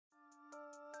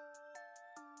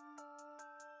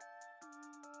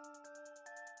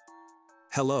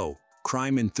Hello,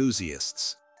 crime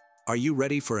enthusiasts. Are you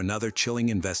ready for another chilling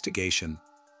investigation?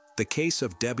 The case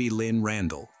of Debbie Lynn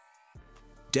Randall.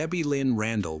 Debbie Lynn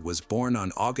Randall was born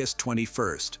on August 21,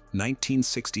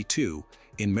 1962,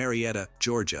 in Marietta,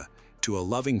 Georgia, to a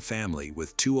loving family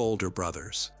with two older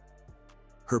brothers.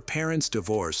 Her parents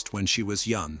divorced when she was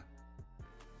young.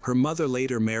 Her mother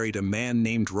later married a man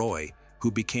named Roy,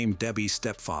 who became Debbie's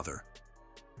stepfather.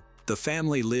 The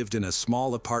family lived in a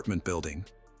small apartment building.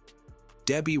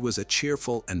 Debbie was a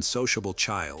cheerful and sociable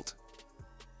child.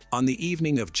 On the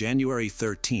evening of January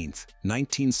 13,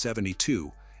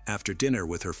 1972, after dinner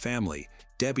with her family,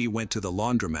 Debbie went to the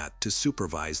laundromat to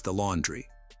supervise the laundry.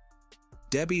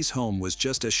 Debbie's home was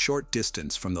just a short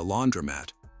distance from the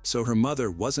laundromat, so her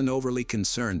mother wasn't overly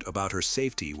concerned about her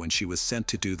safety when she was sent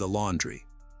to do the laundry.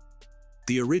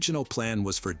 The original plan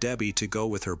was for Debbie to go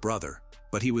with her brother,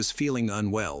 but he was feeling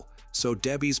unwell, so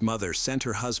Debbie's mother sent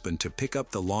her husband to pick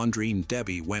up the laundry and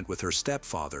Debbie went with her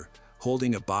stepfather,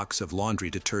 holding a box of laundry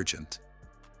detergent.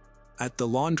 At the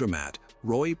laundromat,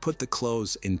 Roy put the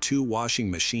clothes in two washing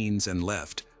machines and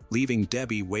left, leaving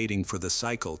Debbie waiting for the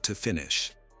cycle to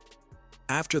finish.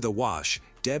 After the wash,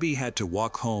 Debbie had to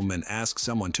walk home and ask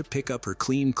someone to pick up her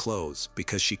clean clothes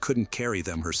because she couldn't carry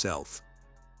them herself.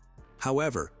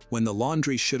 However, when the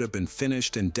laundry should have been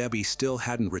finished and Debbie still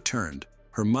hadn't returned,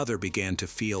 her mother began to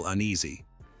feel uneasy.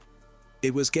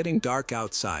 It was getting dark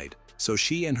outside, so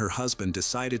she and her husband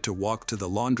decided to walk to the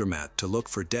laundromat to look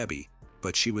for Debbie,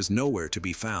 but she was nowhere to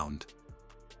be found.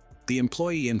 The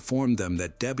employee informed them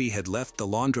that Debbie had left the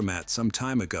laundromat some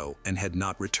time ago and had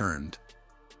not returned.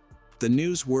 The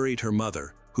news worried her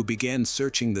mother, who began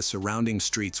searching the surrounding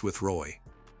streets with Roy.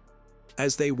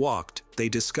 As they walked, they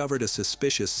discovered a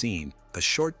suspicious scene. A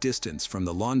short distance from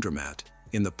the laundromat,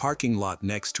 in the parking lot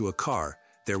next to a car,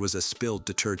 there was a spilled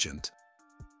detergent.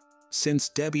 Since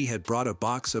Debbie had brought a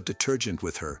box of detergent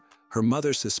with her, her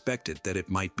mother suspected that it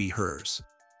might be hers.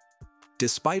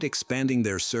 Despite expanding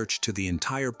their search to the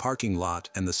entire parking lot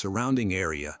and the surrounding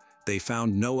area, they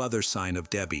found no other sign of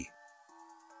Debbie.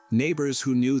 Neighbors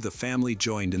who knew the family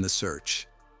joined in the search.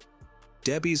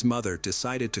 Debbie's mother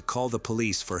decided to call the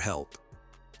police for help.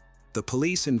 The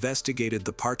police investigated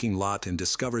the parking lot and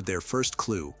discovered their first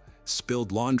clue: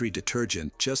 spilled laundry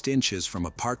detergent just inches from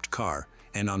a parked car,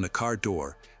 and on the car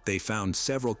door, they found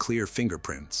several clear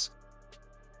fingerprints.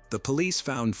 The police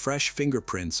found fresh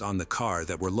fingerprints on the car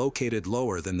that were located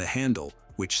lower than the handle,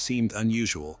 which seemed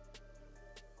unusual.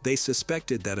 They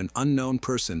suspected that an unknown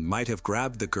person might have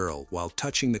grabbed the girl while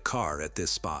touching the car at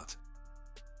this spot.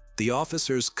 The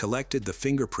officers collected the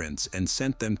fingerprints and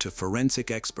sent them to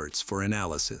forensic experts for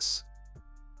analysis.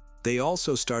 They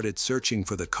also started searching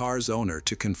for the car's owner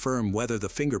to confirm whether the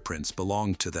fingerprints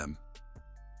belonged to them.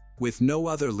 With no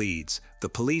other leads, the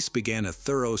police began a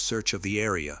thorough search of the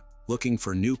area, looking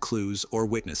for new clues or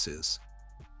witnesses.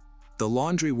 The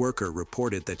laundry worker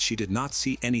reported that she did not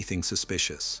see anything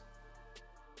suspicious.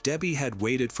 Debbie had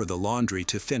waited for the laundry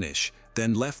to finish,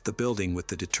 then left the building with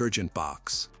the detergent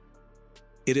box.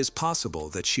 It is possible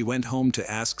that she went home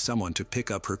to ask someone to pick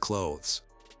up her clothes.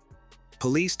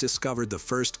 Police discovered the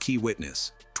first key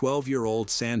witness, 12-year-old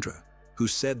Sandra, who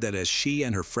said that as she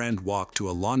and her friend walked to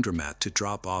a laundromat to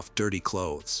drop off dirty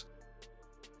clothes,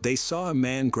 they saw a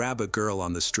man grab a girl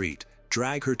on the street,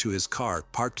 drag her to his car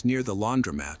parked near the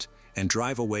laundromat, and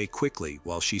drive away quickly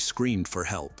while she screamed for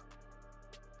help.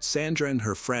 Sandra and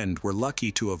her friend were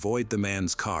lucky to avoid the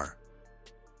man's car.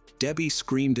 Debbie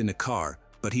screamed in a car,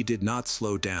 but he did not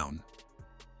slow down.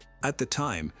 At the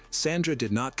time, Sandra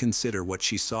did not consider what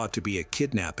she saw to be a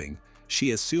kidnapping. She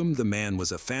assumed the man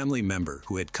was a family member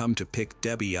who had come to pick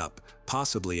Debbie up,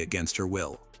 possibly against her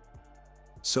will.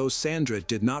 So Sandra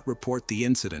did not report the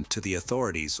incident to the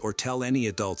authorities or tell any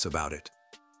adults about it.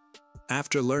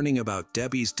 After learning about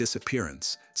Debbie's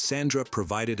disappearance, Sandra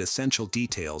provided essential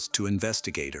details to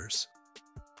investigators.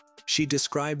 She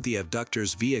described the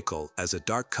abductor's vehicle as a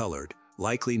dark-colored,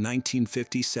 likely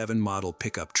 1957 model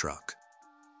pickup truck.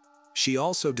 She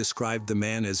also described the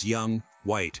man as young,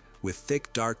 white, with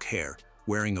thick dark hair,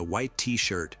 wearing a white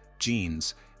t-shirt,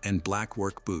 jeans, and black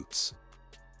work boots.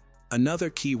 Another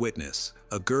key witness,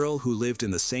 a girl who lived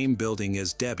in the same building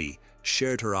as Debbie,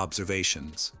 shared her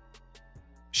observations.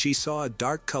 She saw a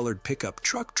dark-colored pickup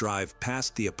truck drive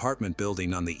past the apartment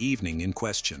building on the evening in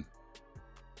question.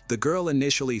 The girl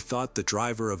initially thought the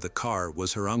driver of the car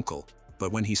was her uncle,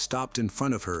 but when he stopped in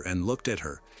front of her and looked at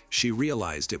her, she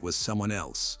realized it was someone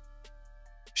else.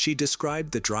 She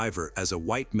described the driver as a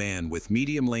white man with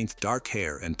medium-length dark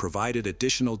hair and provided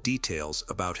additional details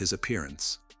about his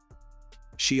appearance.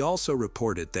 She also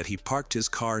reported that he parked his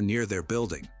car near their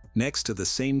building, next to the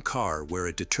same car where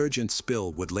a detergent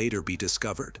spill would later be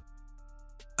discovered.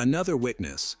 Another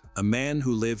witness, a man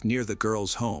who lived near the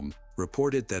girl's home,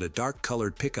 reported that a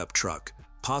dark-colored pickup truck,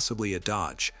 possibly a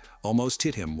Dodge, almost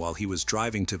hit him while he was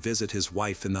driving to visit his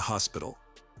wife in the hospital.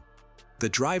 The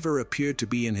driver appeared to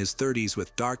be in his 30s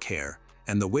with dark hair,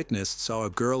 and the witness saw a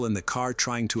girl in the car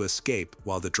trying to escape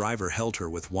while the driver held her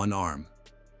with one arm.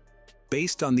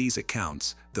 Based on these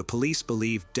accounts, the police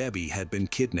believed Debbie had been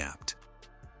kidnapped.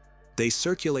 They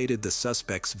circulated the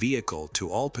suspect's vehicle to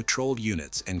all patrol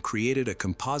units and created a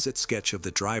composite sketch of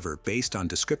the driver based on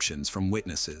descriptions from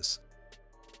witnesses.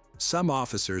 Some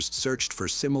officers searched for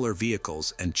similar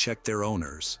vehicles and checked their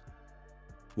owners,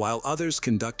 while others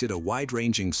conducted a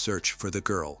wide-ranging search for the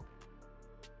girl.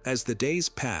 As the days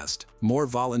passed, more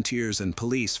volunteers and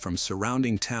police from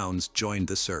surrounding towns joined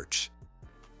the search.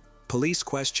 Police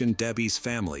questioned Debbie's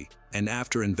family, and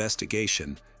after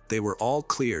investigation, they were all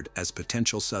cleared as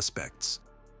potential suspects.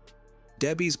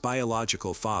 Debbie's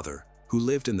biological father, who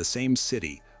lived in the same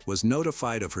city, was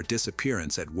notified of her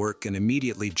disappearance at work and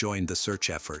immediately joined the search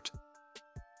effort.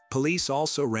 Police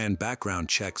also ran background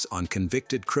checks on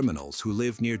convicted criminals who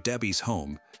lived near Debbie's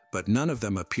home, but none of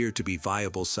them appeared to be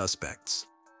viable suspects.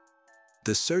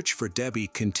 The search for Debbie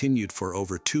continued for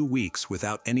over 2 weeks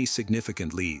without any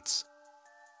significant leads.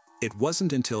 It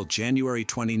wasn't until January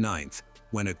 29th,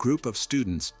 when a group of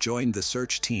students joined the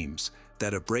search teams,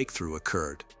 that a breakthrough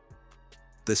occurred.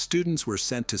 The students were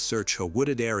sent to search a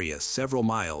wooded area several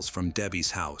miles from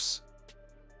Debbie's house.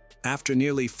 After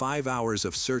nearly 5 hours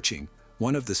of searching,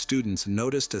 one of the students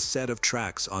noticed a set of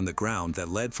tracks on the ground that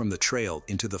led from the trail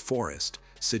into the forest,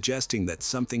 suggesting that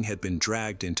something had been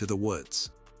dragged into the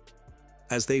woods.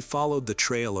 As they followed the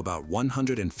trail about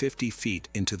 150 feet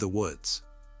into the woods,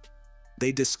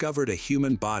 they discovered a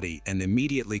human body and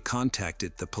immediately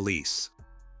contacted the police.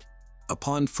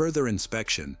 Upon further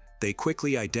inspection, they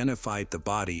quickly identified the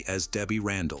body as Debbie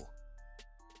Randall.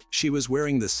 She was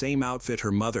wearing the same outfit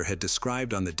her mother had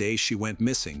described on the day she went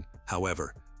missing.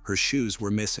 However, her shoes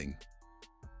were missing.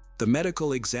 The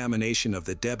medical examination of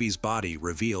Debbie's body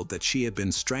revealed that she had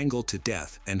been strangled to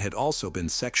death and had also been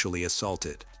sexually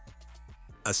assaulted.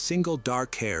 A single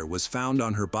dark hair was found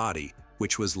on her body,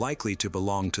 which was likely to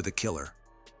belong to the killer.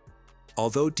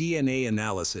 Although DNA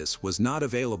analysis was not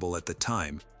available at the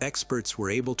time, experts were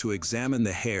able to examine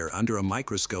the hair under a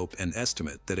microscope and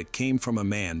estimate that it came from a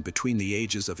man between the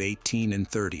ages of 18 and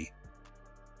 30.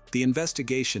 The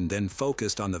investigation then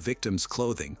focused on the victim's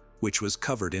clothing, which was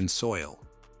covered in soil.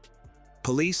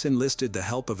 Police enlisted the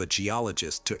help of a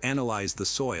geologist to analyze the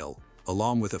soil,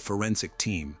 along with a forensic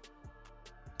team.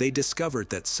 They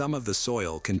discovered that some of the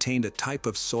soil contained a type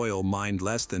of soil mined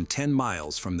less than 10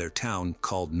 miles from their town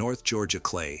called North Georgia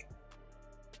clay.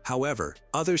 However,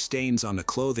 other stains on the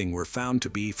clothing were found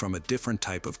to be from a different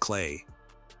type of clay,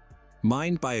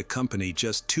 mined by a company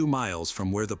just 2 miles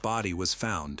from where the body was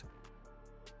found.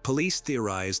 Police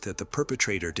theorized that the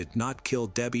perpetrator did not kill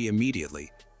Debbie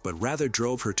immediately, but rather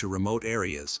drove her to remote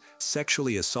areas,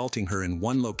 sexually assaulting her in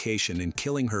one location and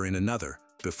killing her in another,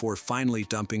 before finally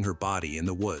dumping her body in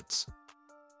the woods.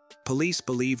 Police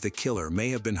believe the killer may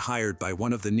have been hired by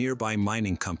one of the nearby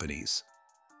mining companies.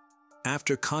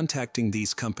 After contacting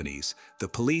these companies, the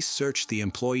police searched the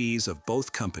employees of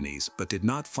both companies but did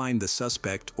not find the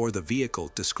suspect or the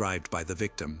vehicle described by the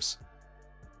victims.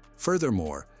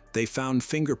 Furthermore, they found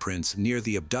fingerprints near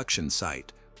the abduction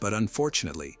site, but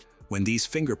unfortunately, when these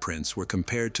fingerprints were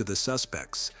compared to the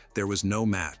suspects, there was no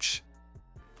match.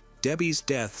 Debbie's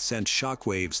death sent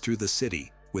shockwaves through the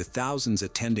city, with thousands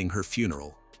attending her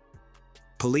funeral.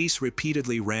 Police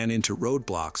repeatedly ran into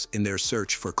roadblocks in their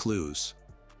search for clues.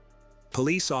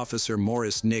 Police officer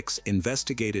Morris Nix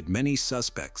investigated many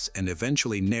suspects and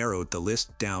eventually narrowed the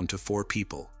list down to 4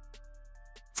 people.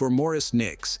 For Morris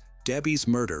Nix, Debbie's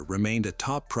murder remained a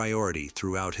top priority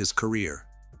throughout his career.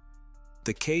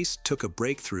 The case took a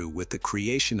breakthrough with the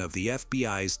creation of the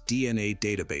FBI's DNA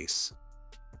database.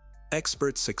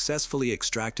 Experts successfully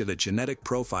extracted a genetic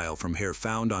profile from hair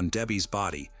found on Debbie's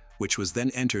body, which was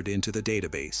then entered into the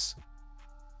database.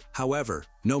 However,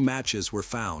 no matches were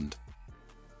found.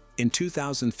 In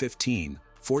 2015,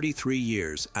 43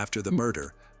 years after the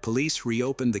murder, police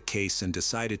reopened the case and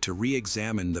decided to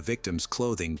re-examine the victim's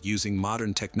clothing using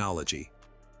modern technology.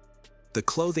 The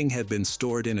clothing had been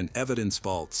stored in an evidence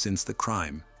vault since the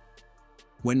crime.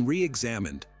 When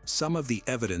re-examined, some of the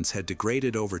evidence had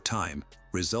degraded over time,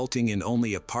 resulting in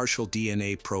only a partial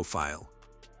DNA profile.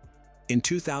 In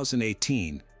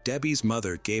 2018, Debbie's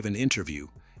mother gave an interview,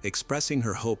 expressing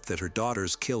her hope that her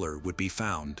daughter's killer would be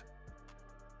found.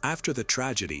 After the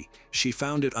tragedy, she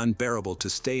found it unbearable to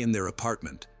stay in their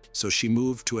apartment, so she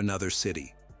moved to another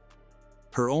city.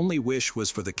 Her only wish was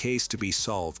for the case to be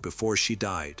solved before she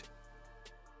died.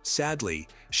 Sadly,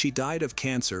 she died of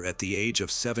cancer at the age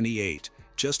of 78,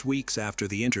 just weeks after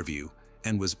the interview,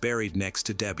 and was buried next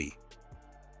to Debbie.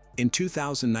 In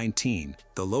 2019,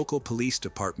 the local police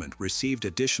department received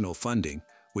additional funding,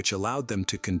 which allowed them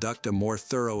to conduct a more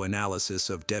thorough analysis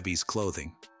of Debbie's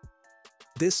clothing.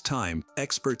 This time,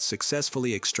 experts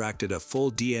successfully extracted a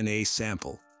full DNA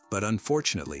sample, but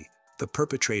unfortunately, the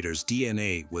perpetrator's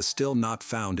DNA was still not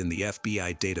found in the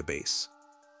FBI database.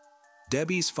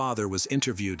 Debbie's father was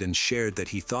interviewed and shared that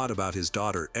he thought about his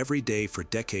daughter every day for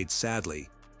decades. Sadly,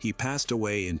 he passed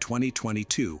away in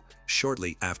 2022,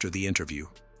 shortly after the interview.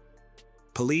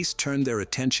 Police turned their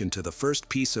attention to the first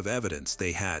piece of evidence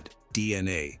they had: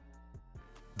 DNA.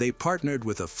 They partnered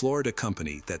with a Florida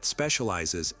company that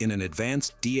specializes in an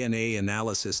advanced DNA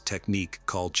analysis technique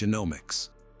called genomics.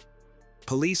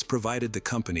 Police provided the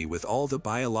company with all the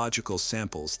biological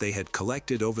samples they had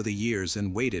collected over the years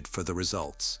and waited for the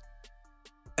results.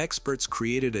 Experts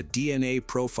created a DNA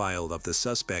profile of the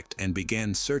suspect and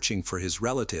began searching for his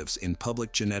relatives in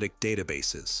public genetic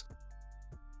databases.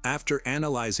 After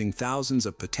analyzing thousands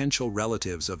of potential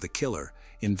relatives of the killer,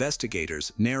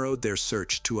 investigators narrowed their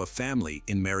search to a family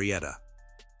in Marietta.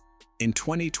 In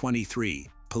 2023,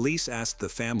 police asked the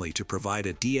family to provide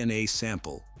a DNA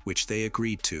sample, which they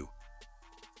agreed to.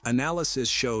 Analysis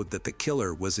showed that the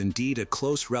killer was indeed a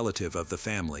close relative of the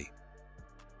family.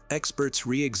 Experts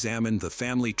re-examined the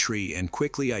family tree and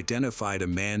quickly identified a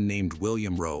man named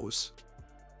William Rose.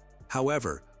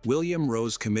 However, William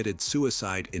Rose committed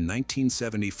suicide in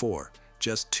 1974,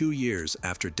 just 2 years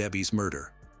after Debbie's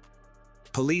murder.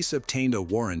 Police obtained a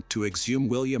warrant to exhume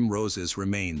William Rose's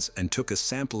remains and took a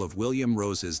sample of William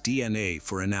Rose's DNA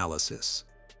for analysis.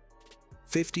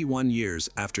 51 years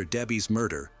after Debbie's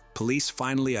murder, police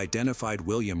finally identified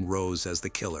William Rose as the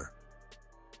killer.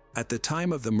 At the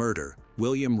time of the murder,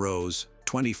 William Rose,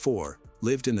 24,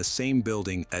 lived in the same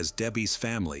building as Debbie's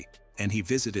family, and he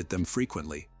visited them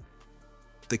frequently.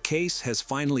 The case has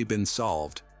finally been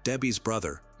solved. Debbie's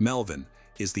brother, Melvin,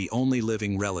 is the only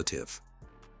living relative.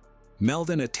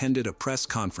 Melvin attended a press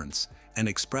conference and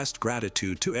expressed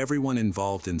gratitude to everyone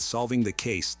involved in solving the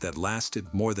case that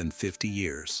lasted more than 50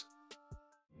 years.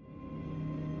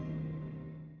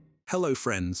 Hello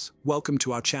friends, welcome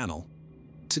to our channel.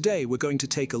 Today we're going to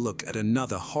take a look at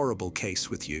another horrible case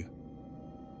with you.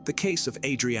 The case of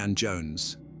Adrienne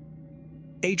Jones.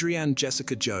 Adrienne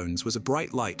Jessica Jones was a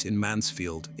bright light in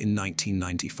Mansfield in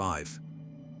 1995.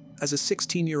 As a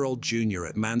 16-year-old junior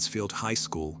at Mansfield High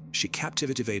School, she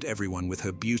captivated everyone with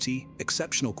her beauty,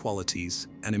 exceptional qualities,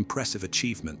 and impressive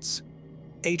achievements.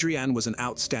 Adrienne was an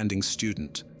outstanding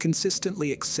student,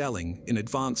 consistently excelling in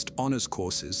advanced honors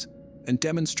courses and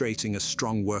demonstrating a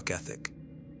strong work ethic.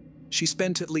 She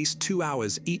spent at least 2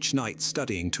 hours each night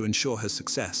studying to ensure her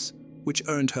success, which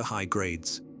earned her high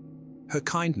grades. Her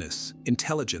kindness,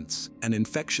 intelligence, and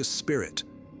infectious spirit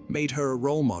made her a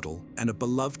role model and a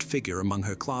beloved figure among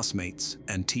her classmates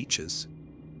and teachers.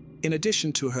 In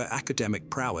addition to her academic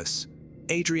prowess,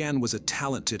 Adrienne was a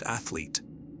talented athlete.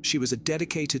 She was a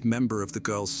dedicated member of the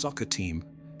girls' soccer team,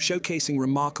 showcasing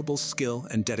remarkable skill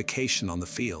and dedication on the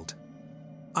field.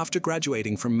 After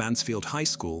graduating from Mansfield High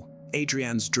School,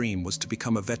 Adrienne's dream was to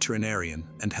become a veterinarian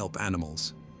and help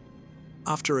animals.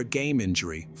 After a game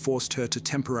injury forced her to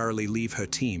temporarily leave her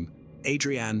team,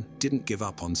 Adrienne didn't give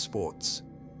up on sports.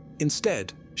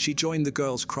 Instead, she joined the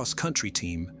girls' cross-country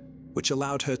team, which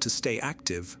allowed her to stay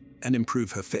active and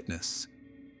improve her fitness.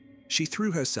 She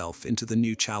threw herself into the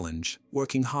new challenge,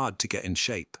 working hard to get in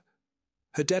shape.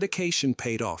 Her dedication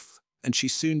paid off, and she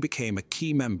soon became a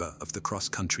key member of the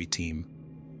cross-country team.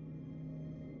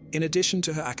 In addition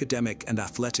to her academic and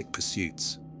athletic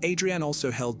pursuits, Adrienne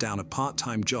also held down a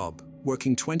part-time job,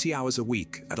 working 20 hours a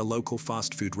week at a local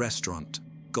fast food restaurant,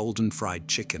 Golden Fried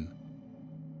Chicken.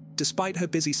 Despite her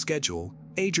busy schedule,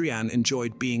 Adrienne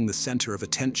enjoyed being the center of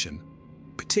attention,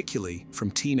 particularly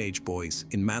from teenage boys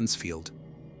in Mansfield.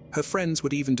 Her friends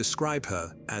would even describe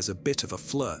her as a bit of a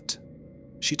flirt.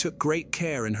 She took great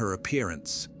care in her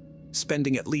appearance,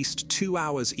 spending at least 2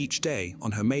 hours each day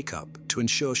on her makeup to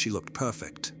ensure she looked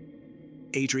perfect.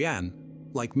 Adrienne,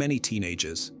 like many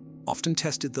teenagers, often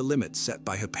tested the limits set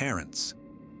by her parents.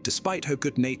 Despite her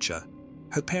good nature,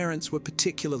 her parents were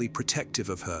particularly protective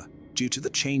of her due to the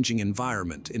changing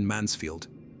environment in Mansfield,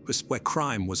 where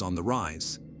crime was on the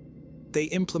rise. They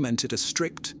implemented a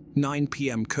strict 9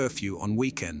 p.m. curfew on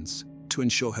weekends to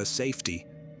ensure her safety,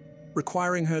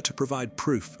 requiring her to provide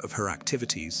proof of her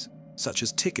activities, such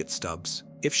as ticket stubs,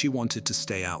 if she wanted to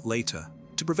stay out later.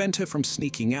 To prevent her from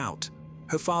sneaking out,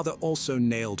 her father also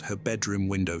nailed her bedroom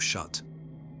window shut.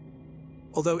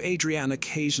 although Adrienne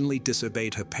occasionally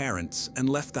disobeyed her parents and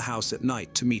left the house at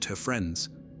night to meet her friends.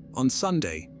 On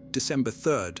Sunday, December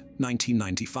 3,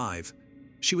 1995,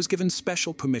 she was given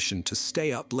special permission to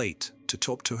stay up late to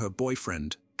talk to her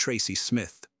boyfriend, Tracy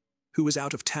Smith, who was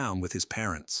out of town with his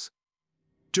parents.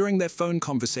 During their phone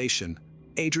conversation,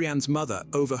 Adrienne's mother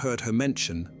overheard her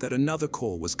mention that another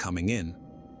call was coming in.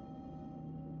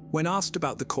 When asked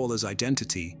about the caller's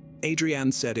identity,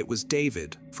 Adrienne said it was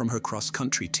David from her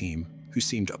cross-country team, who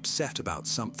seemed upset about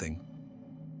something.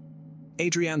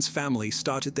 Adrienne's family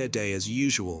started their day as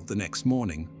usual the next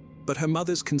morning, but her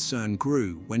mother's concern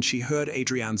grew when she heard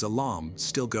Adrienne's alarm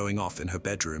still going off in her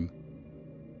bedroom.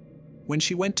 When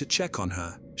she went to check on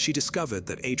her, she discovered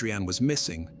that Adrienne was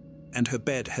missing, and her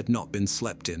bed had not been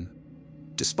slept in.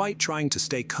 Despite trying to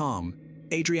stay calm,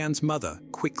 Adrienne's mother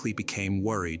quickly became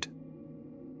worried.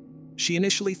 She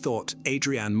initially thought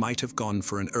Adrienne might have gone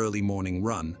for an early morning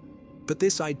run, but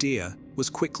this idea was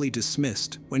quickly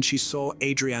dismissed when she saw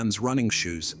Adrienne's running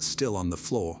shoes still on the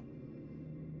floor.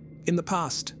 In the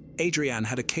past, Adrienne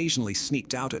had occasionally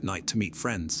sneaked out at night to meet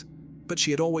friends, but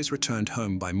she had always returned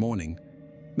home by morning,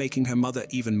 making her mother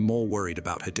even more worried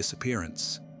about her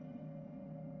disappearance.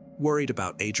 Worried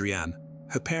about Adrienne,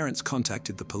 her parents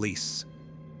contacted the police.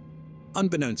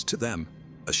 Unbeknownst to them,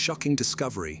 a shocking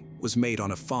discovery was made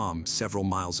on a farm several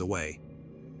miles away.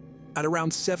 At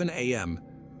around 7 a.m.,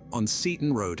 on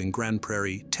Seton Road in Grand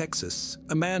Prairie, Texas,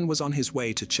 a man was on his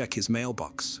way to check his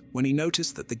mailbox when he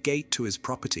noticed that the gate to his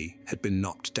property had been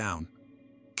knocked down.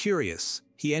 Curious,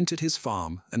 he entered his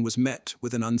farm and was met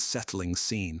with an unsettling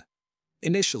scene.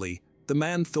 Initially, the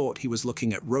man thought he was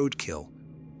looking at roadkill,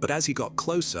 but as he got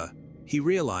closer, he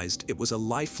realized it was a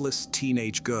lifeless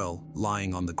teenage girl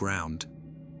lying on the ground.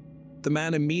 The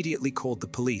man immediately called the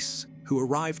police, who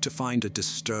arrived to find a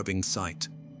disturbing sight.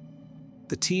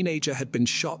 The teenager had been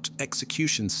shot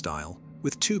execution style,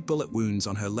 with 2 bullet wounds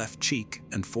on her left cheek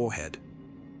and forehead.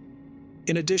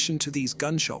 In addition to these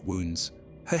gunshot wounds,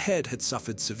 her head had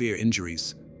suffered severe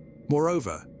injuries.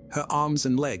 Moreover, her arms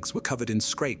and legs were covered in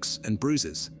scrapes and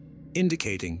bruises,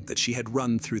 indicating that she had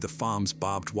run through the farm's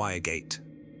barbed wire gate.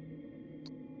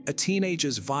 A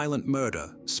teenager's violent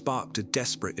murder sparked a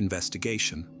desperate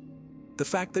investigation. The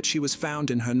fact that she was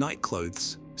found in her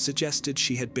nightclothes suggested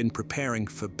she had been preparing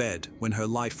for bed when her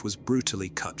life was brutally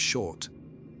cut short.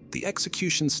 The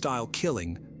execution-style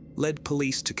killing led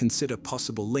police to consider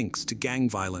possible links to gang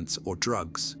violence or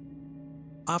drugs.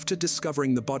 After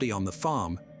discovering the body on the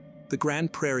farm, the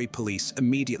Grand Prairie Police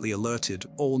immediately alerted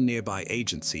all nearby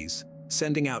agencies,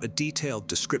 sending out a detailed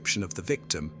description of the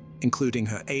victim, including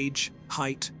her age,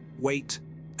 height, weight,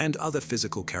 and other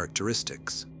physical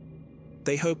characteristics.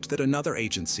 They hoped that another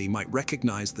agency might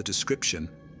recognize the description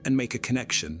and make a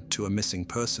connection to a missing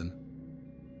person.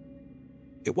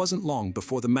 It wasn't long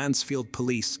before the Mansfield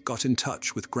police got in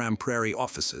touch with Grand Prairie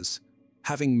officers,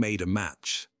 having made a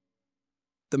match.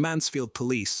 The Mansfield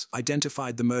police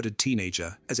identified the murdered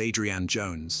teenager as Adrienne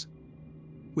Jones.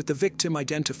 With the victim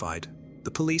identified,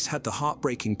 the police had the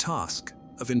heartbreaking task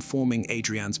of informing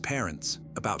Adrienne's parents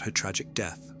about her tragic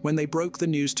death. When they broke the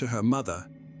news to her mother,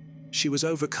 she was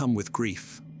overcome with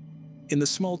grief. In the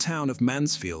small town of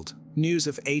Mansfield, news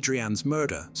of Adrienne's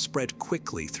murder spread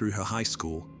quickly through her high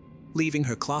school, leaving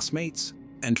her classmates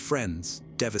and friends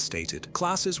devastated.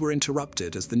 Classes were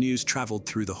interrupted as the news traveled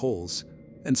through the halls,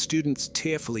 and students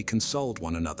tearfully consoled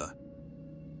one another.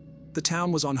 The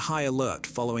town was on high alert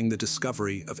following the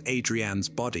discovery of Adrienne's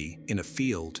body in a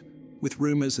field, with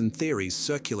rumors and theories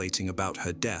circulating about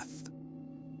her death.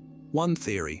 One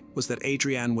theory was that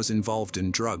Adrienne was involved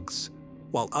in drugs,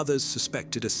 while others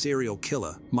suspected a serial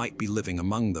killer might be living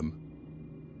among them.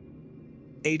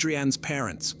 Adrienne's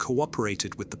parents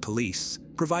cooperated with the police,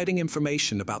 providing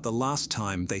information about the last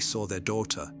time they saw their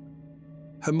daughter.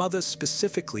 Her mother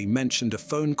specifically mentioned a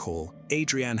phone call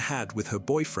Adrienne had with her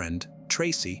boyfriend,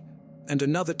 Tracy, and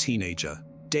another teenager,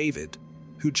 David,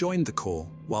 who joined the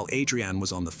call while Adrienne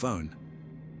was on the phone.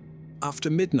 After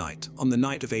midnight on the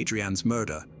night of Adrienne's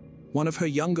murder, one of her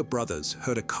younger brothers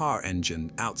heard a car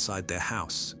engine outside their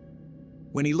house.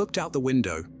 When he looked out the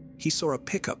window, he saw a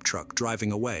pickup truck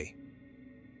driving away.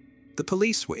 The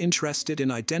police were interested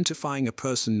in identifying a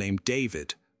person named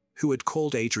David, who had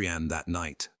called Adrienne that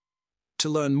night. To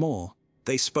learn more,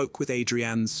 they spoke with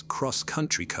Adrienne's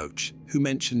cross-country coach, who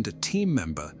mentioned a team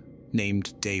member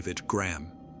named David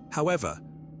Graham. However,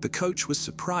 the coach was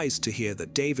surprised to hear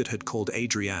that David had called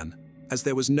Adrienne, as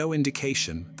there was no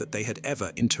indication that they had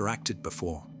ever interacted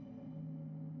before.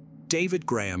 David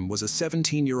Graham was a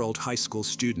 17-year-old high school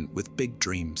student with big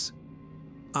dreams.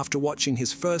 After watching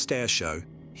his first air show,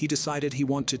 he decided he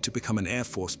wanted to become an Air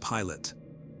Force pilot.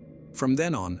 From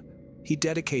then on, he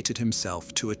dedicated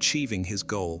himself to achieving his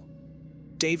goal.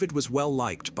 David was well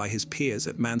liked by his peers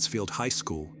at Mansfield High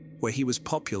School, where he was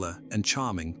popular and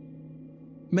charming.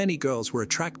 Many girls were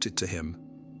attracted to him,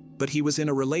 but he was in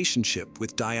a relationship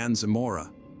with Diane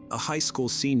Zamora, a high school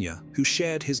senior who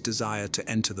shared his desire to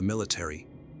enter the military.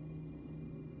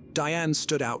 Diane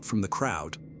stood out from the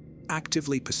crowd,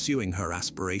 actively pursuing her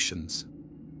aspirations.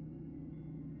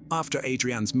 After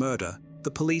Adrian's murder,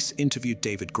 the police interviewed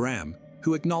David Graham,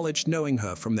 who acknowledged knowing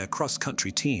her from their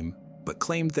cross-country team, but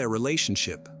claimed their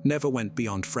relationship never went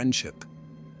beyond friendship.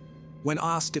 When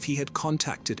asked if he had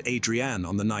contacted Adrienne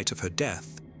on the night of her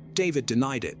death, David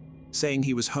denied it, saying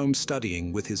he was home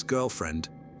studying with his girlfriend,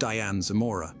 Diane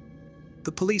Zamora.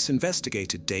 The police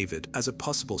investigated David as a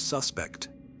possible suspect,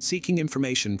 seeking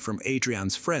information from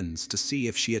Adrienne's friends to see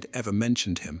if she had ever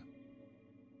mentioned him.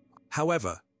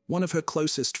 However, one of her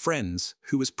closest friends,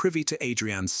 who was privy to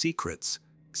Adrienne's secrets,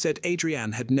 said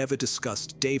Adrienne had never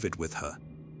discussed David with her.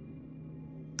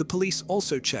 The police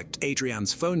also checked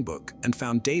Adrienne's phone book and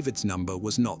found David's number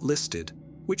was not listed,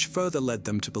 which further led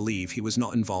them to believe he was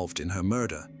not involved in her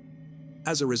murder.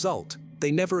 As a result,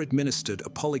 they never administered a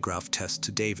polygraph test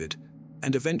to David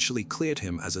and eventually cleared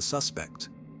him as a suspect.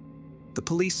 The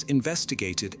police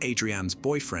investigated Adrienne's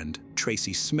boyfriend,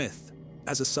 Tracy Smith,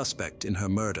 as a suspect in her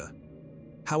murder.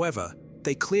 However,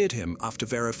 they cleared him after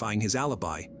verifying his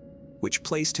alibi, which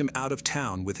placed him out of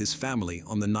town with his family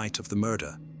on the night of the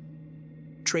murder.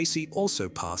 Tracy also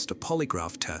passed a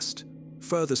polygraph test,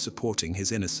 further supporting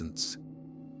his innocence.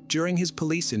 During his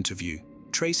police interview,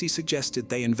 Tracy suggested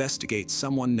they investigate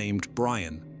someone named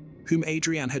Brian, whom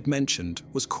Adrienne had mentioned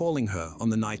was calling her on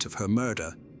the night of her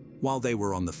murder while they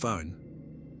were on the phone.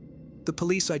 The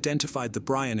police identified the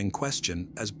Brian in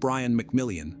question as Brian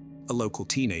McMillian, a local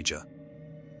teenager.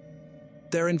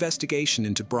 Their investigation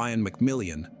into Brian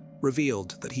McMillian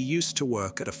revealed that he used to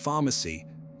work at a pharmacy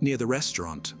near the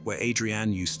restaurant where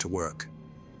Adrienne used to work.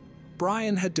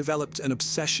 Brian had developed an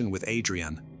obsession with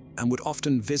Adrienne and would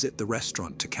often visit the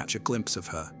restaurant to catch a glimpse of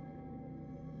her.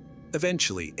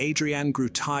 Eventually, Adrienne grew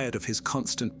tired of his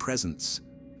constant presence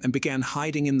and began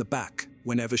hiding in the back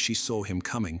whenever she saw him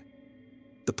coming.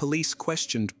 The police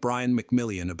questioned Brian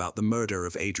McMillian about the murder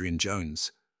of Adrienne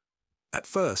Jones. At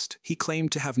first, he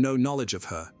claimed to have no knowledge of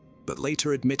her, but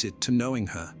later admitted to knowing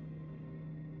her.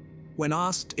 When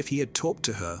asked if he had talked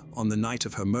to her on the night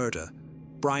of her murder,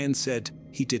 Brian said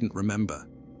he didn't remember.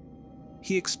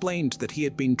 He explained that he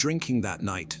had been drinking that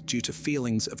night due to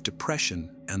feelings of depression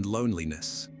and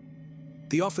loneliness.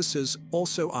 The officers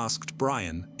also asked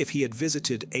Brian if he had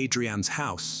visited Adrienne's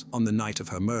house on the night of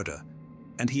her murder,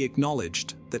 and he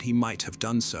acknowledged that he might have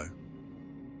done so.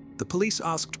 The police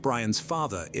asked Brian's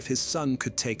father if his son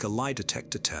could take a lie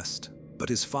detector test, but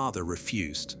his father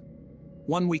refused.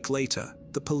 1 week later,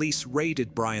 the police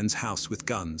raided Brian's house with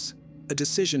guns, a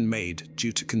decision made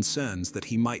due to concerns that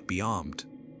he might be armed.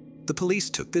 The police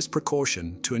took this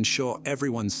precaution to ensure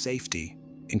everyone's safety,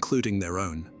 including their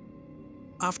own.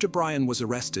 After Brian was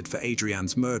arrested for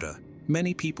Adrienne's murder,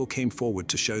 many people came forward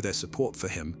to show their support for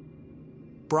him.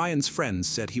 Brian's friends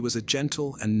said he was a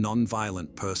gentle and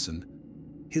non-violent person.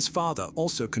 His father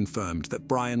also confirmed that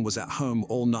Brian was at home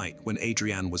all night when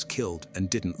Adrienne was killed and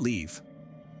didn't leave.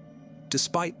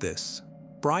 Despite this,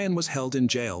 Brian was held in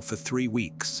jail for 3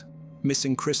 weeks,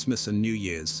 missing Christmas and New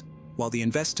Year's, while the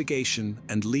investigation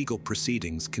and legal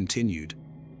proceedings continued.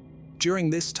 During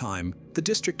this time, the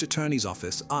district attorney's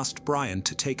office asked Brian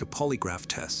to take a polygraph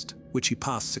test, which he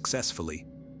passed successfully.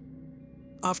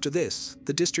 After this,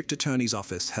 the district attorney's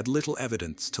office had little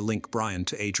evidence to link Brian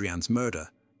to Adrienne's murder,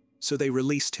 so they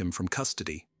released him from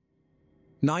custody.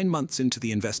 9 months into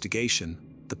the investigation,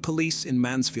 the police in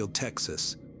Mansfield,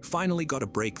 Texas, finally got a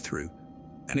breakthrough,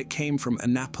 and it came from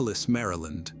Annapolis,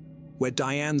 Maryland, where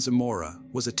Diane Zamora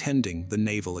was attending the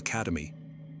Naval Academy.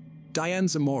 Diane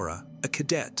Zamora, a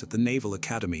cadet at the Naval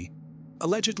Academy,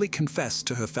 allegedly confessed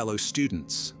to her fellow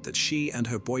students that she and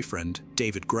her boyfriend,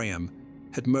 David Graham,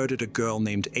 had murdered a girl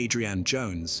named Adrienne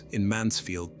Jones in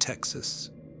Mansfield,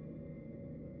 Texas.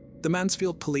 The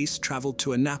Mansfield police traveled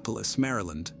to Annapolis,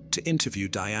 Maryland, to interview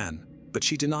Diane, but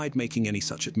she denied making any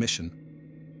such admission.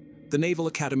 The Naval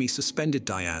Academy suspended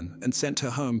Diane and sent her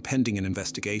home pending an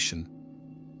investigation.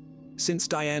 Since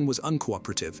Diane was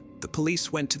uncooperative, the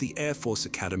police went to the Air Force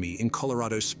Academy in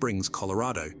Colorado Springs,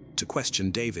 Colorado, to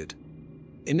question David.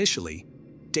 Initially,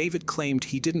 David claimed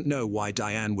he didn't know why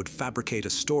Diane would fabricate a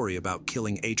story about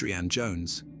killing Adrienne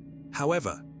Jones.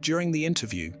 However, during the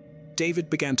interview, David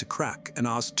began to crack and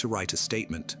asked to write a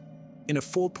statement. In a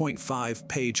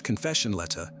 4.5-page confession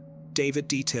letter, David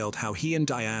detailed how he and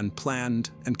Diane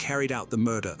planned and carried out the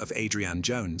murder of Adrienne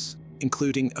Jones.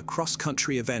 including a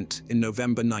cross-country event in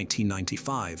November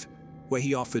 1995, where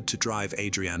he offered to drive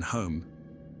Adrienne home.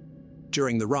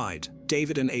 During the ride,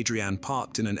 David and Adrienne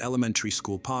parked in an elementary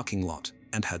school parking lot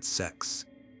and had sex.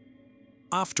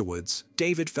 Afterwards,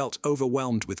 David felt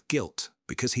overwhelmed with guilt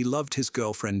because he loved his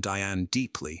girlfriend Diane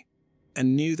deeply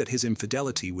and knew that his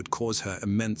infidelity would cause her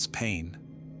immense pain.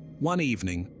 One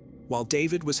evening, while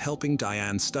David was helping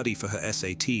Diane study for her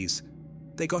SATs,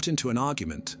 they got into an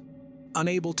argument.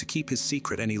 Unable to keep his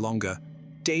secret any longer,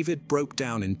 David broke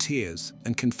down in tears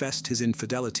and confessed his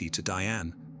infidelity to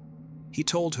Diane. He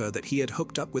told her that he had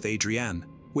hooked up with Adrienne,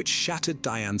 which shattered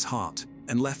Diane's heart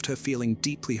and left her feeling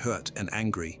deeply hurt and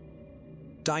angry.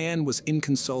 Diane was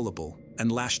inconsolable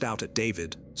and lashed out at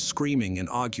David, screaming and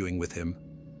arguing with him.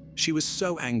 She was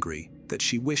so angry that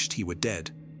she wished he were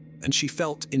dead, and she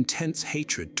felt intense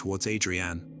hatred towards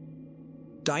Adrienne.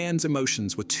 Diane's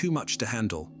emotions were too much to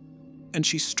handle, and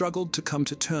she struggled to come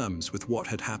to terms with what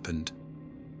had happened.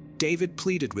 David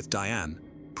pleaded with Diane,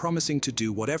 promising to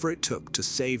do whatever it took to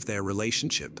save their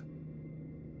relationship.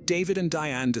 David and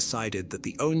Diane decided that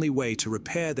the only way to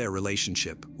repair their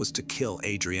relationship was to kill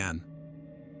Adrienne.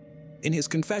 In his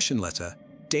confession letter,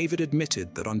 David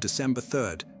admitted that on December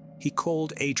 3rd, he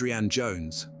called Adrienne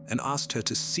Jones and asked her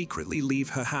to secretly leave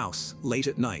her house late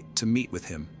at night to meet with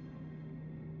him.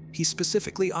 He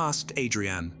specifically asked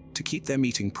Adrienne to keep their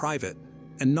meeting private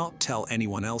and not tell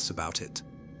anyone else about it.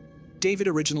 David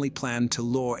originally planned to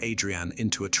lure Adrienne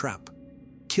into a trap,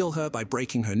 kill her by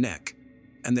breaking her neck,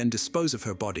 and then dispose of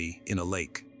her body in a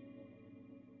lake.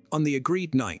 On the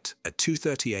agreed night, at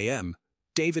 2:30 a.m.,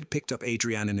 David picked up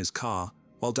Adrienne in his car,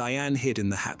 while Diane hid in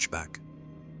the hatchback.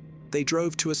 They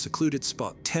drove to a secluded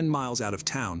spot 10 miles out of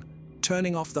town,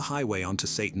 turning off the highway onto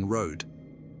Satan Road.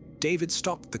 David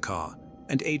stopped the car,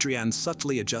 and Adrienne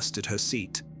subtly adjusted her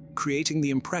seat, creating the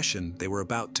impression they were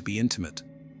about to be intimate.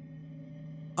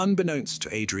 Unbeknownst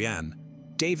to Adrienne,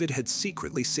 David had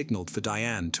secretly signaled for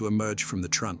Diane to emerge from the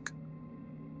trunk.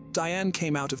 Diane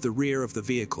came out of the rear of the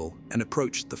vehicle and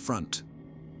approached the front.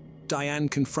 Diane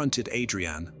confronted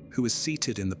Adrienne, who was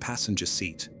seated in the passenger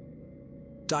seat.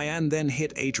 Diane then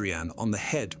hit Adrienne on the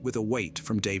head with a weight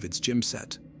from David's gym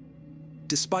set.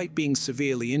 Despite being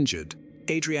severely injured,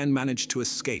 Adrienne managed to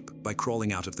escape by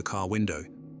crawling out of the car window.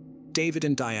 David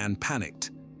and Diane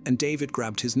panicked, and David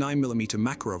grabbed his 9mm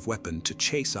Makarov weapon to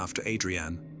chase after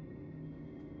Adrienne.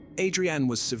 Adrienne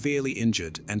was severely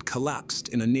injured and collapsed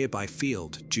in a nearby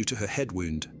field due to her head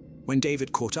wound. When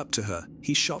David caught up to her,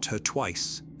 he shot her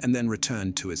twice and then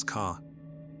returned to his car.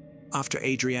 After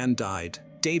Adrienne died,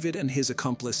 David and his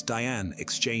accomplice Diane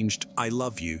exchanged "I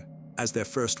love you" as their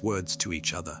first words to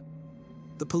each other.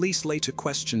 The police later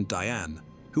questioned Diane,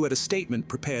 who had a statement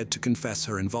prepared to confess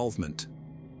her involvement.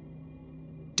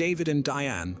 David and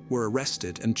Diane were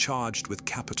arrested and charged with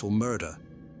capital murder.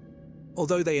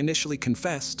 Although they initially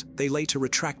confessed, they later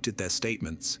retracted their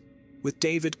statements, with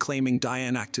David claiming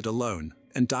Diane acted alone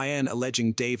and Diane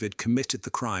alleging David committed the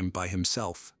crime by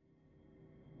himself.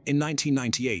 In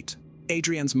 1998,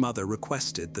 Adrienne's mother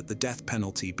requested that the death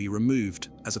penalty be removed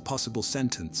as a possible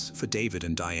sentence for David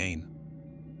and Diane.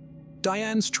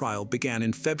 Diane's trial began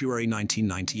in February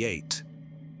 1998.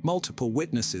 Multiple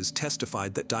witnesses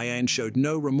testified that Diane showed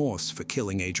no remorse for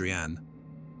killing Adrienne.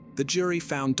 The jury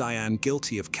found Diane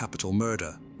guilty of capital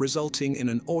murder, resulting in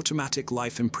an automatic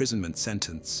life imprisonment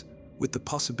sentence, with the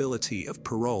possibility of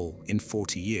parole in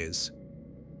 40 years.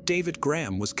 David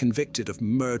Graham was convicted of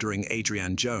murdering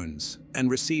Adrienne Jones and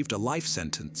received a life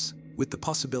sentence, with the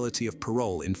possibility of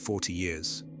parole in 40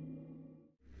 years.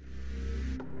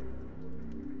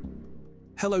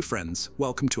 Hello friends,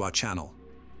 welcome to our channel.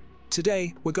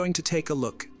 Today, we're going to take a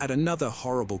look at another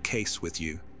horrible case with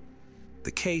you.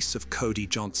 The case of Cody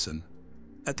Johnson.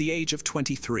 At the age of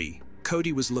 23,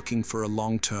 Cody was looking for a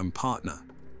long-term partner.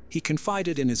 He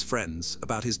confided in his friends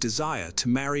about his desire to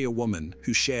marry a woman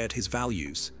who shared his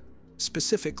values,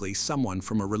 specifically someone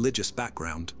from a religious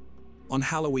background. On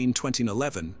Halloween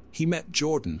 2011, he met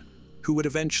Jordan, who would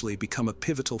eventually become a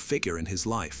pivotal figure in his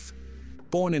life.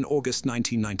 Born in August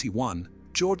 1991,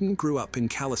 Jordan grew up in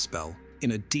Kalispell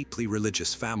in a deeply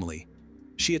religious family.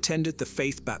 She attended the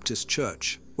Faith Baptist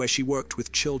Church, where she worked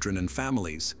with children and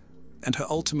families, and her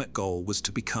ultimate goal was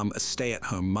to become a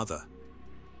stay-at-home mother.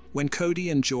 When Cody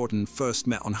and Jordan first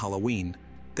met on Halloween,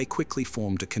 they quickly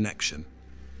formed a connection.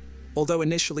 Although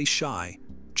initially shy,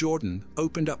 Jordan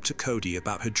opened up to Cody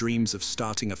about her dreams of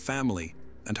starting a family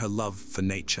and her love for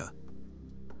nature.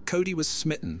 Cody was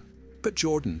smitten, but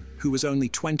Jordan, who was only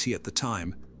 20 at the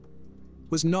time,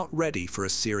 was not ready for a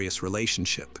serious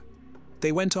relationship.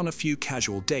 They went on a few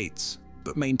casual dates,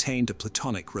 but maintained a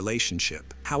platonic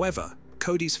relationship. However,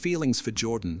 Cody's feelings for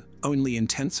Jordan only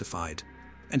intensified,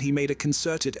 and he made a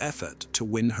concerted effort to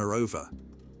win her over.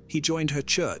 He joined her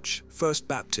church, First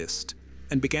Baptist,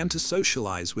 and began to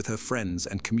socialize with her friends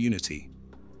and community.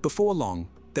 Before long,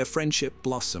 their friendship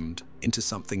blossomed into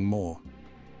something more.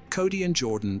 Cody and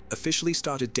Jordan officially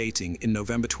started dating in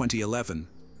November 2011,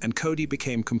 and Cody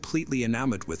became completely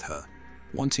enamored with her,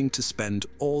 wanting to spend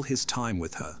all his time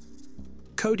with her.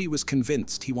 Cody was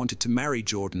convinced he wanted to marry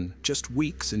Jordan just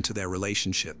weeks into their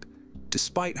relationship,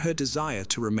 despite her desire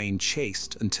to remain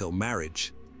chaste until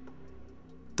marriage.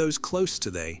 Those close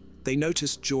to they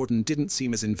noticed Jordan didn't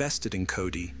seem as invested in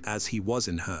Cody as he was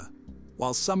in her.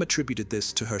 While some attributed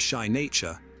this to her shy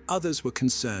nature, others were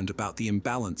concerned about the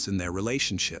imbalance in their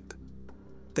relationship.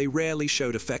 They rarely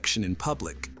showed affection in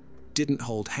public, didn't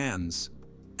hold hands,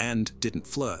 and didn't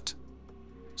flirt.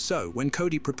 So, when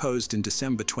Cody proposed in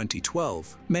December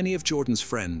 2012, many of Jordan's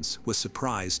friends were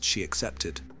surprised she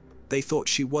accepted. They thought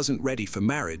she wasn't ready for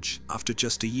marriage after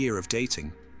just a year of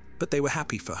dating, but they were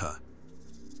happy for her.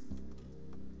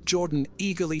 Jordan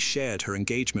eagerly shared her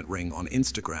engagement ring on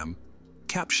Instagram,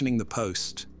 captioning the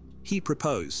post, "He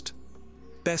proposed.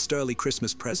 Best early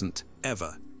Christmas present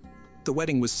ever." The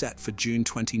wedding was set for June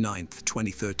 29,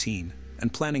 2013,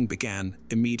 and planning began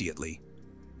immediately.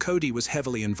 Cody was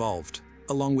heavily involved,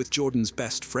 along with Jordan's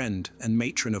best friend and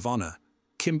matron of honor,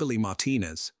 Kimberly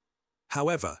Martinez.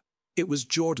 However, it was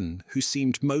Jordan who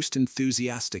seemed most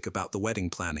enthusiastic about the wedding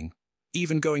planning,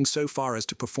 even going so far as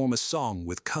to perform a song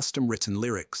with custom-written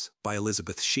lyrics by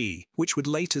Elizabeth Shee, which would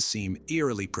later seem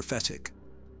eerily prophetic.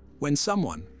 When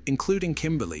someone, including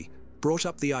Kimberly, brought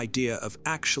up the idea of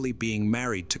actually being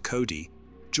married to Cody,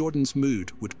 Jordan's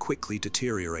mood would quickly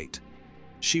deteriorate.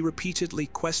 She repeatedly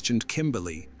questioned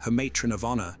Kimberly, her matron of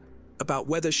honor, about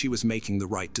whether she was making the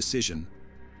right decision.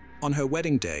 On her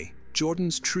wedding day,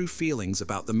 Jordan's true feelings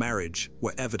about the marriage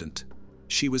were evident.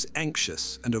 She was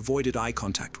anxious and avoided eye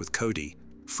contact with Cody,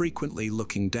 frequently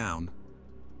looking down.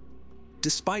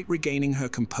 Despite regaining her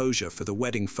composure for the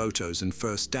wedding photos and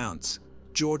first dance,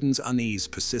 Jordan's unease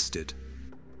persisted.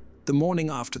 The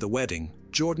morning after the wedding,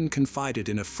 Jordan confided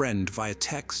in a friend via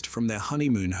text from their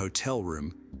honeymoon hotel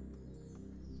room.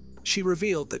 She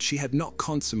revealed that she had not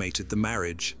consummated the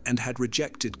marriage and had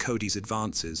rejected Cody's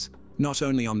advances, not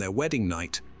only on their wedding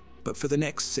night, but for the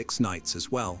next 6 nights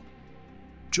as well.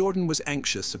 Jordan was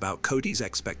anxious about Cody's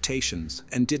expectations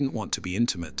and didn't want to be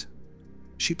intimate.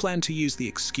 She planned to use the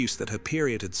excuse that her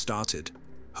period had started,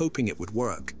 hoping it would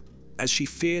work, as she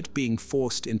feared being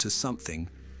forced into something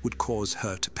would cause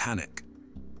her to panic.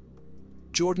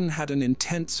 Jordan had an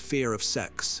intense fear of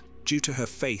sex due to her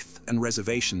faith and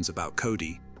reservations about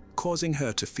Cody, causing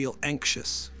her to feel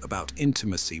anxious about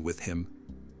intimacy with him.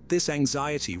 This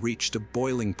anxiety reached a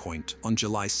boiling point on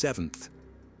July 7th,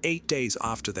 8 days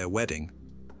after their wedding,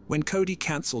 when Cody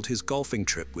canceled his golfing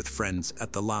trip with friends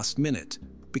at the last minute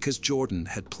because Jordan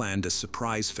had planned a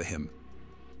surprise for him.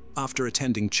 After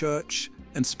attending church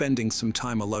and spending some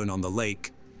time alone on the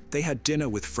lake, they had dinner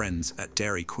with friends at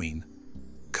Dairy Queen.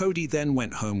 Cody then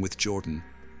went home with Jordan,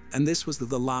 and this was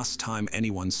the last time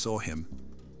anyone saw him.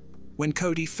 When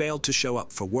Cody failed to show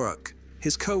up for work,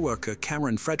 his co-worker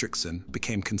Cameron Fredrickson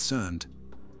became concerned.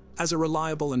 As a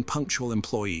reliable and punctual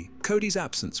employee, Cody's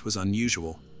absence was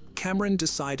unusual. Cameron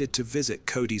decided to visit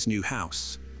Cody's new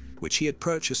house, which he had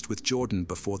purchased with Jordan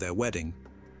before their wedding.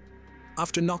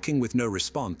 After knocking with no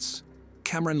response,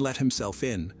 Cameron let himself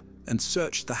in and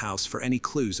searched the house for any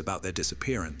clues about their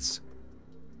disappearance.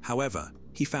 However,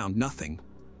 he found nothing.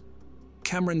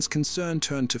 Cameron's concern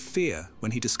turned to fear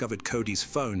when he discovered Cody's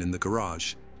phone in the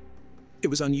garage. It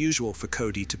was unusual for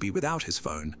Cody to be without his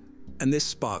phone, and this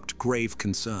sparked grave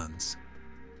concerns.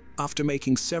 After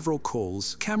making several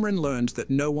calls, Cameron learned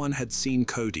that no one had seen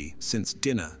Cody since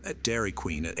dinner at Dairy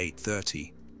Queen at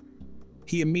 8:30.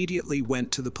 He immediately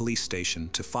went to the police station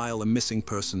to file a missing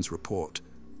persons report,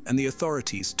 and the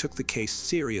authorities took the case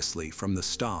seriously from the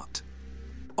start.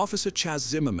 Officer Chaz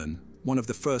Zimmerman, one of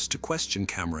the first to question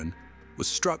Cameron, was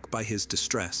struck by his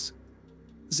distress.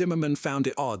 Zimmerman found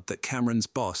it odd that Cameron's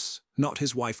boss, not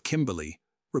his wife Kimberly,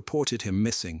 reported him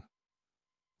missing.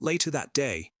 Later that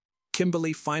day,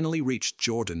 Kimberly finally reached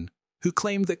Jordan, who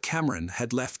claimed that Cameron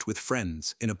had left with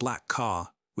friends in a black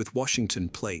car with Washington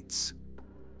plates.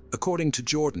 According to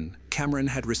Jordan, Cameron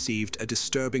had received a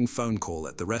disturbing phone call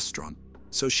at the restaurant,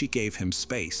 so she gave him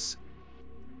space.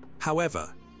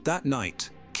 However, that night,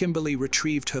 Kimberly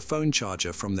retrieved her phone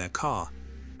charger from their car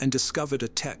and discovered a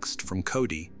text from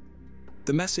Cody.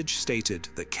 The message stated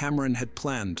that Cameron had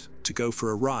planned to go for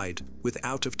a ride with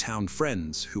out-of-town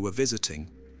friends who were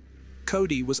visiting.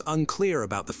 Cody was unclear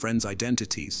about the friends'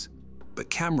 identities, but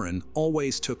Cameron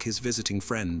always took his visiting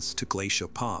friends to Glacier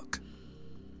Park.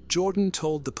 Jordan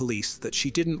told the police that she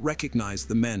didn't recognize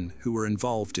the men who were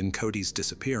involved in Cody's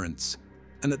disappearance,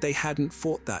 and that they hadn't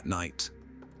fought that night.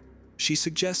 She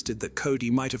suggested that Cody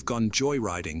might have gone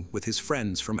joyriding with his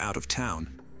friends from out of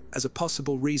town, as a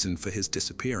possible reason for his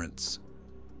disappearance.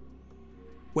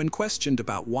 When questioned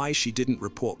about why she didn't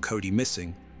report Cody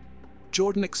missing,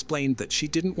 Jordan explained that she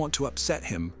didn't want to upset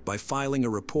him by filing a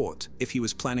report if he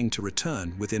was planning to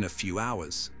return within a few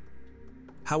hours.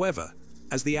 However,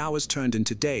 as the hours turned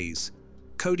into days,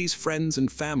 Cody's friends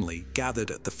and family gathered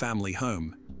at the family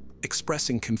home,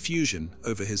 expressing confusion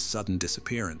over his sudden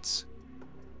disappearance.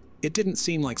 It didn't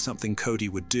seem like something Cody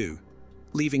would do,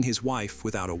 leaving his wife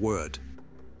without a word.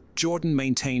 Jordan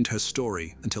maintained her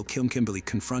story until Kimberly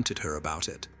confronted her about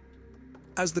it.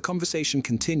 As the conversation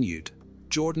continued,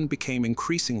 Jordan became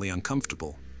increasingly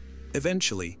uncomfortable.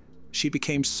 Eventually, she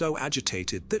became so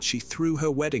agitated that she threw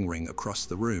her wedding ring across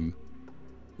the room.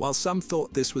 While some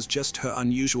thought this was just her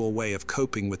unusual way of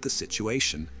coping with the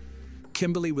situation,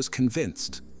 Kimberly was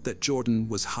convinced that Jordan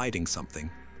was hiding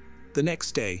something. The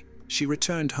next day, she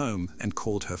returned home and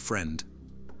called her friend.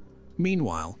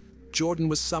 Meanwhile, Jordan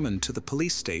was summoned to the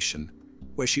police station,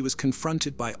 where she was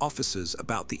confronted by officers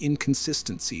about the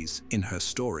inconsistencies in her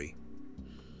story.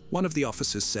 One of the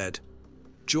officers said,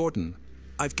 "Jordan,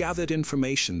 I've gathered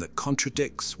information that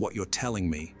contradicts what you're telling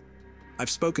me. I've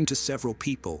spoken to several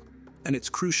people, and it's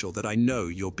crucial that I know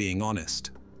you're being honest."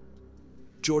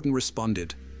 Jordan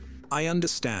responded, "I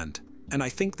understand, and I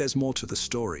think there's more to the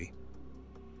story."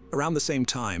 Around the same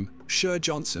time, Sher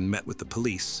Johnson met with the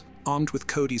police, armed with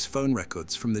Cody's phone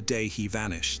records from the day he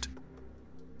vanished.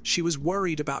 She was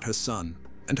worried about her son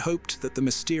and hoped that the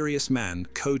mysterious man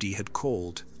Cody had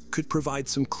called could provide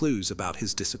some clues about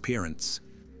his disappearance.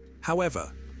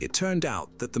 However, it turned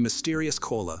out that the mysterious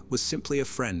caller was simply a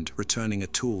friend returning a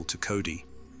tool to Cody.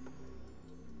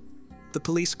 The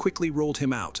police quickly ruled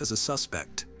him out as a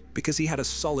suspect because he had a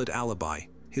solid alibi.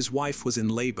 His wife was in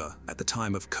labor at the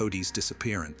time of Cody's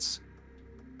disappearance.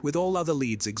 With all other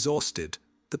leads exhausted,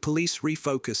 the police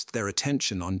refocused their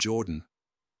attention on Jordan.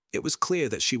 It was clear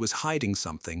that she was hiding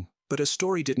something, but her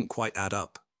story didn't quite add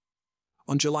up.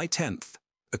 On July 10th,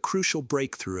 a crucial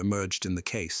breakthrough emerged in the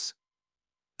case.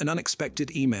 An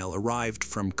unexpected email arrived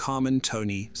from Carmen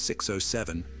Tony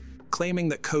 607, claiming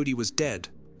that Cody was dead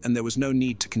and there was no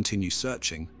need to continue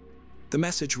searching. The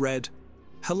message read,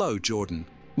 "Hello, Jordan.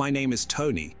 My name is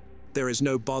Tony. There is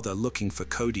no bother looking for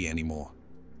Cody anymore.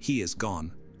 He is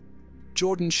gone."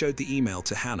 Jordan showed the email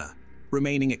to Hannah,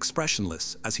 remaining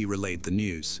expressionless as he relayed the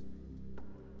news.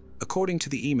 According to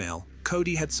the email,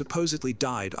 Cody had supposedly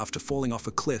died after falling off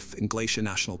a cliff in Glacier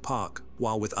National Park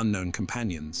while with unknown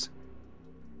companions.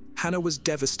 Hannah was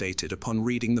devastated upon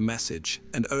reading the message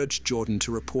and urged Jordan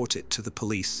to report it to the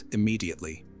police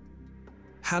immediately.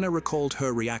 Hannah recalled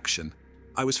her reaction.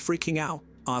 "I was freaking out,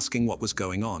 asking what was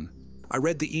going on. I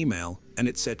read the email and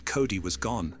it said Cody was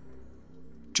gone."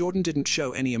 Jordan didn't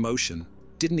show any emotion,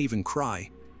 didn't even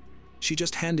cry. She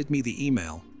just handed me the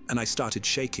email and I started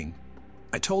shaking.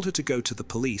 I told her to go to the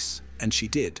police, and she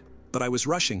did, but I was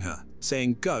rushing her,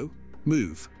 saying, "Go,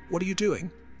 move, what are you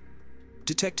doing?"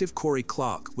 Detective Corey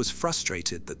Clark was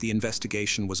frustrated that the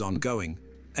investigation was ongoing,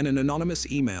 and an anonymous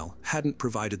email hadn't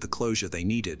provided the closure they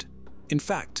needed. In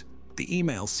fact, the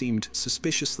email seemed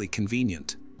suspiciously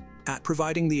convenient, at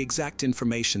providing the exact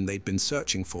information they'd been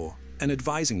searching for and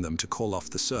advising them to call off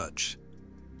the search.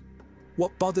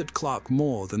 What bothered Clark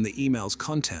more than the email's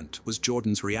content was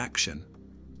Jordan's reaction,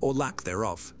 or lack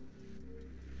thereof.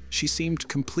 She seemed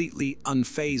completely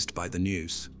unfazed by the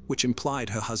news, which implied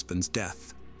her husband's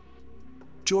death.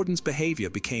 Jordan's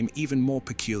behavior became even more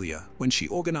peculiar when she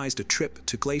organized a trip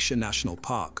to Glacier National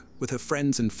Park with her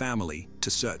friends and family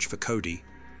to search for Cody.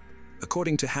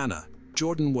 According to Hannah,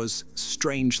 Jordan was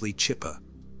strangely chipper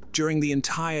during the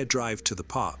entire drive to the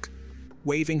park,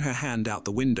 waving her hand out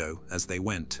the window as they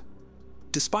went.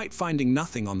 Despite finding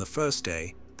nothing on the first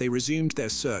day, they resumed their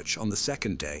search on the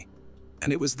second day,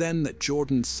 and it was then that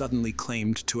Jordan suddenly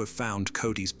claimed to have found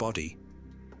Cody's body.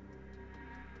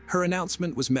 Her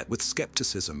announcement was met with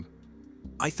skepticism.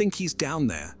 "I think he's down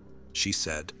there," she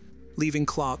said, leaving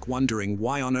Clark wondering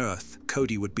why on earth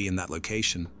Cody would be in that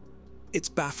location. It's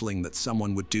baffling that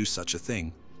someone would do such a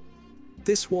thing.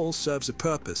 This wall serves a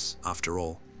purpose, after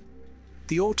all.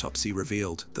 The autopsy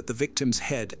revealed that the victim's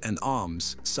head and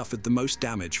arms suffered the most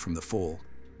damage from the fall.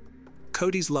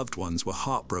 Cody's loved ones were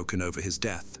heartbroken over his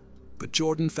death, but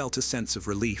Jordan felt a sense of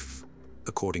relief,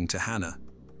 according to Hannah.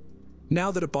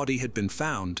 Now that a body had been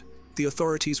found, the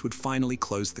authorities would finally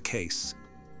close the case.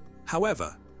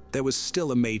 However, there was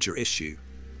still a major issue.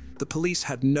 the police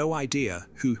had no idea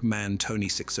who man Tony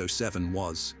 607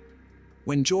 was.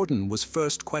 When Jordan was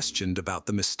first questioned about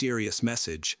the mysterious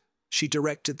message, she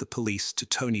directed the police to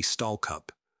Tony Stallcup,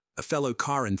 a fellow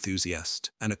car enthusiast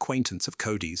and acquaintance of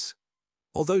Cody's.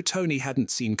 Although Tony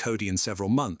hadn't seen Cody in several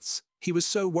months, he was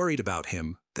so worried about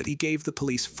him that he gave the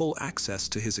police full access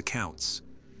to his accounts.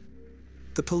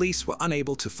 The police were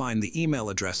unable to find the email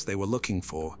address they were looking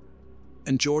for,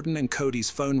 and Jordan and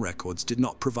Cody's phone records did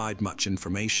not provide much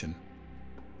information.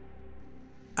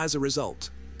 As a result,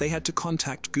 they had to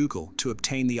contact Google to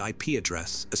obtain the IP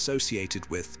address associated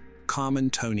with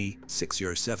Carmen Tony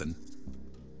 607.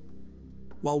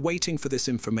 While waiting for this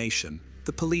information,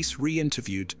 the police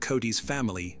re-interviewed Cody's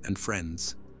family and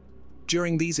friends.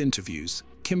 During these interviews,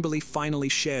 Kimberly finally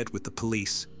shared with the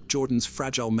police Jordan's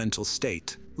fragile mental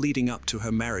state leading up to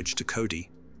her marriage to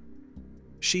Cody.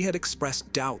 She had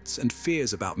expressed doubts and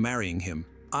fears about marrying him,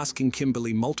 asking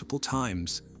Kimberly multiple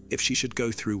times if she should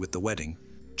go through with the wedding.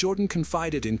 Jordan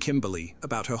confided in Kimberly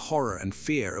about her horror and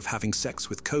fear of having sex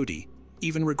with Cody,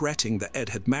 even regretting that Ed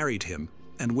had married him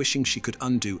and wishing she could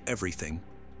undo everything.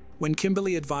 When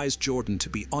Kimberly advised Jordan to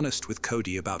be honest with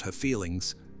Cody about her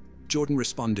feelings, Jordan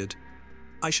responded,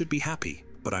 "I should be happy,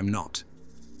 but I'm not.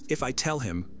 If I tell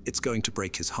him, it's going to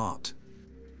break his heart."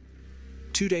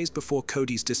 2 days before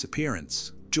Cody's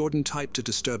disappearance, Jordan typed a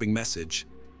disturbing message.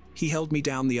 "He held me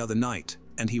down the other night,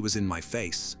 and he was in my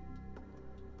face."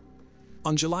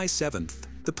 On July 7th,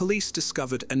 the police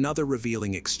discovered another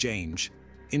revealing exchange,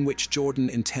 in which Jordan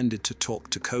intended to talk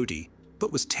to Cody,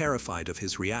 but was terrified of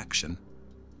his reaction.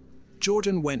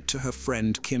 Jordan went to her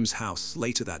friend Kim's house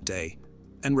later that day,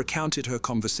 and recounted her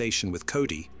conversation with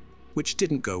Cody, which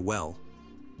didn't go well.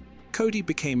 Cody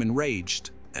became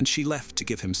enraged, and she left to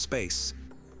give him space,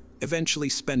 eventually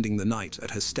spending the night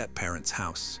at her step-parents'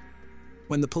 house.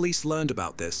 When the police learned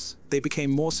about this, they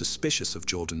became more suspicious of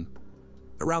Jordan.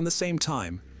 Around the same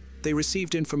time, they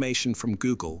received information from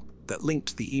Google that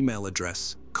linked the email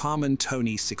address Carmen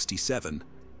Tony 67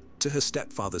 to her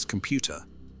stepfather's computer.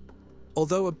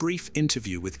 Although a brief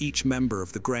interview with each member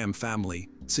of the Graham family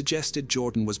suggested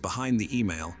Jordan was behind the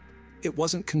email, it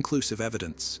wasn't conclusive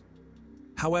evidence.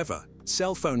 However,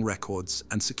 cell phone records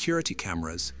and security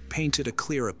cameras painted a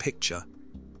clearer picture.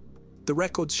 The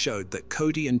records showed that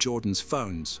Cody and Jordan's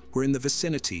phones were in the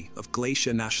vicinity of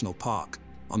Glacier National Park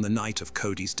on the night of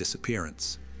Cody's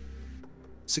disappearance.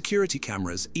 Security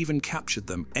cameras even captured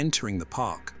them entering the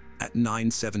park at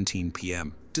 9:17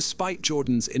 p.m. Despite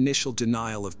Jordan's initial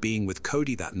denial of being with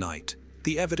Cody that night,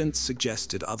 the evidence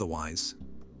suggested otherwise.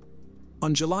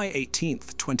 On July 18,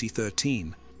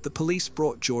 2013, the police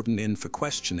brought Jordan in for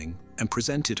questioning and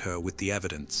presented her with the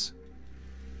evidence.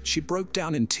 She broke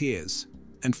down in tears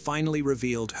and finally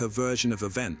revealed her version of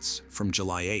events from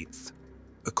July 8th.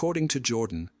 According to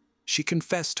Jordan, she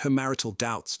confessed her marital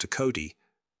doubts to Cody,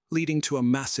 leading to a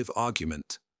massive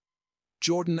argument.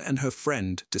 Jordan and her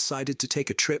friend decided to take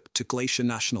a trip to Glacier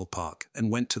National Park and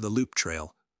went to the Loop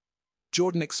Trail.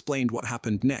 Jordan explained what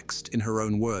happened next in her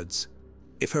own words.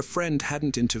 If her friend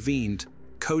hadn't intervened,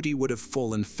 Cody would have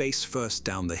fallen face first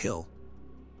down the hill.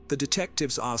 The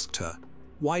detectives asked her,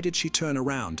 why did she turn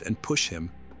around and push him?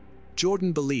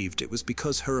 Jordan believed it was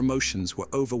because her emotions were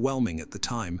overwhelming at the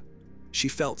time. She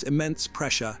felt immense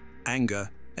pressure,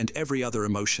 anger, and every other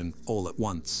emotion all at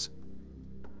once.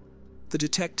 The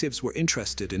detectives were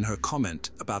interested in her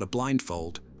comment about a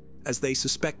blindfold, as they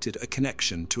suspected a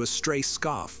connection to a stray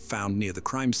scarf found near the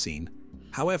crime scene.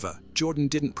 However, Jordan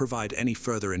didn't provide any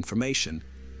further information,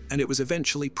 and it was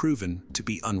eventually proven to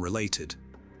be unrelated.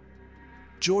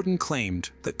 Jordan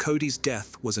claimed that Cody's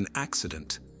death was an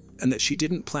accident, and that she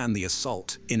didn't plan the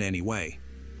assault in any way.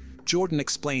 Jordan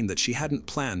explained that she hadn't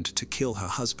planned to kill her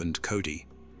husband, Cody.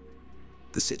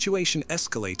 The situation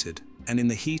escalated, and in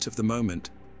the heat of the moment,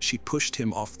 she pushed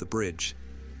him off the bridge.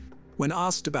 When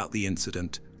asked about the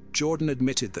incident, Jordan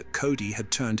admitted that Cody had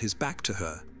turned his back to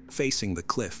her, facing the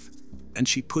cliff, and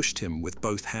she pushed him with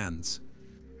both hands.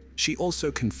 She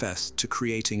also confessed to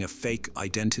creating a fake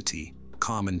identity,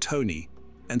 Carmen Tony,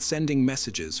 and sending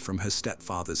messages from her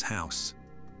stepfather's house.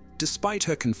 Despite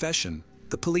her confession,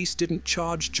 the police didn't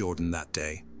charge Jordan that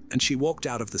day, and she walked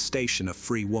out of the station a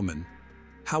free woman.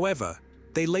 However,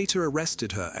 they later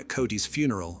arrested her at Cody's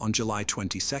funeral on July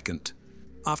 22nd,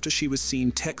 after she was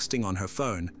seen texting on her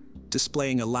phone,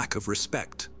 displaying a lack of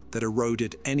respect that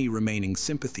eroded any remaining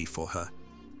sympathy for her.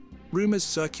 Rumors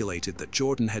circulated that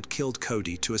Jordan had killed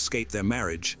Cody to escape their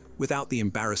marriage without the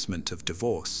embarrassment of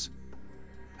divorce.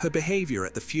 Her behavior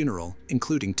at the funeral,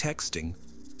 including texting,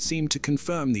 seemed to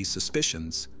confirm these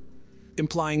suspicions,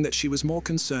 implying that she was more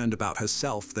concerned about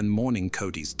herself than mourning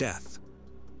Cody's death.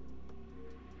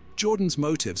 Jordan's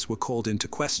motives were called into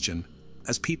question,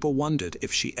 as people wondered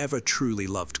if she ever truly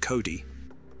loved Cody.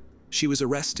 She was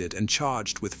arrested and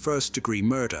charged with first-degree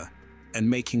murder and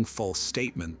making false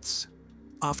statements.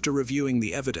 After reviewing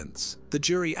the evidence, the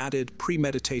jury added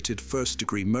premeditated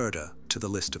first-degree murder to the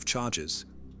list of charges.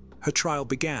 Her trial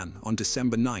began on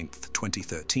December 9,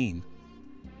 2013.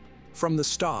 From the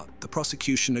start, the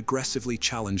prosecution aggressively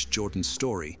challenged Jordan's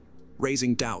story,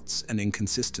 raising doubts and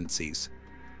inconsistencies.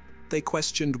 They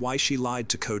questioned why she lied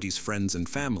to Cody's friends and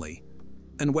family,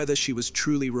 and whether she was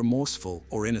truly remorseful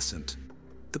or innocent.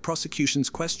 The prosecution's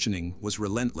questioning was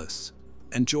relentless,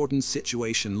 and Jordan's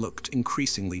situation looked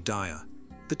increasingly dire.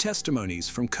 The testimonies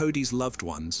from Cody's loved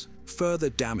ones further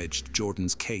damaged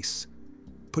Jordan's case,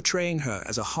 portraying her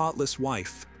as a heartless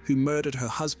wife who murdered her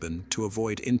husband to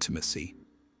avoid intimacy.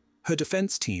 Her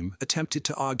defense team attempted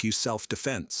to argue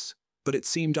self-defense, but it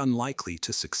seemed unlikely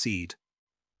to succeed.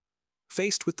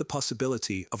 Faced with the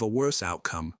possibility of a worse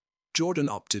outcome, Jordan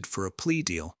opted for a plea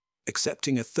deal,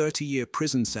 accepting a 30-year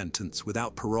prison sentence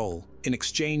without parole in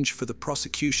exchange for the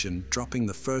prosecution dropping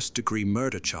the first-degree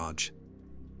murder charge.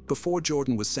 Before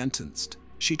Jordan was sentenced,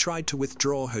 she tried to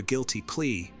withdraw her guilty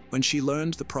plea when she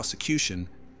learned the prosecution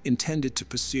intended to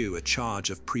pursue a charge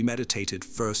of premeditated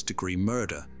first-degree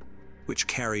murder, which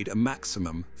carried a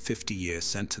maximum 50-year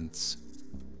sentence.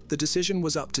 The decision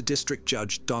was up to District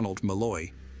Judge Donald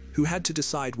Malloy, who had to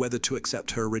decide whether to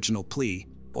accept her original plea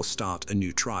or start a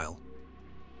new trial.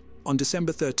 On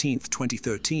December 13,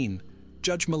 2013,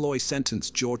 Judge Malloy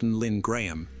sentenced Jordan Lynn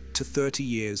Graham to 30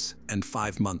 years and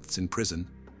 5 months in prison.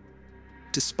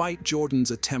 Despite Jordan's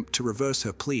attempt to reverse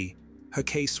her plea, her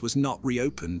case was not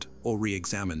reopened or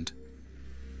re-examined.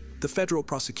 The federal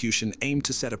prosecution aimed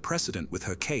to set a precedent with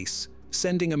her case,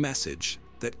 sending a message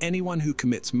that anyone who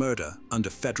commits murder under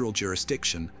federal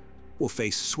jurisdiction will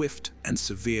face swift and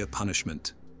severe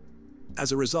punishment.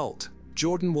 As a result,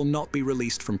 Jordan will not be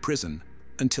released from prison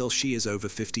until she is over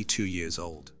 52 years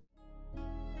old.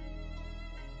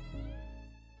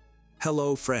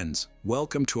 Hello friends,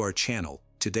 welcome to our channel.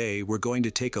 Today we're going to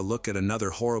take a look at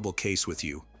another horrible case with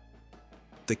you.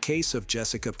 The case of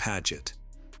Jessica Paget.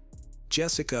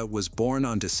 Jessica was born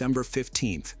on December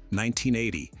 15,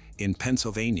 1980, in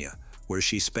Pennsylvania, where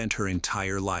she spent her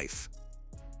entire life.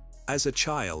 As a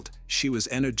child, she was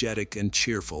energetic and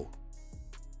cheerful.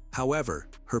 However,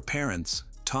 her parents,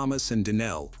 Thomas and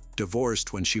Danelle,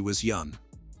 divorced when she was young.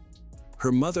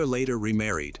 Her mother later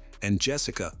remarried, and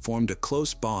Jessica formed a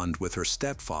close bond with her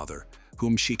stepfather,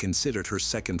 whom she considered her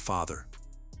second father.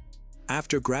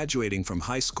 After graduating from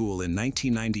high school in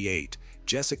 1998,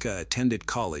 Jessica attended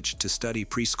college to study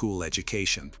preschool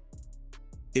education.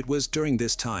 It was during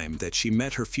this time that she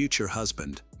met her future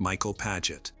husband, Michael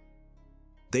Paget.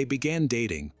 They began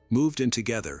dating, moved in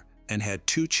together, and had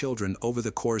 2 children over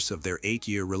the course of their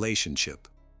 8-year relationship.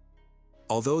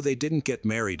 Although they didn't get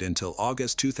married until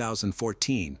August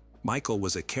 2014, Michael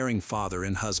was a caring father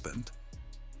and husband.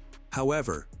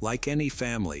 However, like any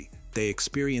family, they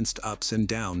experienced ups and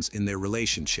downs in their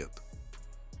relationship.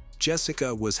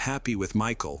 Jessica was happy with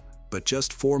Michael, but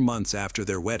just 4 months after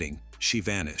their wedding, she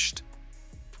vanished.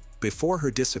 Before her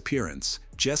disappearance,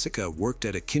 Jessica worked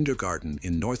at a kindergarten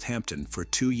in Northampton for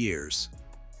 2 years.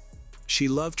 She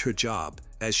loved her job,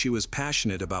 as she was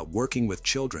passionate about working with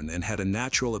children and had a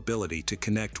natural ability to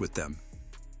connect with them.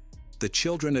 The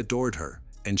children adored her,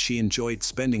 and she enjoyed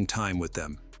spending time with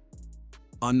them.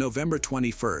 On November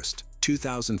 21,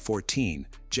 2014,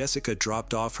 Jessica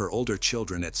dropped off her older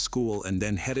children at school and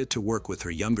then headed to work with her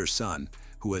younger son,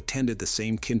 who attended the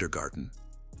same kindergarten.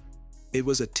 It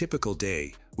was a typical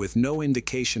day, with no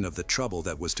indication of the trouble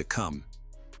that was to come.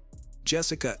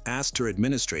 Jessica asked her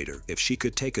administrator if she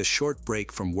could take a short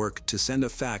break from work to send a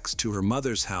fax to her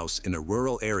mother's house in a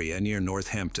rural area near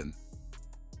Northampton.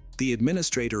 The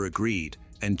administrator agreed,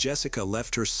 and Jessica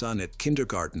left her son at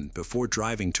kindergarten before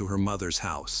driving to her mother's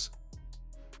house.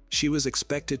 She was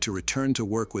expected to return to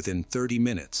work within 30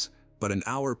 minutes, but an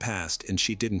hour passed and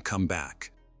she didn't come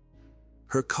back.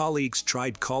 Her colleagues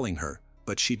tried calling her,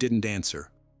 but she didn't answer.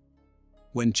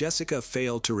 When Jessica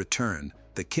failed to return,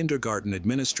 the kindergarten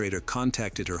administrator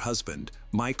contacted her husband,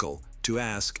 Michael, to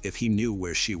ask if he knew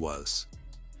where she was.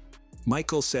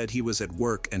 Michael said he was at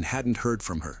work and hadn't heard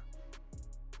from her.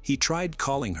 He tried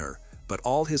calling her, but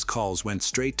all his calls went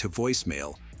straight to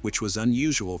voicemail, which was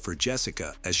unusual for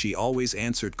Jessica as she always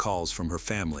answered calls from her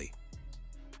family.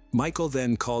 Michael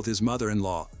then called his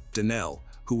mother-in-law, Danelle,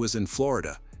 who was in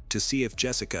Florida, to see if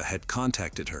Jessica had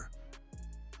contacted her.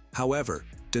 However,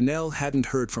 Danelle hadn't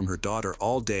heard from her daughter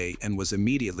all day and was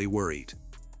immediately worried.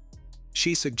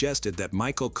 She suggested that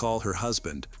Michael call her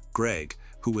husband, Greg,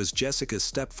 who was Jessica's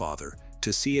stepfather,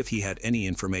 to see if he had any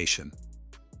information.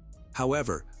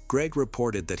 However, Greg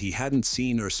reported that he hadn't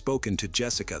seen or spoken to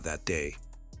Jessica that day.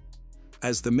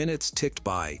 As the minutes ticked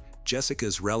by,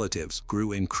 Jessica's relatives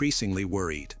grew increasingly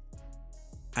worried.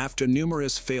 After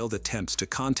numerous failed attempts to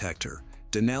contact her,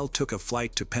 Donnell took a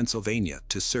flight to Pennsylvania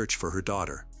to search for her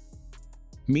daughter.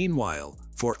 Meanwhile,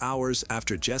 for hours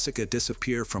after Jessica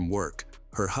disappeared from work,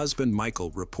 her husband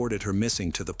Michael reported her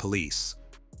missing to the police.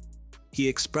 He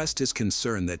expressed his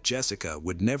concern that Jessica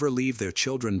would never leave their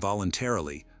children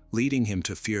voluntarily, leading him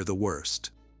to fear the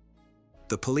worst.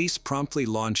 The police promptly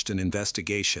launched an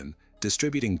investigation,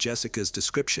 distributing Jessica's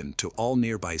description to all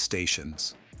nearby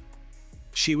stations.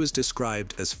 She was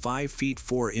described as 5 feet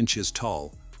 4 inches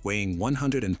tall, weighing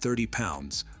 130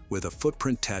 pounds, with a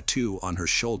footprint tattoo on her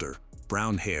shoulder,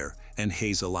 brown hair, and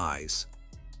hazel eyes.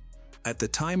 At the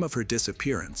time of her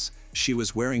disappearance, she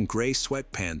was wearing gray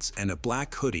sweatpants and a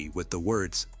black hoodie with the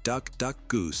words "Duck, Duck,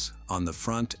 Goose" on the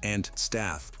front and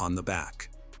 "Staff" on the back.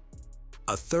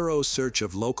 A thorough search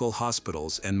of local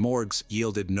hospitals and morgues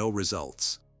yielded no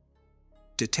results.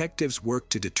 Detectives worked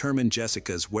to determine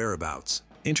Jessica's whereabouts,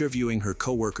 interviewing her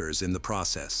co-workers in the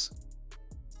process.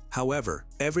 However,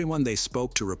 everyone they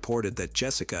spoke to reported that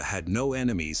Jessica had no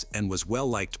enemies and was well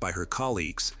liked by her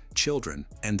colleagues, children,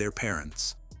 and their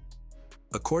parents.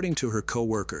 According to her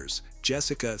co-workers,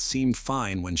 Jessica seemed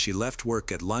fine when she left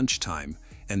work at lunchtime,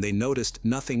 and they noticed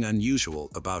nothing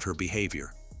unusual about her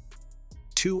behavior.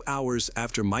 2 hours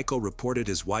after Michael reported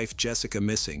his wife Jessica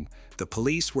missing, the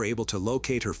police were able to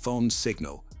locate her phone's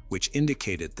signal, which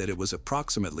indicated that it was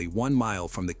approximately 1 mile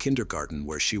from the kindergarten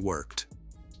where she worked.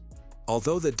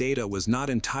 Although the data was not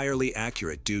entirely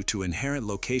accurate due to inherent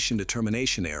location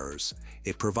determination errors,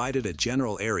 it provided a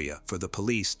general area for the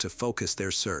police to focus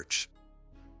their search.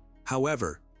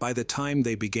 However, by the time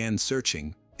they began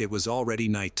searching, it was already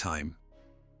nighttime.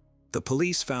 The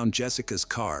police found Jessica's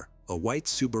car, a white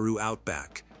Subaru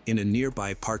Outback, in a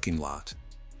nearby parking lot.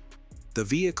 The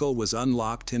vehicle was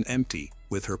unlocked and empty,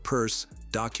 with her purse,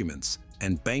 documents,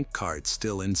 and bank cards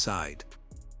still inside.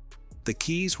 The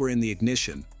keys were in the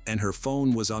ignition, and her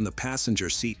phone was on the passenger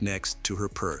seat next to her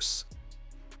purse.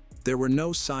 There were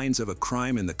no signs of a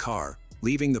crime in the car,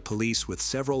 leaving the police with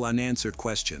several unanswered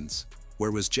questions.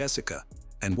 Where was Jessica,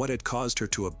 and what had caused her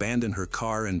to abandon her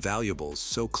car and valuables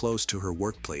so close to her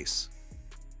workplace?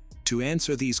 To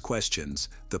answer these questions,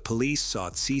 the police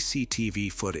sought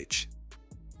CCTV footage.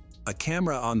 A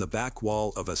camera on the back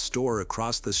wall of a store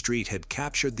across the street had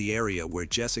captured the area where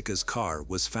Jessica's car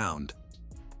was found.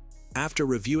 After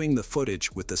reviewing the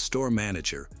footage with the store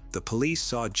manager, the police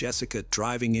saw Jessica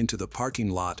driving into the parking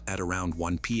lot at around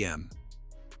 1 p.m.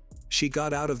 She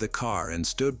got out of the car and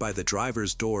stood by the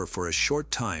driver's door for a short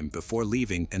time before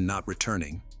leaving and not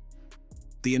returning.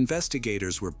 The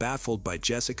investigators were baffled by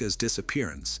Jessica's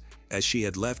disappearance, as she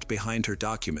had left behind her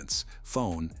documents,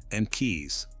 phone, and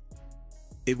keys.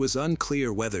 It was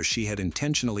unclear whether she had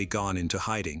intentionally gone into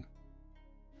hiding.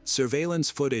 Surveillance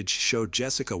footage showed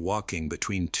Jessica walking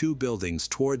between 2 buildings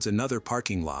towards another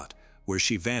parking lot, where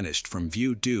she vanished from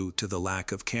view due to the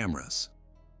lack of cameras.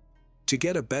 To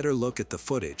get a better look at the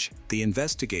footage, the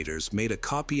investigators made a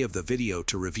copy of the video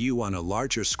to review on a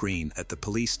larger screen at the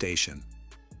police station.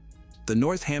 The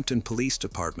Northampton Police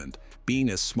Department, being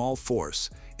a small force,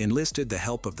 enlisted the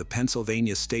help of the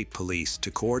Pennsylvania State Police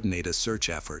to coordinate a search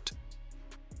effort.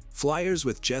 Flyers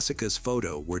with Jessica's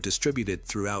photo were distributed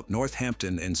throughout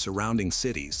Northampton and surrounding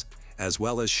cities, as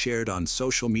well as shared on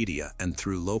social media and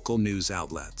through local news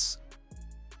outlets.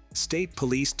 State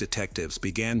police detectives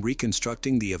began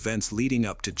reconstructing the events leading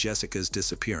up to Jessica's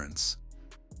disappearance.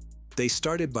 They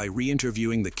started by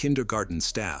re-interviewing the kindergarten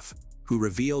staff, who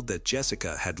revealed that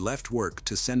Jessica had left work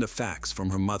to send a fax from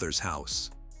her mother's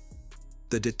house.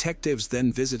 The detectives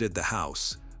then visited the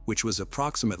house, which was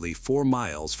approximately 4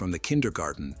 miles from the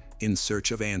kindergarten, in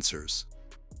search of answers.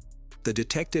 The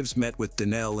detectives met with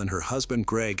Donnell and her husband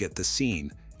Greg at the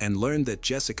scene and learned that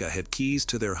Jessica had keys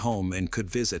to their home and could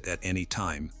visit at any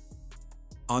time.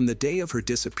 On the day of her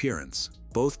disappearance,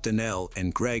 both Donnell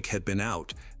and Greg had been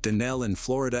out, Donnell in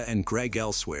Florida and Greg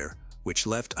elsewhere, which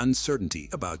left uncertainty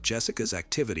about Jessica's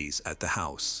activities at the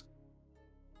house.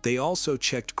 They also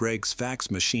checked Greg's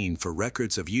fax machine for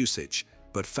records of usage,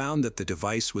 but found that the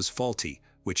device was faulty,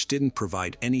 which didn't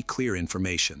provide any clear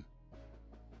information.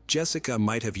 Jessica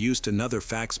might have used another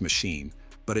fax machine,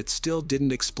 but it still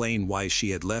didn't explain why she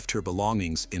had left her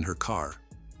belongings in her car.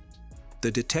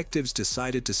 The detectives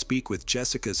decided to speak with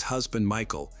Jessica's husband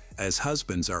Michael, as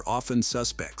husbands are often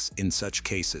suspects in such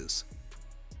cases.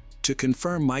 To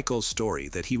confirm Michael's story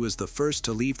that he was the first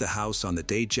to leave the house on the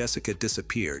day Jessica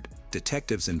disappeared,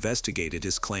 detectives investigated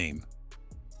his claim.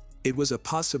 It was a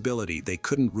possibility they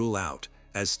couldn't rule out,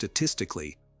 as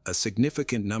statistically, a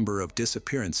significant number of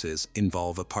disappearances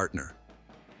involve a partner.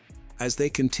 As they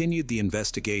continued the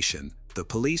investigation, the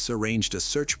police arranged a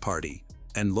search party,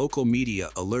 and local media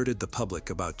alerted the public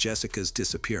about Jessica's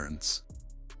disappearance.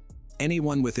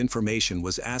 Anyone with information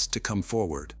was asked to come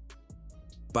forward.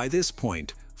 By this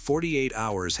point, 48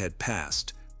 hours had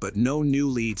passed, but no new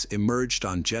leads emerged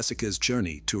on Jessica's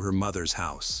journey to her mother's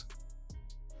house.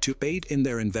 To aid in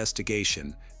their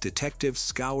investigation, detectives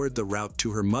scoured the route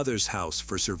to her mother's house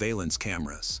for surveillance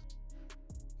cameras.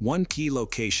 One key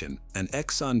location, an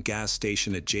Exxon gas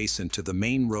station adjacent to the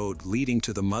main road leading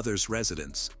to the mother's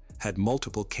residence, had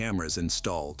multiple cameras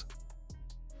installed.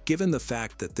 Given the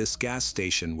fact that this gas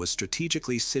station was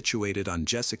strategically situated on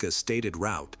Jessica's stated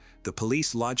route, the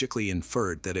police logically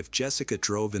inferred that if Jessica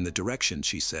drove in the direction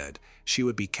she said, she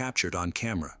would be captured on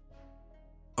camera.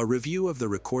 A review of the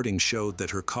recording showed that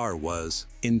her car was,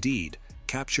 indeed,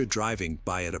 captured driving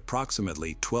by at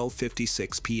approximately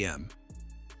 12:56 p.m.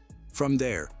 From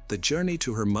there, the journey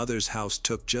to her mother's house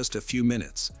took just a few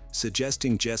minutes,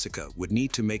 suggesting Jessica would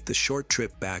need to make the short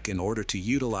trip back in order to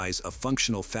utilize a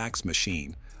functional fax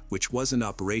machine, which wasn't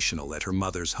operational at her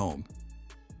mother's home.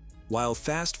 While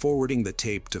fast-forwarding the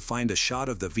tape to find a shot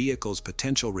of the vehicle's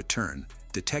potential return,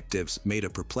 detectives made a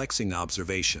perplexing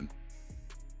observation.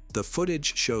 The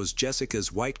footage shows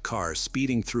Jessica's white car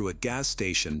speeding through a gas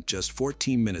station just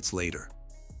 14 minutes later.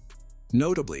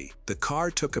 Notably, the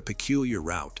car took a peculiar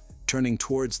route, turning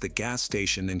towards the gas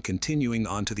station and continuing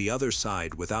onto the other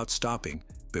side without stopping,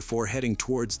 before heading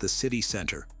towards the city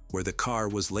center, where the car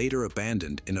was later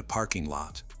abandoned in a parking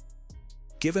lot.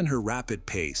 Given her rapid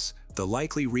pace, the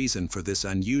likely reason for this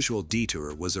unusual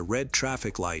detour was a red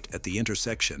traffic light at the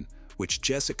intersection, which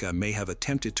Jessica may have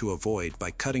attempted to avoid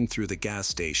by cutting through the gas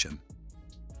station.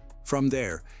 From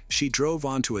there, she drove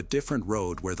onto a different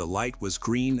road where the light was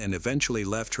green and eventually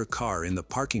left her car in the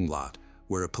parking lot,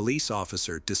 where a police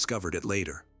officer discovered it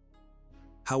later.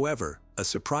 However, a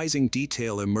surprising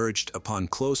detail emerged upon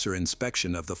closer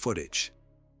inspection of the footage.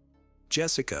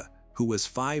 Jessica, who was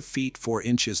 5 feet 4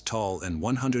 inches tall and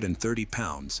 130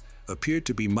 pounds, appeared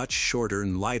to be much shorter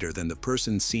and lighter than the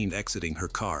person seen exiting her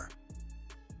car.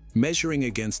 Measuring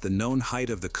against the known height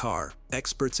of the car,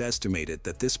 experts estimated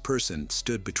that this person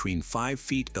stood between 5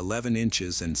 feet 11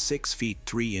 inches and 6 feet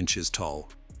 3 inches tall.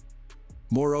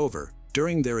 Moreover,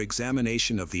 during their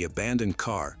examination of the abandoned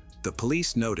car, the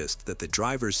police noticed that the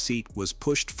driver's seat was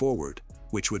pushed forward,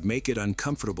 which would make it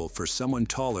uncomfortable for someone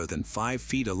taller than 5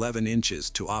 feet 11 inches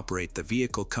to operate the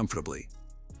vehicle comfortably.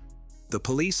 The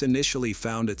police initially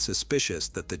found it suspicious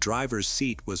that the driver's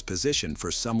seat was positioned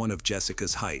for someone of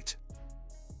Jessica's height.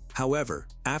 However,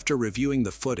 after reviewing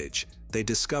the footage, they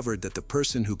discovered that the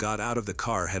person who got out of the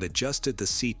car had adjusted the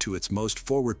seat to its most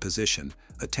forward position,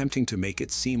 attempting to make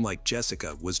it seem like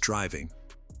Jessica was driving.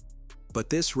 But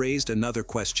this raised another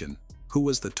question: who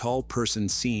was the tall person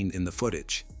seen in the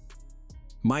footage?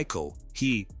 Michael,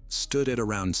 he, stood at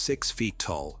around 6 feet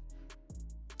tall.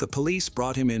 The police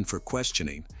brought him in for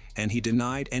questioning, and he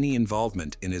denied any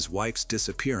involvement in his wife's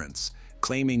disappearance,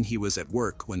 claiming he was at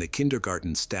work when the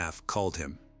kindergarten staff called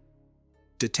him.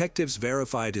 Detectives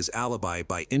verified his alibi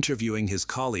by interviewing his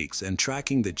colleagues and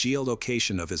tracking the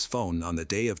geolocation of his phone on the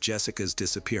day of Jessica's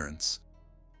disappearance.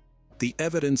 The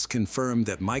evidence confirmed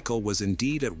that Michael was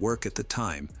indeed at work at the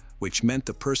time, which meant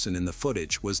the person in the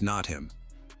footage was not him.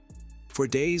 For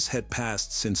days had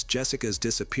passed since Jessica's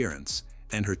disappearance,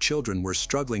 and her children were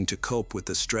struggling to cope with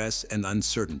the stress and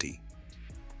uncertainty.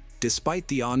 Despite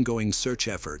the ongoing search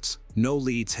efforts, no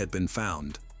leads had been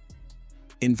found.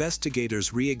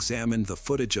 Investigators re-examined the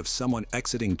footage of someone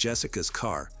exiting Jessica's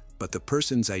car, but the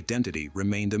person's identity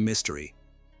remained a mystery.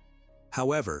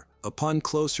 However, upon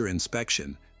closer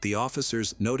inspection, the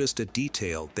officers noticed a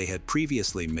detail they had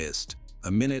previously missed.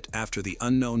 A minute after the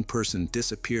unknown person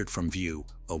disappeared from view,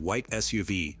 a white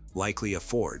SUV, likely a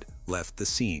Ford, left the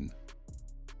scene.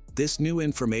 This new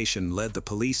information led the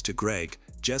police to Greg,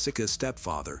 Jessica's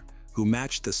stepfather, who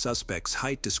matched the suspect's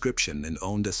height description and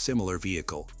owned a similar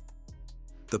vehicle.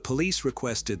 The police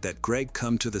requested that Greg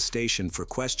come to the station for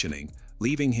questioning,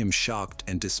 leaving him shocked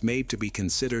and dismayed to be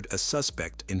considered a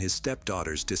suspect in his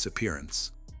stepdaughter's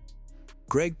disappearance.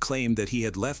 Greg claimed that he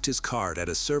had left his car at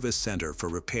a service center for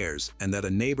repairs and that a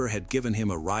neighbor had given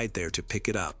him a ride there to pick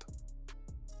it up.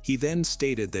 He then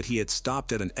stated that he had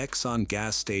stopped at an Exxon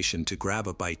gas station to grab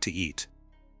a bite to eat.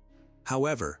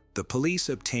 However, the police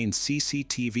obtained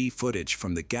CCTV footage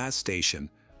from the gas station,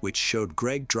 which showed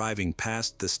Greg driving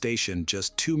past the station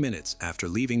just 2 minutes after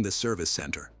leaving the service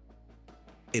center.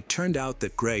 It turned out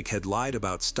that Greg had lied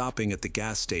about stopping at the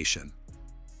gas station.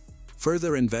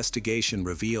 Further investigation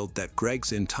revealed that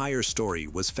Greg's entire story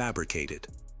was fabricated.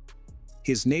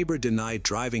 His neighbor denied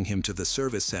driving him to the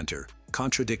service center,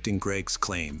 contradicting Greg's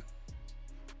claim.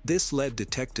 This led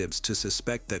detectives to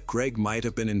suspect that Greg might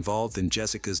have been involved in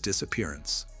Jessica's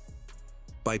disappearance.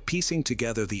 By piecing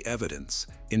together the evidence,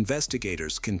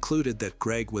 investigators concluded that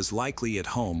Greg was likely at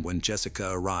home when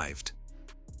Jessica arrived.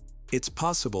 It's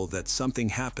possible that something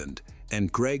happened,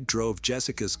 and Greg drove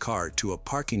Jessica's car to a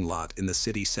parking lot in the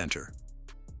city center.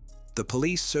 The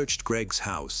police searched Greg's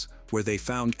house, where they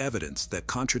found evidence that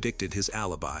contradicted his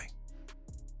alibi.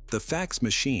 The fax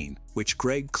machine, which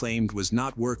Greg claimed was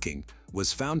not working,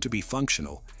 was found to be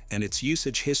functional, and its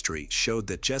usage history showed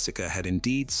that Jessica had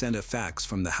indeed sent a fax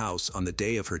from the house on the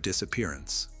day of her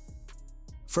disappearance.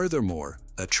 Furthermore,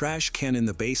 a trash can in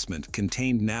the basement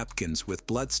contained napkins with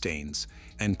bloodstains,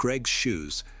 and Greg's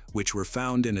shoes, which were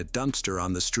found in a dumpster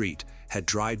on the street, had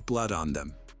dried blood on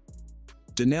them.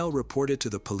 Donnell reported to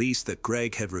the police that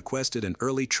Greg had requested an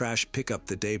early trash pickup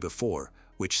the day before,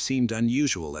 which seemed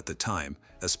unusual at the time,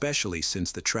 especially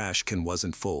since the trash can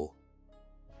wasn't full.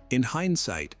 In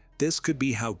hindsight, this could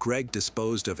be how Greg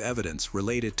disposed of evidence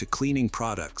related to cleaning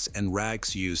products and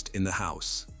rags used in the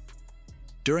house.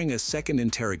 During a second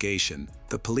interrogation,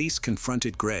 the police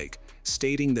confronted Greg,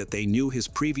 stating that they knew his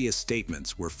previous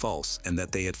statements were false and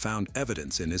that they had found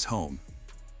evidence in his home.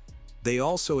 They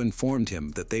also informed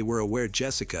him that they were aware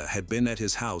Jessica had been at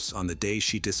his house on the day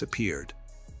she disappeared.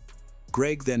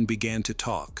 Greg then began to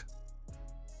talk.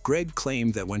 Greg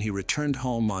claimed that when he returned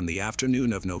home on the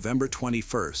afternoon of November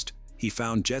 21st, he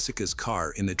found Jessica's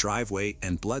car in the driveway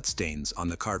and bloodstains on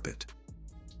the carpet.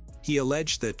 He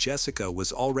alleged that Jessica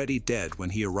was already dead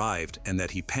when he arrived and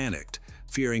that he panicked,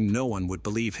 fearing no one would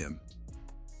believe him.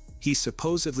 He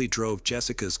supposedly drove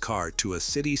Jessica's car to a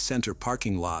city center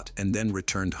parking lot and then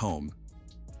returned home.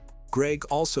 Greg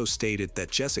also stated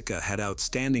that Jessica had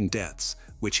outstanding debts,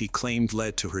 which he claimed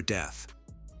led to her death.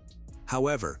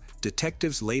 However,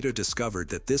 detectives later discovered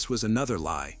that this was another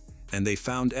lie, and they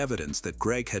found evidence that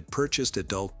Greg had purchased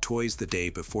adult toys the day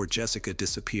before Jessica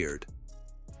disappeared.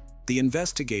 The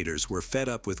investigators were fed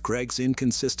up with Greg's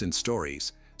inconsistent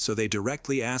stories, so they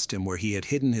directly asked him where he had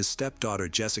hidden his stepdaughter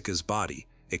Jessica's body,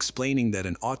 explaining that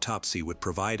an autopsy would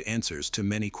provide answers to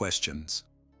many questions.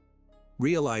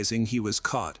 Realizing he was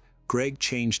caught, Greg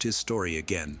changed his story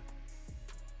again.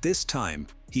 This time,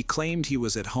 he claimed he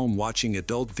was at home watching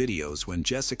adult videos when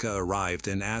Jessica arrived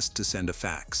and asked to send a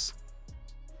fax.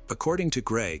 According to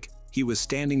Greg, he was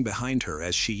standing behind her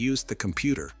as she used the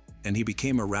computer, and he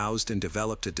became aroused and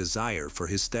developed a desire for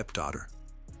his stepdaughter.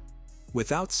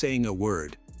 Without saying a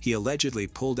word, he allegedly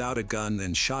pulled out a gun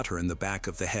and shot her in the back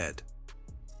of the head.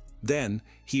 Then,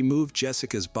 he moved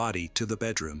Jessica's body to the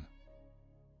bedroom.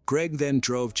 Greg then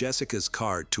drove Jessica's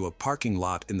car to a parking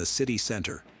lot in the city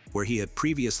center, where he had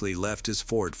previously left his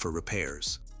Ford for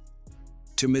repairs.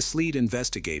 To mislead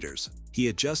investigators, he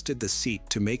adjusted the seat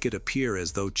to make it appear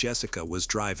as though Jessica was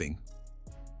driving.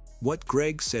 What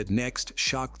Greg said next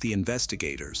shocked the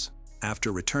investigators.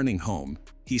 After returning home,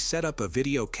 he set up a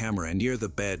video camera near the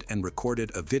bed and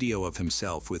recorded a video of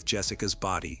himself with Jessica's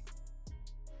body.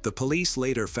 The police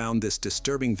later found this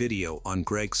disturbing video on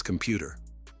Greg's computer.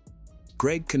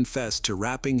 Greg confessed to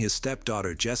wrapping his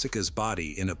stepdaughter Jessica's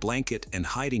body in a blanket and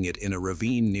hiding it in a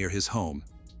ravine near his home.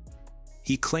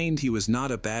 He claimed he was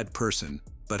not a bad person,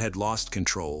 but had lost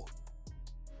control.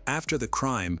 After the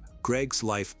crime, Greg's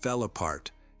life fell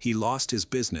apart. He lost his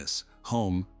business,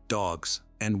 home, dogs,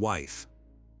 and wife.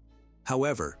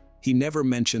 However, he never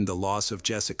mentioned the loss of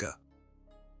Jessica.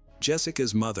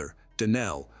 Jessica's mother,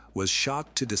 Donnell, was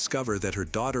shocked to discover that her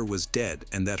daughter was dead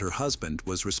and that her husband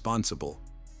was responsible.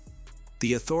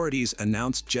 The authorities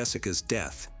announced Jessica's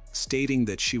death, stating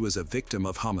that she was a victim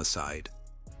of homicide.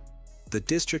 The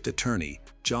district attorney,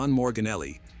 John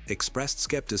Morganelli, expressed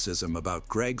skepticism about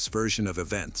Greg's version of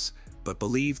events, but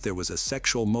believed there was a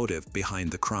sexual motive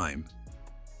behind the crime.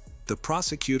 The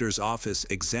prosecutor's office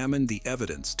examined the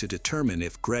evidence to determine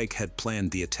if Greg had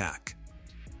planned the attack.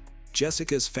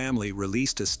 Jessica's family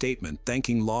released a statement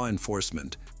thanking law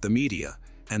enforcement, the media,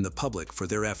 and the public for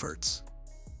their efforts.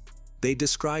 They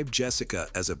described Jessica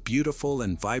as a beautiful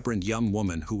and vibrant young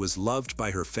woman who was loved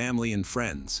by her family and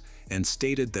friends, and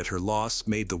stated that her loss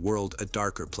made the world a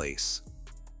darker place.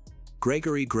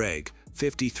 Gregory Gregg,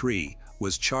 53,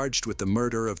 was charged with the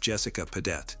murder of Jessica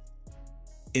Padette.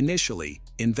 Initially,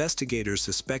 investigators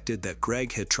suspected that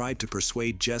Greg had tried to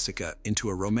persuade Jessica into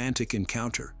a romantic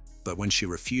encounter, but when she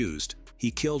refused,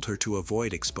 he killed her to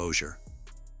avoid exposure.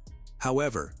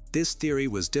 However, this theory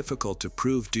was difficult to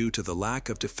prove due to the lack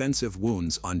of defensive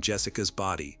wounds on Jessica's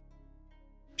body.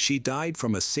 She died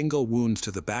from a single wound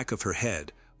to the back of her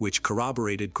head, which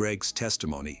corroborated Greg's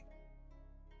testimony.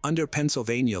 Under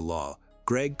Pennsylvania law,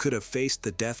 Greg could have faced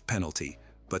the death penalty,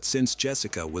 but since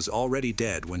Jessica was already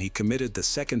dead when he committed the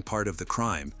second part of the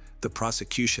crime, the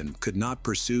prosecution could not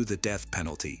pursue the death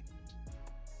penalty.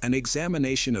 An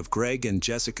examination of Greg and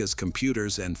Jessica's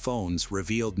computers and phones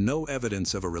revealed no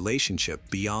evidence of a relationship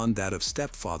beyond that of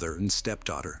stepfather and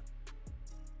stepdaughter.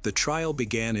 The trial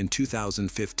began in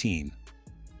 2015.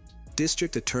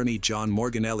 District Attorney John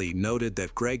Morganelli noted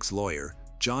that Greg's lawyer,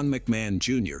 John McMahon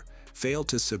Jr., failed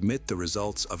to submit the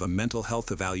results of a mental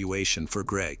health evaluation for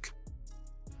Greg.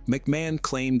 McMahon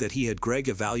claimed that he had Greg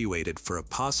evaluated for a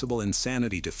possible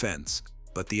insanity defense,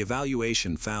 but the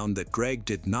evaluation found that Greg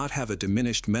did not have a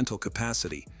diminished mental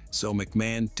capacity, so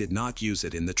McMahon did not use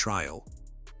it in the trial.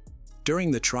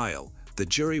 During the trial, the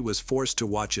jury was forced to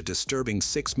watch a disturbing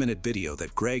 6-minute video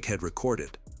that Greg had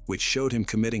recorded, which showed him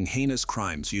committing heinous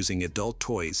crimes using adult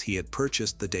toys he had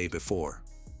purchased the day before.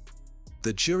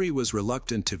 The jury was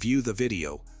reluctant to view the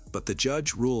video, but the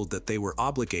judge ruled that they were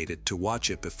obligated to watch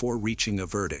it before reaching a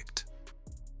verdict.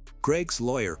 Greg's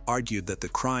lawyer argued that the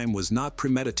crime was not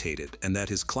premeditated and that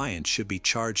his client should be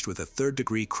charged with a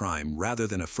third-degree crime rather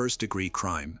than a first-degree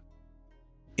crime.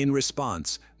 In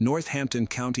response, Northampton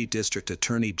County District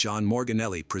Attorney John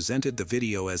Morganelli presented the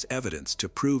video as evidence to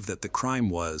prove that the crime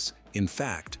was, in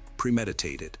fact,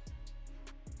 premeditated.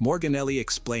 Morganelli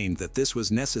explained that this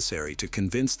was necessary to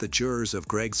convince the jurors of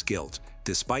Greg's guilt,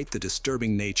 despite the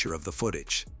disturbing nature of the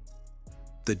footage.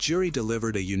 The jury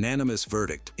delivered a unanimous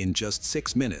verdict in just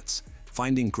 6 minutes,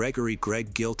 finding Gregory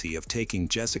Gregg guilty of taking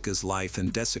Jessica's life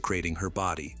and desecrating her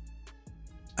body.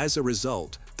 As a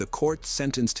result, the court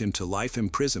sentenced him to life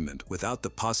imprisonment without the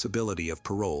possibility of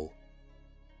parole.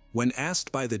 When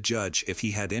asked by the judge if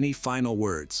he had any final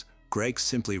words, Greg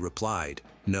simply replied,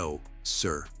 "No,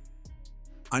 sir.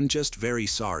 I'm just very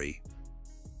sorry."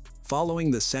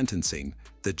 Following the sentencing,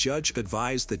 the judge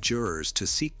advised the jurors to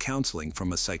seek counseling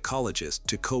from a psychologist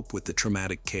to cope with the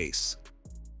traumatic case.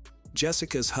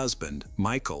 Jessica's husband,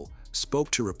 Michael,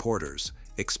 spoke to reporters,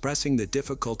 expressing the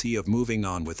difficulty of moving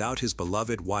on without his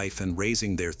beloved wife and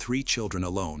raising their 3 children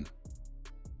alone.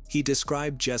 He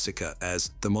described Jessica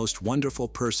as the most wonderful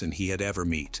person he had ever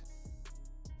met.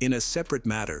 In a separate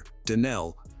matter,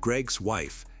 Danelle, Greg's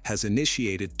wife, has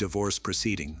initiated divorce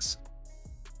proceedings.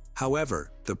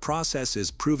 However, the process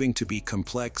is proving to be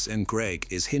complex and Greg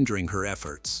is hindering her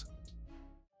efforts.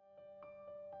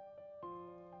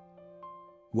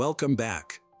 Welcome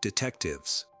back,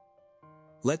 detectives.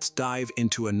 Let's dive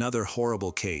into another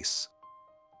horrible case.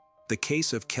 The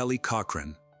case of Kelly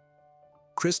Cochran.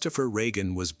 Christopher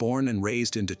Reagan was born and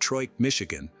raised in Detroit,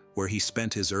 Michigan, where he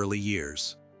spent his early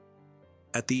years.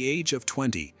 At the age of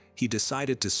 20, he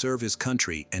decided to serve his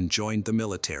country and joined the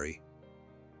military.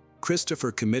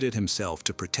 Christopher committed himself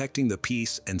to protecting the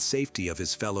peace and safety of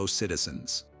his fellow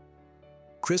citizens.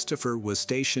 Christopher was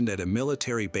stationed at a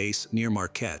military base near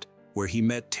Marietta, where he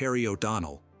met Terry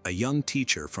O'Donnell, a young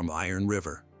teacher from Iron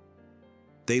River.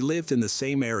 They lived in the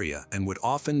same area and would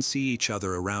often see each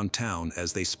other around town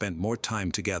as they spent more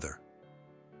time together.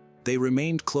 They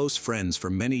remained close friends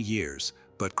for many years,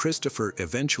 but Christopher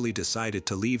eventually decided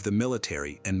to leave the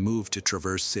military and move to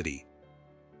Traverse City.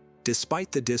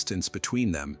 Despite the distance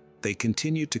between them, they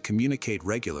continued to communicate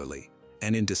regularly,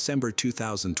 and in December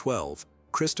 2012,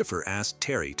 Christopher asked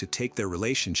Terry to take their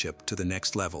relationship to the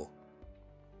next level.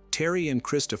 Terry and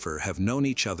Christopher have known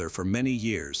each other for many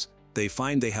years. They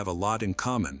find they have a lot in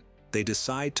common. They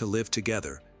decide to live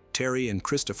together. Terry and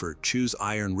Christopher choose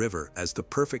Iron River as the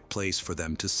perfect place for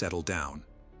them to settle down.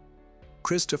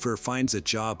 Christopher finds a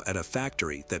job at a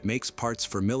factory that makes parts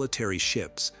for military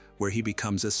ships, where he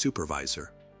becomes a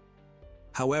supervisor.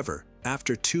 However,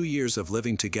 after 2 years of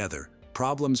living together,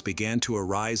 problems began to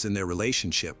arise in their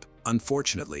relationship.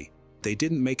 Unfortunately, they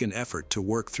didn't make an effort to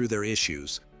work through their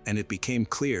issues, and it became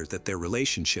clear that their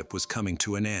relationship was coming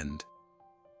to an end.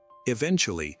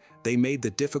 Eventually, they made the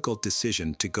difficult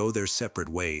decision to go their separate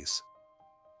ways.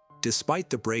 Despite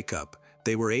the breakup,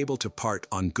 they were able to part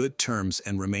on good terms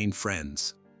and remain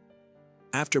friends.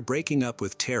 After breaking up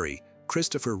with Terry,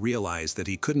 Christopher realized that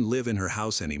he couldn't live in her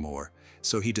house anymore,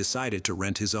 so he decided to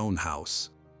rent his own house.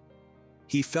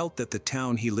 He felt that the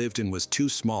town he lived in was too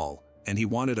small, and he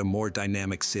wanted a more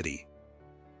dynamic city.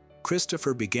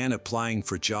 Christopher began applying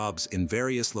for jobs in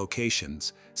various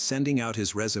locations, sending out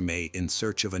his resume in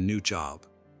search of a new job.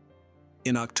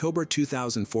 In October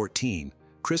 2014,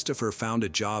 Christopher found a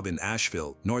job in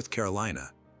Asheville, North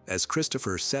Carolina. As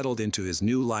Christopher settled into his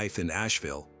new life in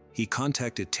Asheville, he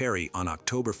contacted Terry on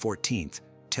October 14th,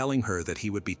 telling her that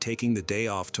he would be taking the day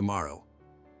off tomorrow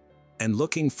and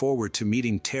looking forward to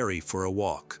meeting Terry for a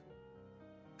walk.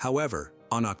 However,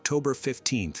 On October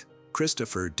 15th,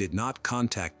 Christopher did not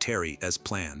contact Terry as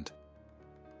planned.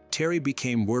 Terry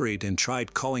became worried and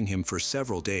tried calling him for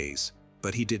several days,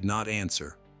 but he did not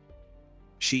answer.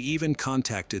 She even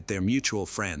contacted their mutual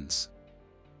friends.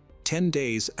 10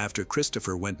 days after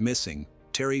Christopher went missing,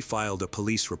 Terry filed a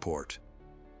police report.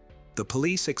 The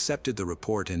police accepted the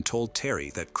report and told Terry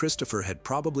that Christopher had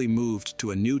probably moved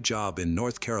to a new job in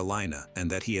North Carolina and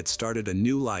that he had started a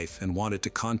new life and wanted to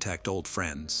contact old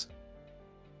friends.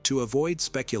 To avoid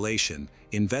speculation,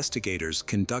 investigators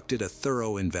conducted a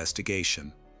thorough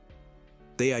investigation.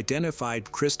 They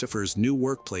identified Christopher's new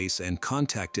workplace and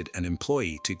contacted an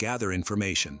employee to gather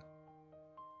information.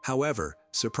 However,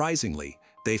 surprisingly,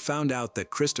 they found out that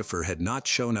Christopher had not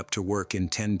shown up to work in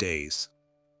 10 days.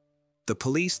 The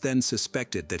police then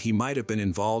suspected that he might have been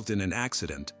involved in an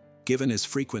accident, given his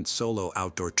frequent solo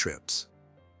outdoor trips.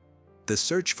 The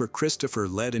search for Christopher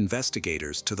led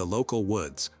investigators to the local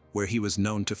woods, where he was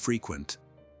known to frequent.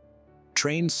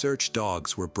 Trained search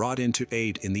dogs were brought in to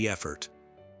aid in the effort.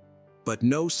 But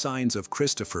no signs of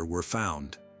Christopher were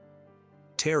found.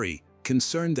 Terry,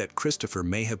 concerned that Christopher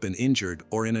may have been injured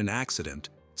or in an accident,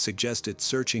 suggested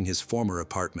searching his former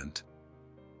apartment.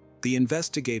 The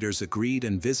investigators agreed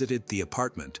and visited the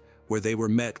apartment, where they were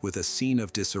met with a scene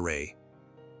of disarray.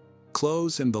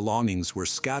 Clothes and belongings were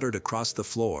scattered across the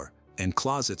floor, and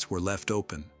closets were left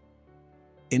open.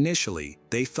 Initially,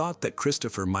 they thought that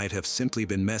Christopher might have simply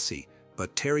been messy,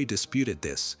 but Terry disputed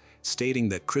this, stating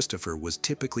that Christopher was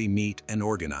typically neat and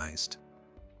organized.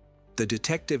 The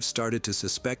detectives started to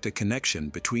suspect a connection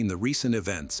between the recent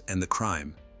events and the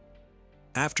crime.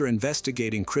 After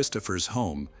investigating Christopher's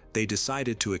home, they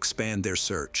decided to expand their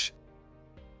search.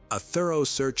 A thorough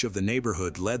search of the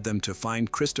neighborhood led them to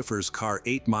find Christopher's car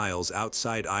 8 miles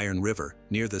outside Iron River,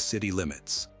 near the city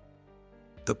limits.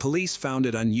 The police found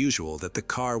it unusual that the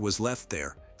car was left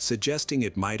there, suggesting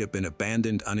it might have been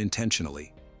abandoned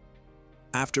unintentionally.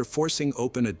 After forcing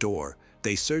open a door,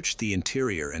 they searched the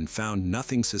interior and found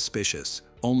nothing suspicious,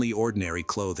 only ordinary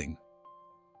clothing.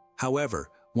 However,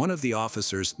 one of the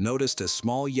officers noticed a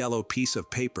small yellow piece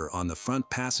of paper on the front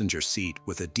passenger seat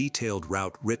with a detailed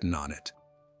route written on it.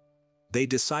 They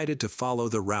decided to follow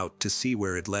the route to see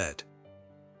where it led.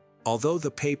 Although the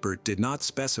paper did not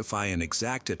specify an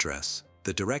exact address,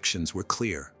 the directions were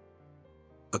clear.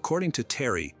 According to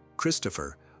Terry,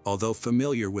 Christopher, although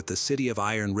familiar with the city of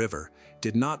Iron River,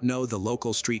 did not know the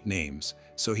local street names,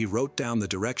 so he wrote down the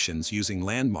directions using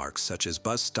landmarks such as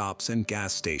bus stops and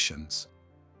gas stations.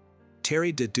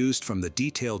 Terry deduced from the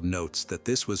detailed notes that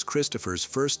this was Christopher's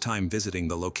first time visiting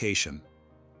the location.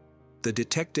 The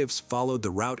detectives followed the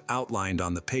route outlined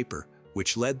on the paper,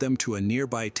 which led them to a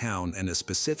nearby town and a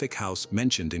specific house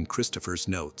mentioned in Christopher's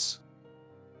notes.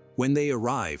 When they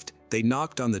arrived, they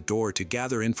knocked on the door to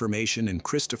gather information in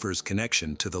Christopher's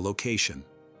connection to the location.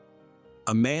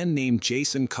 A man named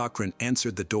Jason Cochran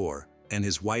answered the door, and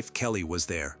his wife Kelly was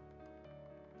there.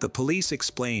 The police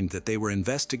explained that they were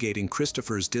investigating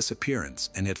Christopher's disappearance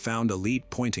and had found a lead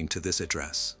pointing to this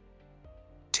address.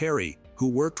 Terry, who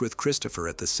worked with Christopher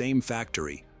at the same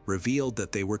factory, revealed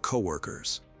that they were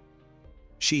co-workers.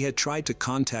 She had tried to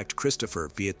contact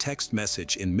Christopher via text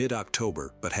message in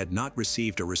mid-October but had not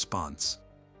received a response.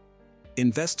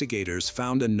 Investigators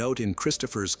found a note in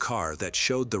Christopher's car that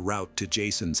showed the route to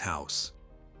Jason's house.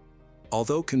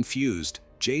 Although confused,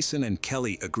 Jason and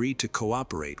Kelly agreed to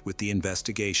cooperate with the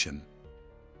investigation.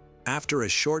 After a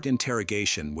short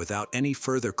interrogation without any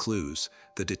further clues,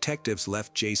 the detectives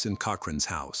left Jason Cochran's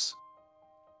house.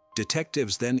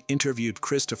 Detectives then interviewed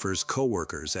Christopher's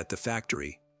co-workers at the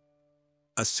factory.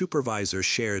 A supervisor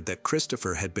shared that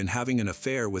Christopher had been having an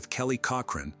affair with Kelly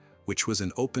Cochran, which was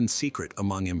an open secret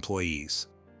among employees.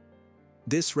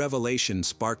 This revelation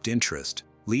sparked interest,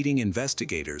 leading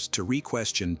investigators to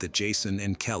re-question the Jason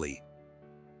and Kelly.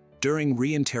 During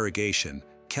re-interrogation,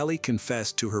 Kelly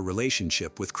confessed to her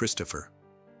relationship with Christopher.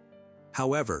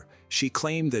 However, she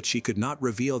claimed that she could not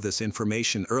reveal this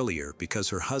information earlier because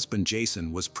her husband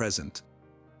Jason was present.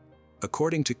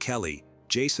 According to Kelly,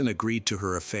 Jason agreed to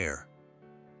her affair.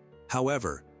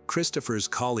 However, Christopher's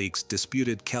colleagues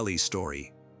disputed Kelly's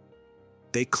story.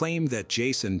 They claimed that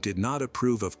Jason did not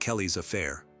approve of Kelly's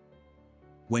affair.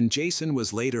 When Jason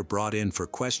was later brought in for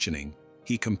questioning,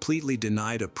 he completely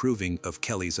denied approving of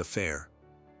Kelly's affair.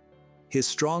 His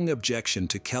strong objection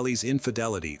to Kelly's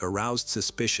infidelity aroused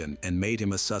suspicion and made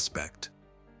him a suspect.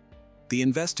 The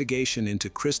investigation into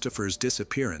Christopher's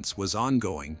disappearance was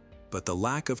ongoing, but the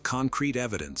lack of concrete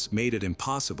evidence made it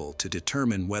impossible to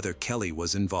determine whether Kelly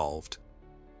was involved.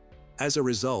 As a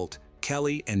result,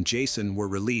 Kelly and Jason were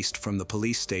released from the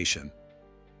police station.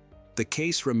 The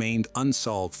case remained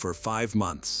unsolved for 5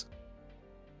 months.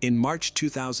 In March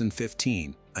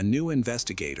 2015, a new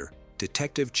investigator,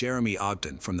 Detective Jeremy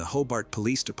Ogden from the Hobart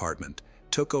Police Department,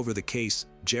 took over the case.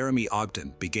 Jeremy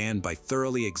Ogden began by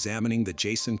thoroughly examining the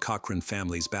Jason Cochran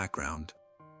family's background.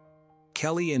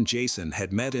 Kelly and Jason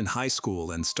had met in high school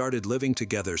and started living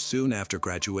together soon after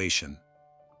graduation.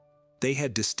 They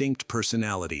had distinct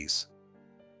personalities.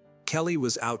 Kelly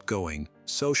was outgoing,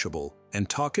 sociable, and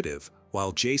talkative,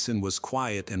 while Jason was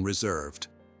quiet and reserved.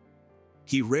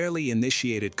 He rarely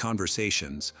initiated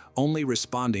conversations, only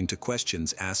responding to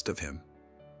questions asked of him.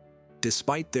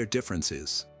 Despite their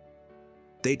differences,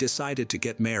 they decided to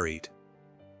get married.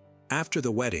 After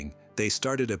the wedding, they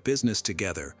started a business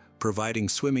together, providing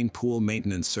swimming pool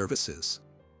maintenance services.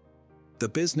 The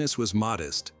business was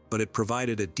modest, but it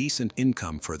provided a decent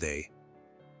income for they.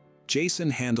 Jason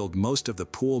handled most of the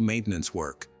pool maintenance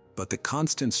work, but the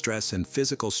constant stress and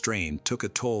physical strain took a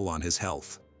toll on his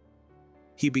health.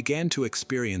 He began to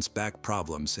experience back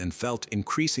problems and felt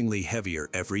increasingly heavier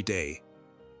every day.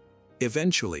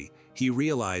 Eventually, he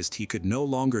realized he could no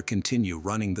longer continue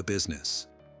running the business.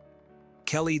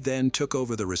 Kelly then took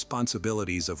over the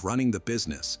responsibilities of running the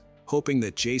business, hoping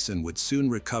that Jason would soon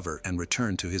recover and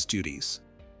return to his duties.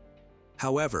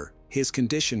 However, his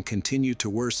condition continued to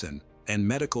worsen, and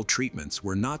medical treatments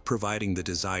were not providing the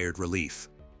desired relief.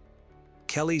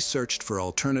 Kelly searched for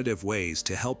alternative ways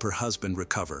to help her husband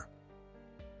recover.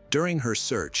 During her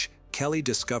search, Kelly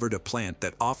discovered a plant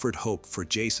that offered hope for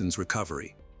Jason's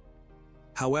recovery.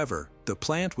 However, the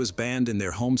plant was banned in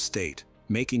their home state,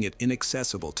 making it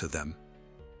inaccessible to them.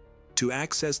 To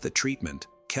access the treatment,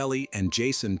 Kelly and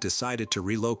Jason decided to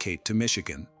relocate to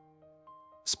Michigan,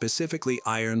 specifically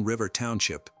Iron River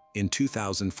Township, in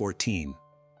 2014.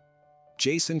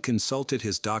 Jason consulted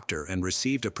his doctor and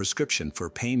received a prescription for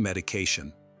pain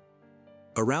medication.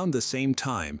 Around the same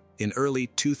time, in early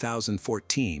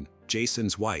 2014,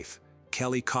 Jason's wife,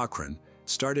 Kelly Cochran,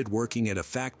 started working at a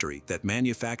factory that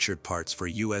manufactured parts for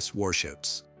U.S.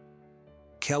 warships.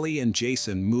 Kelly and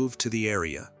Jason moved to the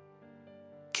area.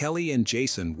 Kelly and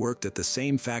Jason worked at the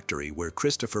same factory where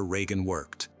Christopher Reagan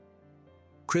worked.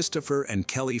 Christopher and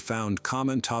Kelly found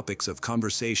common topics of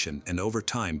conversation and over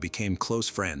time became close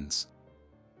friends.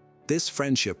 This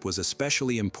friendship was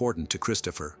especially important to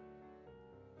Christopher.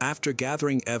 After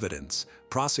gathering evidence,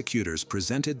 prosecutors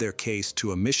presented their case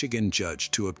to a Michigan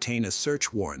judge to obtain a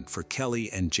search warrant for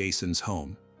Kelly and Jason's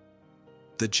home.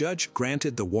 The judge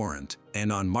granted the warrant,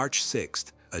 and on March 6,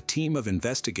 a team of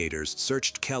investigators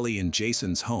searched Kelly and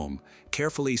Jason's home,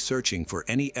 carefully searching for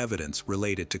any evidence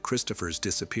related to Christopher's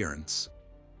disappearance.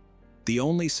 The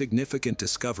only significant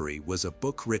discovery was a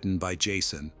book written by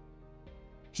Jason.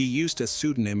 He used a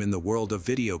pseudonym in the world of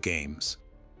video games.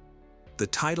 The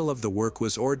title of the work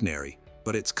was ordinary,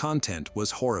 but its content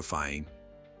was horrifying.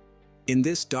 In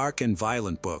this dark and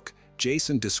violent book,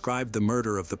 Jason described the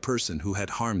murder of the person who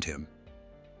had harmed him.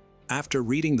 After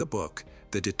reading the book,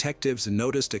 the detectives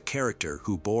noticed a character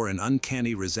who bore an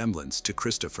uncanny resemblance to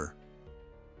Christopher.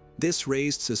 This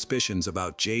raised suspicions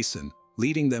about Jason,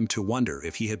 leading them to wonder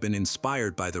if he had been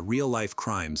inspired by the real-life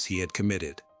crimes he had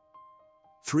committed.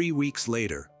 3 weeks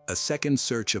later, a second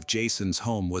search of Jason's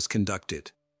home was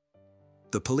conducted.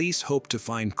 The police hoped to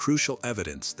find crucial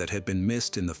evidence that had been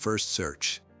missed in the first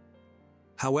search.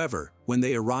 However, when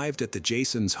they arrived at the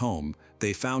Jason's home,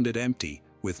 they found it empty,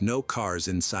 with no cars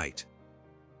in sight.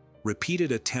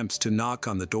 Repeated attempts to knock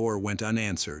on the door went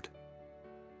unanswered.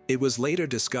 It was later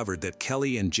discovered that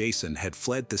Kelly and Jason had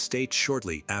fled the state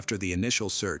shortly after the initial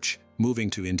search, moving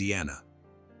to Indiana.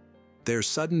 Their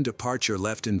sudden departure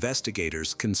left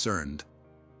investigators concerned.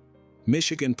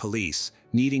 Michigan police,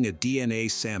 needing a DNA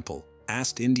sample,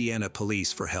 asked Indiana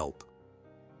police for help.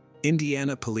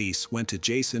 Indiana police went to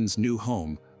Jason's new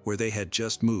home, where they had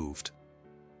just moved.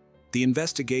 The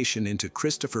investigation into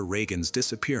Christopher Reagan's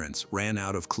disappearance ran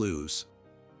out of clues.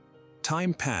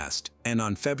 Time passed, and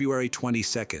on February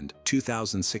 22,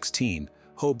 2016,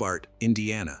 Hobart,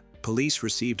 Indiana, police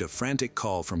received a frantic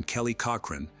call from Kelly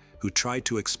Cochran, who tried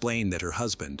to explain that her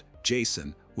husband,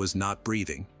 Jason, was not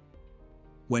breathing.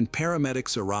 When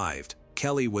paramedics arrived,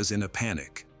 Kelly was in a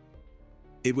panic.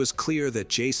 It was clear that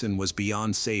Jason was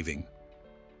beyond saving.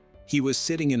 He was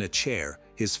sitting in a chair,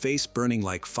 his face burning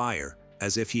like fire,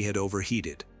 as if he had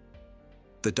overheated.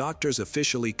 The doctors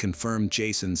officially confirmed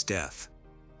Jason's death.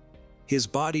 His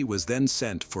body was then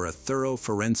sent for a thorough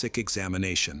forensic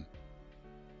examination.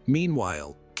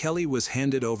 Meanwhile, Kelly was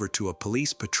handed over to a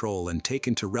police patrol and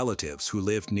taken to relatives who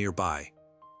lived nearby.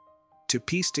 To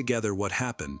piece together what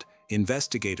happened,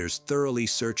 investigators thoroughly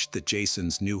searched the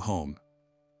Jason's new home.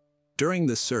 During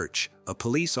the search, a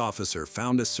police officer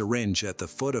found a syringe at the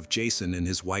foot of Jason in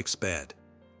his wife's bed.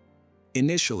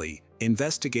 Initially,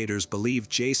 investigators believe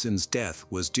Jason's death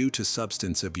was due to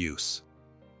substance abuse.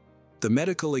 The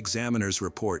medical examiner's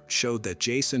report showed that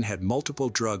Jason had multiple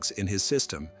drugs in his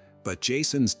system, but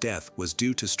Jason's death was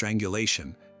due to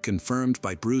strangulation, confirmed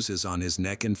by bruises on his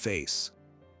neck and face.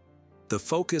 The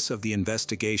focus of the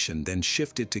investigation then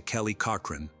shifted to Kelly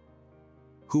Cochran,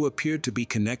 who appeared to be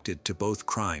connected to both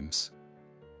crimes.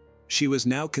 She was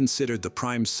now considered the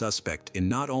prime suspect in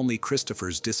not only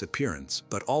Christopher's disappearance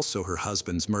but also her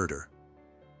husband's murder.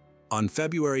 On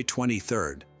February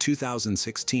 23,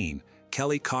 2016,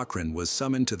 Kelly Cochran was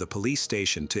summoned to the police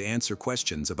station to answer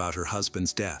questions about her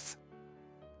husband's death.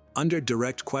 Under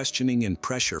direct questioning and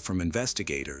pressure from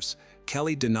investigators,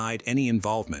 Kelly denied any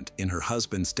involvement in her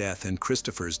husband's death and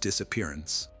Christopher's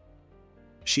disappearance.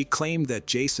 She claimed that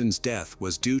Jason's death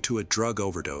was due to a drug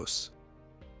overdose.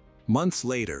 Months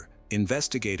later,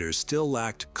 investigators still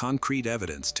lacked concrete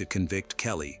evidence to convict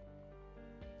Kelly.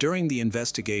 During the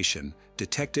investigation,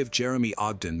 Detective Jeremy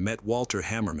Ogden met Walter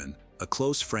Hammerman, a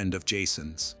close friend of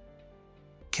Jason's.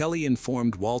 Kelly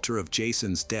informed Walter of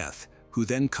Jason's death, who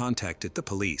then contacted the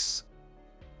police.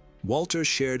 Walter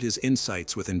shared his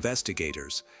insights with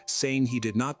investigators, saying he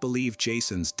did not believe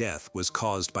Jason's death was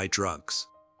caused by drugs.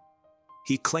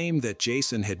 He claimed that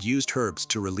Jason had used herbs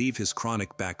to relieve his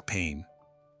chronic back pain.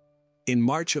 In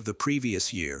March of the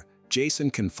previous year,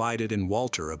 Jason confided in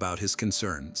Walter about his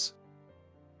concerns.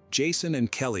 Jason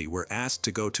and Kelly were asked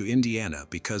to go to Indiana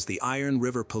because the Iron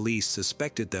River police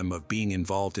suspected them of being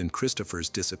involved in Christopher's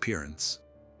disappearance.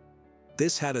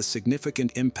 This had a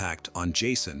significant impact on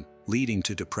Jason, leading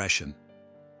to depression.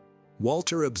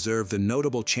 Walter observed the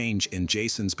notable change in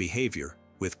Jason's behavior,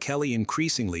 with Kelly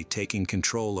increasingly taking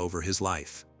control over his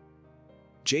life.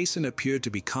 Jason appeared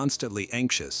to be constantly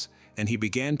anxious, and he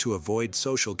began to avoid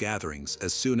social gatherings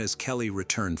as soon as Kelly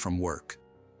returned from work.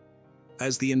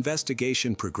 As the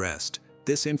investigation progressed,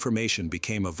 this information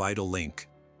became a vital link.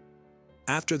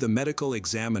 After the medical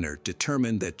examiner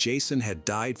determined that Jason had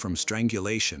died from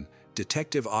strangulation,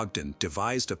 Detective Ogden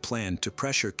devised a plan to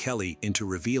pressure Kelly into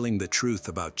revealing the truth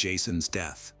about Jason's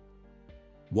death.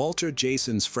 Walter,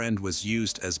 Jason's friend, was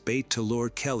used as bait to lure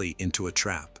Kelly into a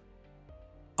trap.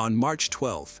 On March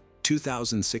 12,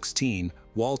 2016,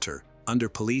 Walter, under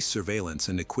police surveillance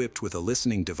and equipped with a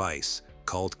listening device,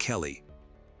 called Kelly.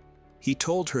 He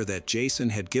told her that Jason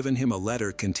had given him a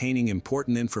letter containing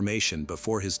important information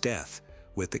before his death,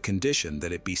 with the condition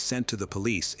that it be sent to the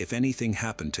police if anything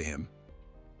happened to him.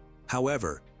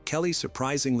 However, Kelly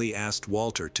surprisingly asked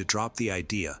Walter to drop the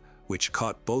idea, which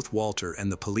caught both Walter and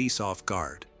the police off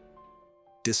guard.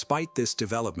 Despite this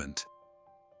development,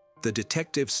 the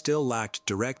detective still lacked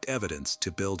direct evidence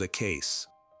to build a case.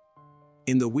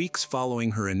 In the weeks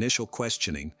following her initial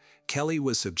questioning, Kelly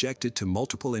was subjected to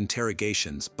multiple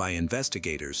interrogations by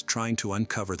investigators trying to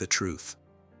uncover the truth.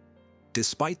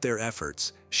 Despite their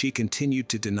efforts, she continued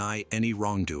to deny any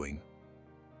wrongdoing.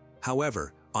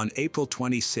 However, on April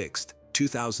 26,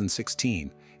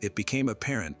 2016, it became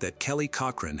apparent that Kelly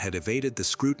Cochran had evaded the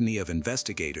scrutiny of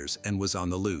investigators and was on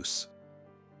the loose.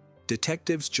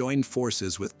 Detectives joined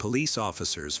forces with police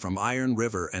officers from Iron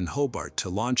River and Hobart to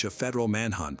launch a federal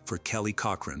manhunt for Kelly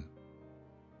Cochran.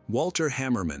 Walter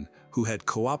Hammerman, who had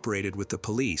cooperated with the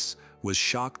police, was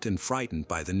shocked and frightened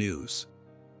by the news.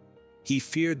 He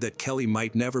feared that Kelly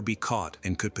might never be caught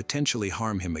and could potentially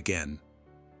harm him again.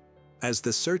 As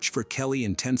the search for Kelly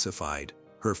intensified,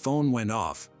 her phone went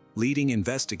off, leading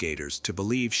investigators to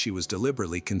believe she was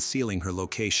deliberately concealing her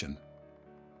location.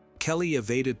 Kelly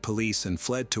evaded police and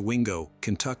fled to Wingo,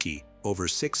 Kentucky, over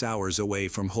 6 hours away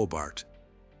from Hobart.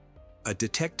 A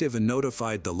detective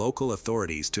notified the local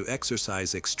authorities to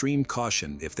exercise extreme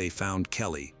caution if they found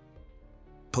Kelly.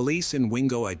 Police in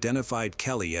Wingo identified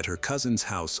Kelly at her cousin's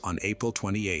house on April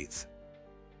 28.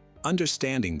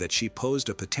 Understanding that she posed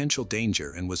a potential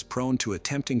danger and was prone to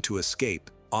attempting to escape,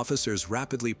 officers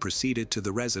rapidly proceeded to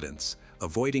the residence,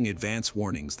 avoiding advance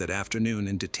warnings that afternoon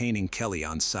and detaining Kelly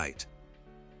on site.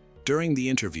 During the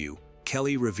interview,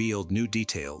 Kelly revealed new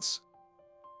details.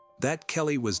 That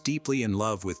Kelly was deeply in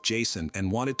love with Jason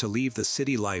and wanted to leave the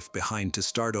city life behind to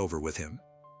start over with him.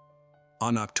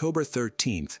 On October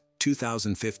 13,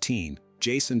 2015,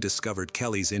 Jason discovered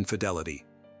Kelly's infidelity.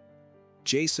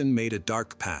 Jason made a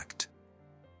dark pact.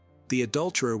 The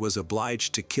adulterer was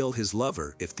obliged to kill his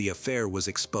lover if the affair was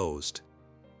exposed.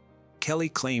 Kelly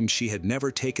claimed she had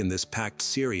never taken this pact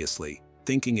seriously,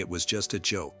 thinking it was just a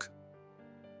joke.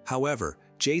 However,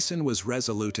 Jason was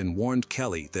resolute and warned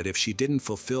Kelly that if she didn't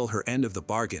fulfill her end of the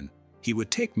bargain, he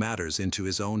would take matters into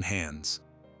his own hands.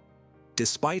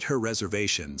 Despite her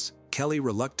reservations, Kelly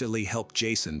reluctantly helped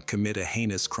Jason commit a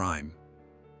heinous crime.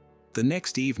 The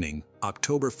next evening,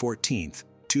 October 14,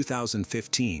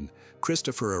 2015,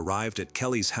 Christopher arrived at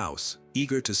Kelly's house,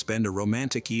 eager to spend a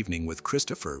romantic evening with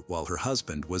Christopher while her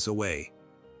husband was away.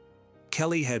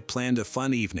 Kelly had planned a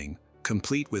fun evening,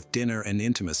 complete with dinner and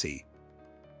intimacy.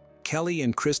 Kelly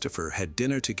and Christopher had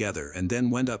dinner together and then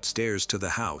went upstairs to the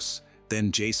house.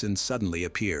 Then Jason suddenly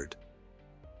appeared.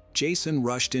 Jason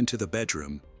rushed into the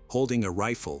bedroom, holding a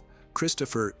rifle.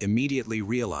 Christopher immediately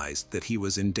realized that he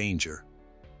was in danger.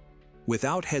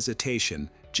 Without hesitation,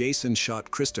 Jason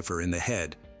shot Christopher in the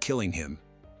head, killing him.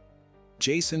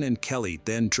 Jason and Kelly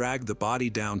then dragged the body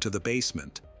down to the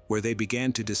basement, where they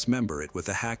began to dismember it with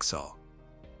a hacksaw.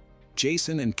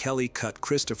 Jason and Kelly cut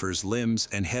Christopher's limbs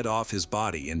and head off his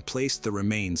body and placed the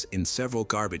remains in several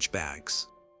garbage bags.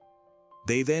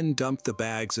 They then dumped the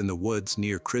bags in the woods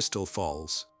near Crystal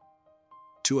Falls.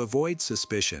 To avoid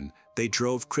suspicion, they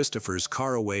drove Christopher's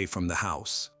car away from the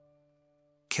house.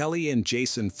 Kelly and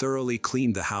Jason thoroughly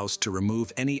cleaned the house to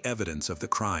remove any evidence of the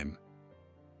crime.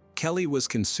 Kelly was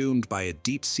consumed by a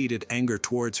deep-seated anger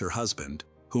towards her husband,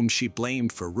 whom she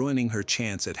blamed for ruining her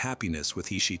chance at happiness with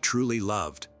he she truly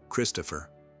loved, Christopher.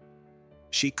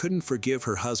 She couldn't forgive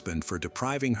her husband for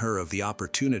depriving her of the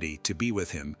opportunity to be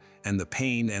with him, and the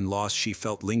pain and loss she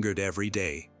felt lingered every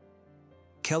day.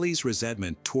 Kelly's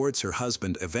resentment towards her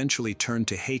husband eventually turned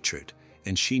to hatred,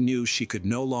 and she knew she could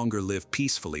no longer live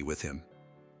peacefully with him.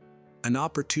 An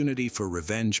opportunity for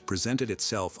revenge presented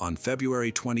itself on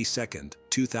February 22,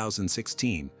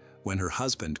 2016, when her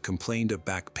husband complained of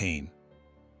back pain.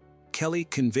 Kelly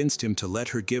convinced him to let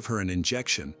her give her an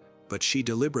injection, but she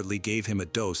deliberately gave him a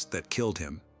dose that killed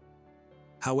him.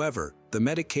 However, the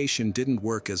medication didn't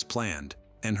work as planned,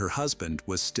 and her husband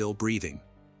was still breathing.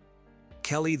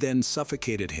 Kelly then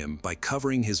suffocated him by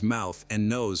covering his mouth and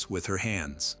nose with her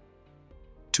hands.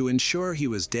 To ensure he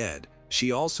was dead,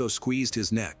 she also squeezed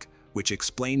his neck, which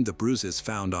explained the bruises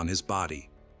found on his body.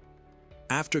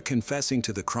 After confessing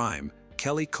to the crime,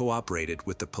 Kelly cooperated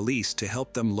with the police to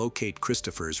help them locate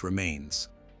Christopher's remains.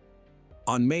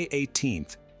 On May 18,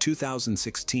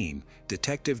 2016,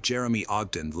 Detective Jeremy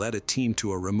Ogden led a team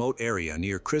to a remote area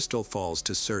near Crystal Falls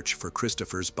to search for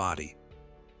Christopher's body.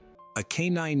 A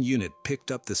canine unit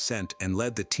picked up the scent and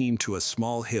led the team to a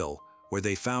small hill, where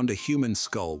they found a human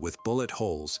skull with bullet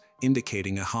holes,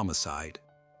 indicating a homicide.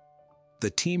 The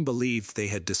team believed they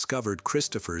had discovered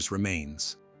Christopher's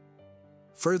remains.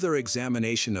 Further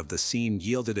examination of the scene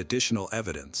yielded additional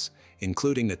evidence,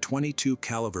 including a .22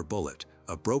 caliber bullet,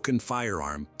 a broken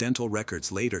firearm. Dental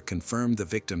records later confirmed the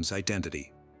victim's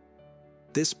identity.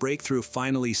 This breakthrough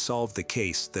finally solved the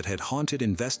case that had haunted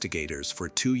investigators for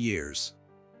 2 years.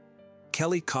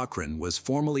 Kelly Cochran was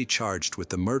formally charged with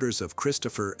the murders of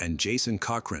Christopher and Jason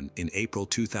Cochran in April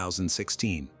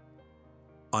 2016.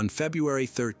 On February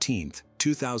 13,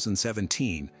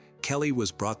 2017, Kelly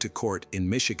was brought to court in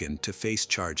Michigan to face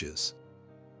charges.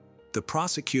 The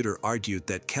prosecutor argued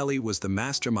that Kelly was the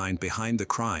mastermind behind the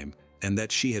crime and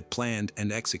that she had planned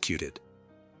and executed.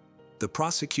 The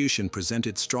prosecution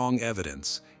presented strong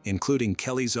evidence, including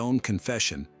Kelly's own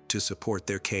confession, to support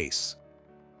their case.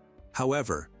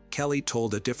 However, Kelly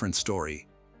told a different story.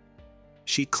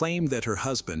 She claimed that her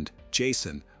husband,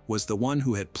 Jason, was the one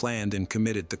who had planned and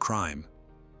committed the crime.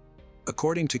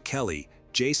 According to Kelly,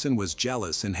 Jason was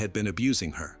jealous and had been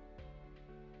abusing her.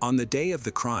 On the day of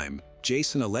the crime,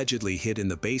 Jason allegedly hid in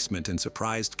the basement and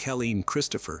surprised Kelly and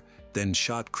Christopher, then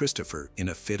shot Christopher in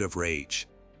a fit of rage.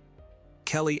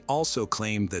 Kelly also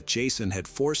claimed that Jason had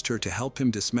forced her to help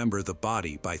him dismember the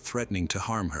body by threatening to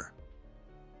harm her.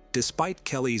 Despite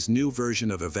Kelly's new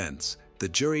version of events, the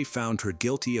jury found her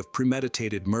guilty of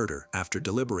premeditated murder after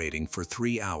deliberating for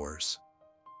 3 hours.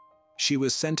 She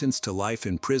was sentenced to life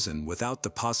in prison without the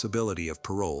possibility of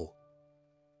parole.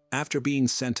 After being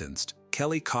sentenced,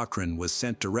 Kelly Cochran was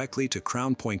sent directly to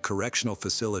Crown Point Correctional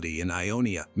Facility in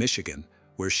Ionia, Michigan,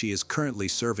 where she is currently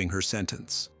serving her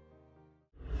sentence.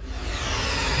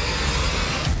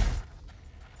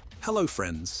 Hello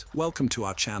friends, welcome to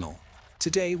our channel.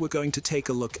 Today we're going to take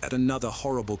a look at another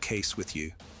horrible case with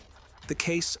you. The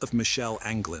case of Michelle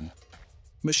Anglin.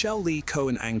 Michelle Lee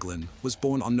Cohen Anglin was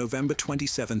born on November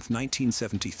 27,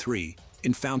 1973,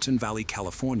 in Fountain Valley,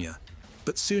 California,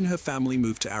 but soon her family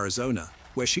moved to Arizona,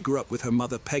 where she grew up with her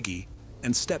mother Peggy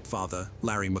and stepfather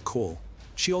Larry McCall.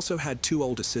 She also had 2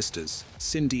 older sisters,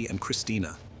 Cindy and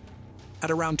Christina.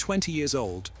 At around 20 years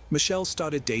old, Michelle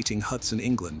started dating Hudson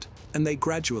England, and they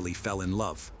gradually fell in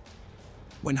love.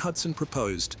 When Hudson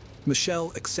proposed,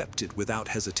 Michelle accepted without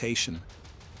hesitation.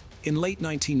 In late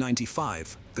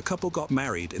 1995, the couple got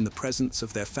married in the presence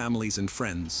of their families and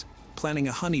friends, planning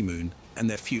a honeymoon and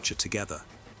their future together.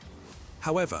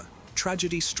 However,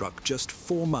 tragedy struck just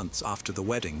 4 months after the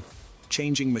wedding.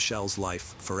 changing Michelle's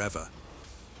life forever.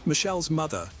 Michelle's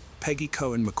mother, Peggy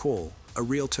Cohen McCall, a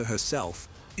realtor herself,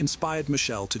 inspired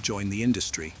Michelle to join the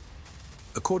industry.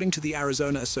 According to the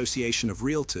Arizona Association of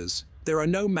Realtors, there are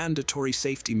no mandatory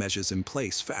safety measures in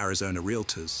place for Arizona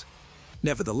realtors.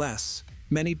 Nevertheless,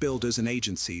 many builders and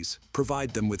agencies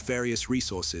provide them with various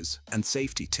resources and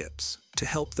safety tips to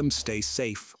help them stay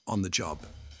safe on the job.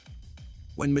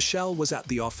 When Michelle was at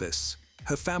the office,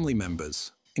 her family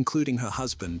members, including her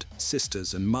husband,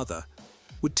 sisters, and mother,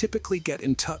 would typically get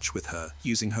in touch with her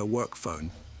using her work phone.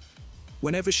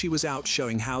 Whenever she was out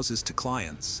showing houses to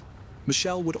clients,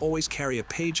 Michelle would always carry a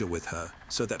pager with her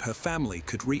so that her family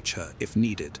could reach her if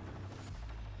needed.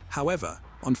 However,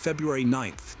 on February 9,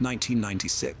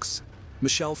 1996,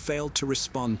 Michelle failed to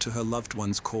respond to her loved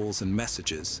one's calls and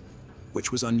messages,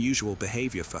 which was unusual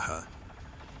behavior for her.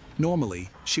 Normally,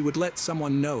 she would let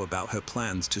someone know about her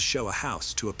plans to show a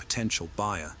house to a potential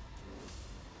buyer.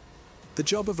 The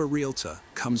job of a realtor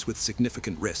comes with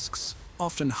significant risks,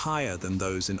 often higher than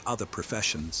those in other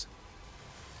professions.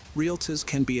 Realtors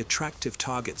can be attractive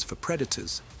targets for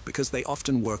predators because they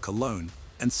often work alone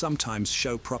and sometimes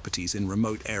show properties in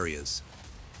remote areas.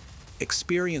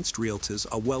 Experienced realtors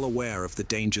are well aware of the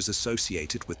dangers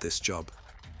associated with this job.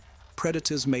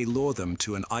 Predators may lure them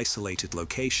to an isolated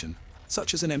location,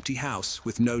 such as an empty house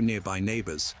with no nearby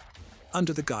neighbors,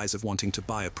 under the guise of wanting to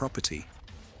buy a property.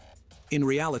 In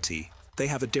reality, they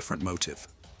have a different motive.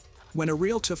 When a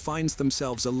realtor finds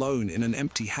themselves alone in an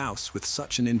empty house with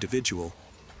such an individual,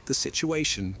 the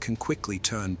situation can quickly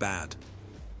turn bad.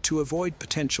 To avoid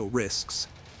potential risks,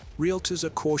 realtors are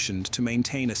cautioned to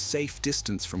maintain a safe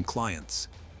distance from clients,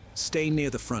 stay near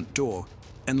the front door,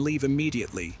 and leave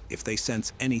immediately if they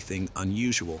sense anything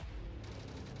unusual.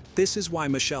 This is why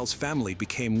Michelle's family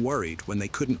became worried when they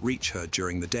couldn't reach her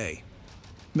during the day.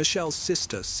 Michelle's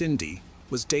sister, Cindy,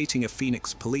 was dating a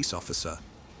Phoenix police officer.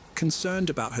 Concerned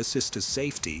about her sister's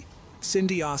safety,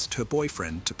 Cindy asked her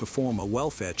boyfriend to perform a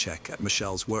welfare check at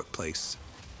Michelle's workplace.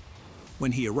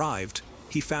 When he arrived,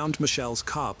 he found Michelle's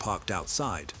car parked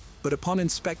outside, but upon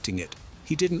inspecting it,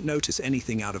 he didn't notice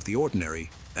anything out of the ordinary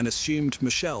and assumed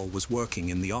Michelle was working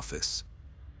in the office.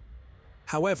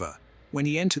 However, when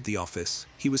he entered the office,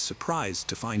 he was surprised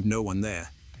to find no one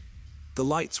there. The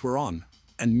lights were on,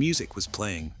 and music was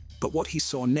playing, but what he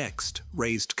saw next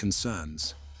raised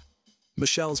concerns.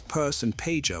 Michelle's purse and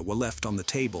pager were left on the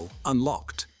table,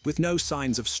 unlocked, with no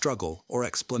signs of struggle or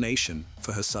explanation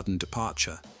for her sudden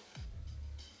departure.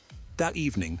 That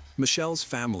evening, Michelle's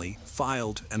family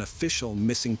filed an official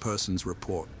missing persons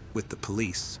report with the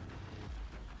police.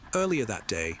 Earlier that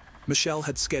day, Michelle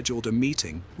had scheduled a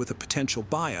meeting with a potential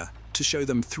buyer to show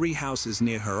them 3 houses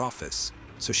near her office,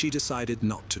 so she decided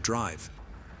not to drive.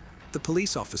 The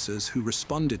police officers who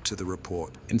responded to the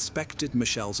report inspected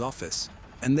Michelle's office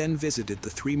and then visited the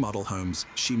 3 model homes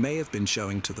she may have been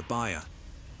showing to the buyer.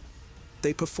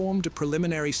 They performed a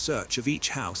preliminary search of each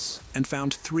house and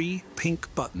found 3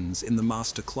 pink buttons in the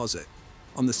master closet,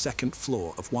 on the 2nd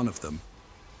floor of one of them.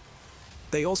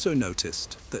 They also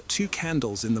noticed that 2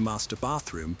 candles in the master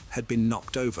bathroom had been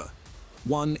knocked over,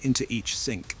 1 into each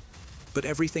sink, but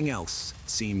everything else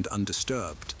seemed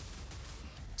undisturbed.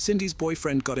 Cindy's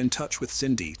boyfriend got in touch with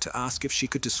Cindy to ask if she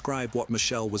could describe what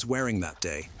Michelle was wearing that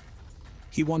day.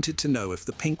 He wanted to know if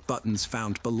the pink buttons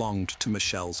found belonged to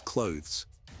Michelle's clothes.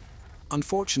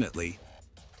 Unfortunately,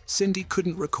 Cindy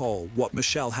couldn't recall what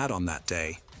Michelle had on that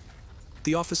day.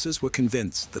 The officers were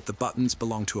convinced that the buttons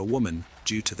belonged to a woman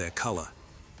due to their color.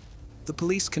 The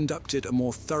police conducted a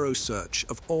more thorough search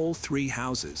of all 3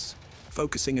 houses,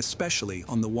 focusing especially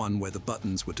on the one where the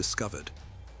buttons were discovered.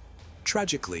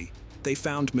 Tragically, they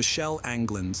found Michelle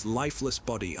Anglin's lifeless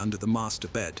body under the master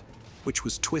bed, which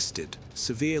was twisted,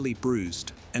 severely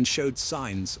bruised, and showed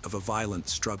signs of a violent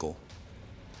struggle.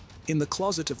 In the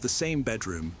closet of the same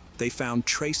bedroom, they found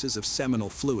traces of seminal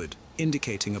fluid,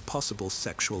 indicating a possible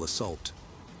sexual assault.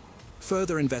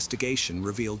 Further investigation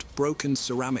revealed broken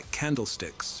ceramic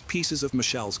candlesticks, pieces of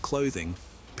Michelle's clothing,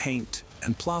 paint,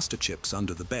 and plaster chips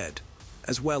under the bed,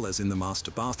 as well as in the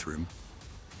master bathroom.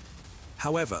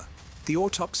 However, the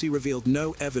autopsy revealed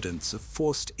no evidence of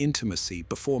forced intimacy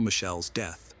before Michelle's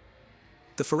death.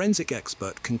 The forensic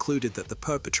expert concluded that the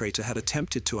perpetrator had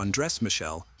attempted to undress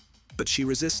Michelle, but she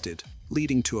resisted,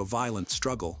 leading to a violent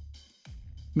struggle.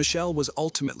 Michelle was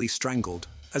ultimately strangled,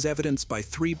 as evidenced by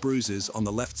 3 bruises on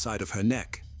the left side of her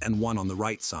neck and 1 on the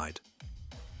right side.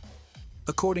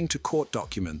 According to court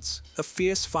documents, a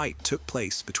fierce fight took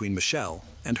place between Michelle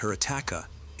and her attacker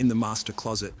in the master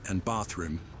closet and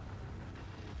bathroom.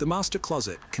 The master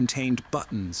closet contained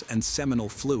buttons and seminal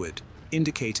fluid,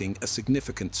 indicating a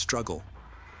significant struggle.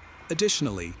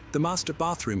 Additionally, the master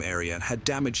bathroom area had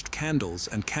damaged candles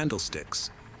and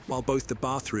candlesticks, while both the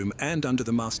bathroom and under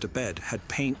the master bed had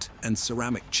paint and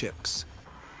ceramic chips.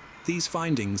 These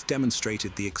findings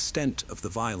demonstrated the extent of the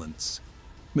violence.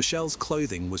 Michelle's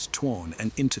clothing was torn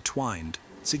and intertwined,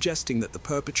 suggesting that the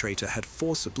perpetrator had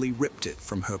forcibly ripped it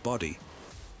from her body.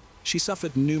 She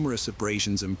suffered numerous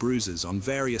abrasions and bruises on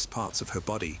various parts of her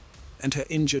body, and her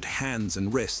injured hands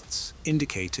and wrists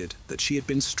indicated that she had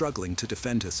been struggling to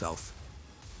defend herself.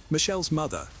 Michelle's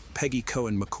mother, Peggy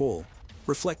Cohen McCall,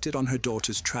 reflected on her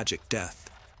daughter's tragic death,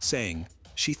 saying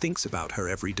she thinks about her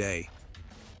every day.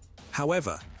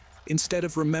 However, instead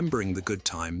of remembering the good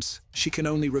times, she can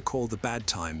only recall the bad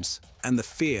times and the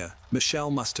fear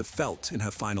Michelle must have felt in her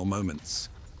final moments.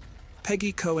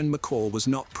 Peggy Cohen McCall was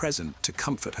not present to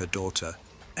comfort her daughter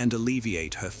and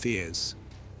alleviate her fears.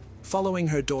 Following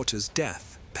her daughter's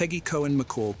death, Peggy Cohen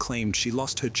McCall claimed she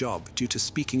lost her job due to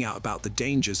speaking out about the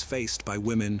dangers faced by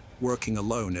women working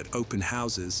alone at open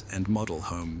houses and model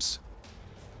homes.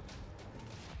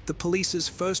 The police's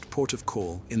first port of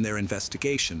call in their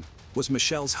investigation was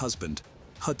Michelle's husband,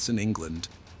 Hudson England.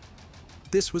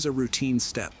 This was a routine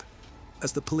step,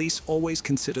 as the police always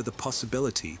consider the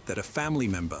possibility that a family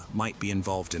member might be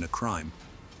involved in a crime.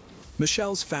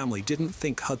 Michelle's family didn't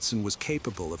think Hudson was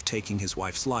capable of taking his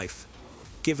wife's life,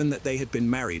 given that they had been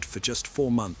married for just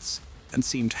 4 months and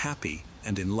seemed happy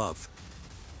and in love.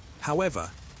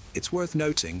 However, it's worth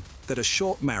noting that a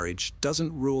short marriage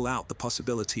doesn't rule out the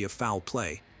possibility of foul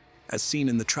play, as seen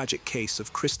in the tragic case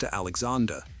of Krista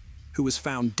Alexander, who was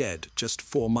found dead just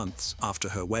 4 months after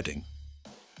her wedding.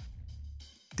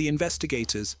 The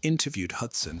investigators interviewed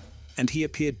Hudson, and he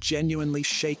appeared genuinely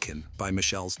shaken by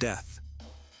Michelle's death.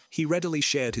 He readily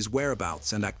shared his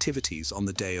whereabouts and activities on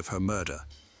the day of her murder.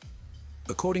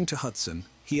 According to Hudson,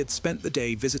 he had spent the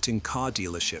day visiting car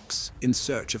dealerships in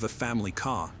search of a family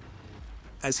car,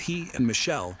 as he and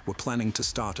Michelle were planning to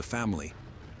start a family.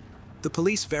 The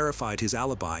police verified his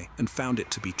alibi and found it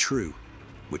to be true,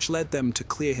 which led them to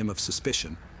clear him of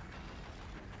suspicion.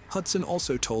 Hudson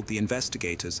also told the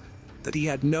investigators that he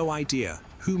had no idea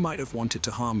who might have wanted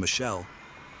to harm Michelle,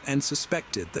 and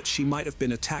suspected that she might have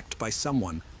been attacked by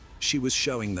someone she was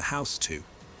showing the house to.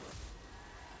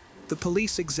 The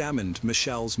police examined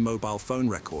Michelle's mobile phone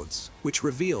records, which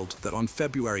revealed that on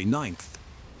February 9th,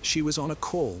 she was on a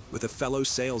call with a fellow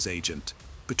sales agent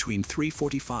between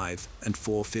 3:45 and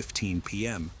 4:15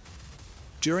 p.m.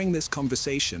 During this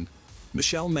conversation,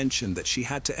 Michelle mentioned that she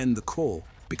had to end the call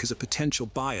because a potential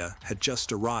buyer had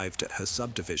just arrived at her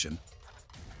subdivision.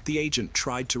 The agent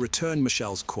tried to return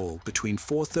Michelle's call between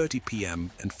 4:30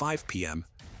 p.m. and 5 p.m.,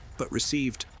 but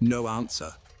received no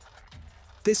answer.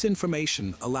 This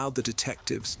information allowed the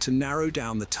detectives to narrow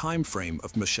down the time frame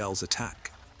of Michelle's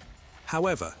attack.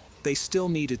 However, they still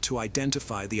needed to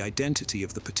identify the identity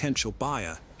of the potential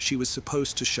buyer she was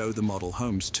supposed to show the model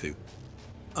homes to.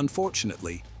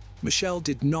 Unfortunately, Michelle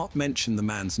did not mention the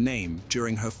man's name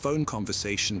during her phone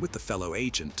conversation with the fellow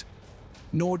agent,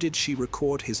 nor did she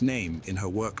record his name in her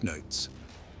work notes.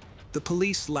 The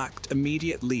police lacked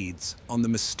immediate leads on the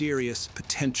mysterious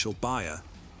potential buyer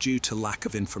due to lack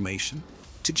of information.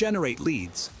 To generate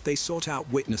leads, they sought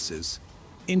out witnesses,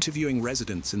 interviewing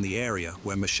residents in the area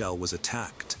where Michelle was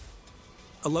attacked.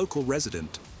 A local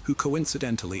resident, who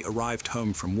coincidentally arrived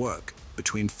home from work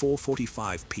between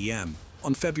 4:45 p.m.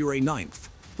 on February 9th,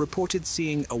 reported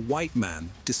seeing a white man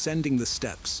descending the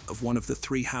steps of one of the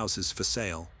 3 houses for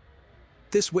sale.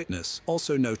 This witness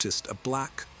also noticed a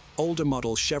black, older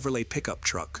model Chevrolet pickup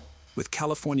truck with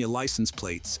California license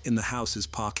plates in the house's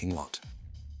parking lot.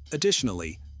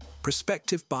 Additionally,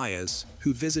 prospective buyers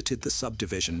who visited the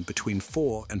subdivision between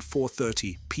 4 and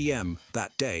 4:30 p.m.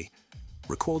 that day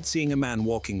recalled seeing a man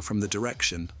walking from the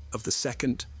direction of the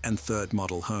 2nd and 3rd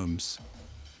model homes.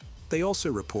 They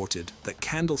also reported that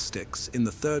candlesticks in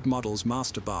the 3rd model's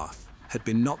master bath had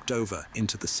been knocked over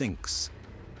into the sinks.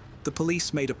 The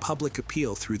police made a public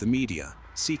appeal through the media,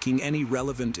 seeking any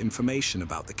relevant information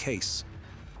about the case.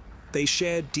 They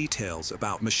shared details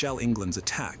about Michelle England's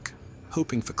attack,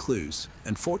 hoping for clues,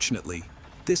 and fortunately,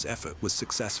 this effort was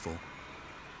successful.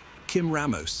 Kim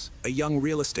Ramos, a young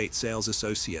real estate sales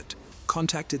associate,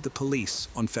 contacted the police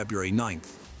on February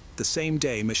 9th, the same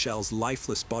day Michelle's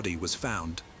lifeless body was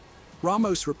found.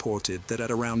 Ramos reported that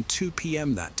at around 2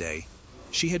 p.m. that day,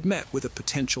 she had met with a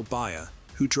potential buyer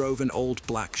who drove an old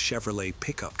black Chevrolet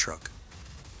pickup truck.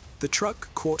 The truck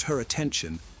caught her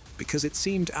attention because it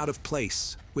seemed out of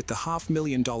place with the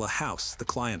 $500,000 house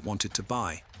the client wanted to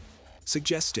buy,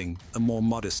 suggesting a more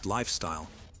modest lifestyle.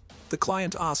 The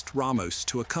client asked Ramos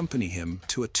to accompany him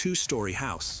to a 2-story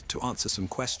house to answer some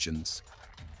questions.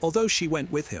 Although she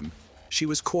went with him, She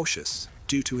was cautious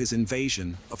due to his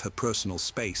invasion of her personal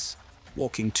space,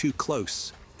 walking too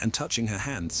close and touching her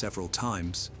hand several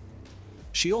times.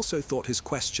 She also thought his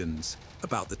questions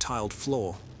about the tiled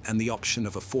floor and the option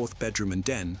of a fourth bedroom and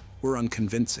den were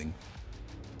unconvincing.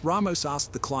 Ramos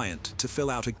asked the client to fill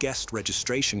out a guest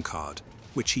registration card,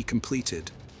 which he completed,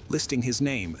 listing his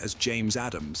name as James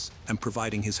Adams and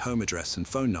providing his home address and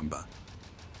phone number.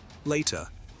 Later,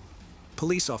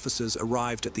 police officers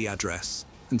arrived at the address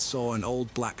and saw an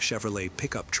old black Chevrolet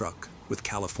pickup truck with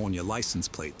California license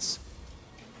plates.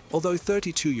 Although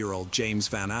 32-year-old James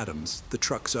Van Adams, the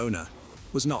truck's owner,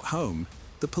 was not home,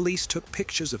 the police took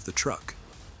pictures of the truck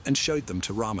and showed them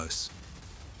to Ramos.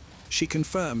 She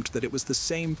confirmed that it was the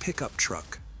same pickup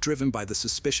truck driven by the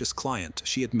suspicious client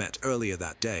she had met earlier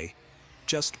that day,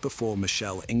 just before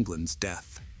Michelle England's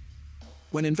death.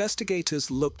 When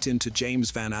investigators looked into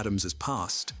James Van Adams's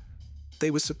past, they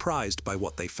were surprised by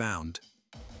what they found.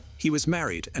 He was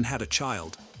married and had a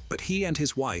child, but he and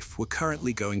his wife were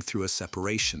currently going through a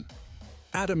separation.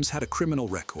 Adams had a criminal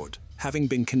record, having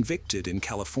been convicted in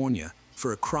California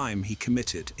for a crime he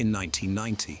committed in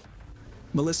 1990.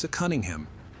 Melissa Cunningham,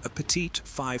 a petite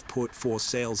 5'4"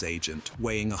 sales agent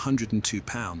weighing 102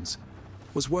 pounds,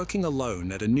 was working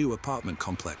alone at a new apartment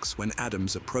complex when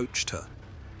Adams approached her.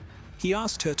 He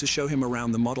asked her to show him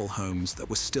around the model homes that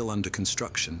were still under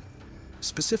construction.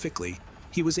 Specifically,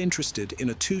 he was interested in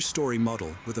a 2-story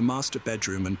model with a master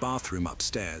bedroom and bathroom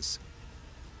upstairs.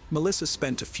 Melissa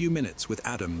spent a few minutes with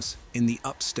Adams in the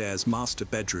upstairs master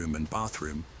bedroom and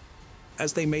bathroom.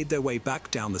 As they made their way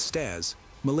back down the stairs,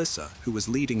 Melissa, who was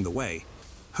leading the way,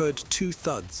 heard 2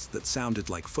 thuds that sounded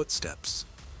like footsteps.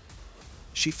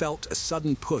 She felt a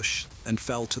sudden push and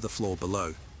fell to the floor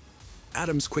below.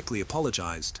 Adams quickly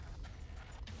apologized,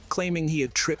 claiming he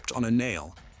had tripped on a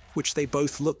nail, which they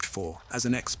both looked for as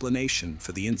an explanation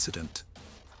for the incident.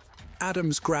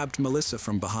 Adams grabbed Melissa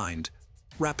from behind,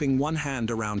 wrapping one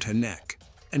hand around her neck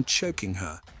and choking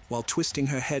her while twisting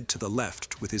her head to the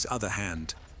left with his other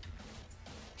hand.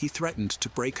 He threatened to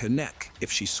break her neck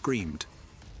if she screamed.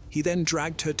 He then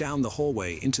dragged her down the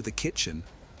hallway into the kitchen,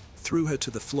 threw her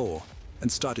to the floor,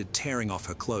 and started tearing off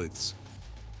her clothes.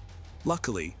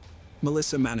 Luckily,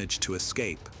 Melissa managed to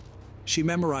escape. She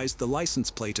memorized the license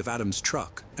plate of Adams'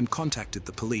 truck and contacted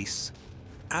the police.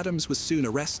 Adams was soon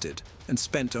arrested and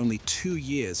spent only 2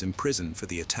 years in prison for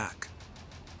the attack.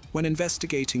 When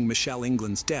investigating Michelle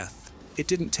England's death, it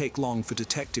didn't take long for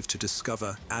detectives to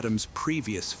discover Adams'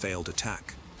 previous failed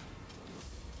attack.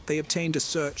 They obtained a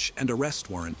search and arrest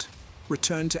warrant,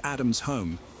 returned to Adams'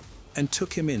 home, and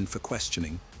took him in for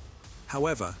questioning.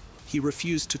 However, he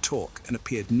refused to talk and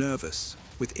appeared nervous,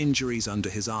 with injuries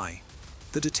under his eye.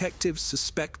 The detectives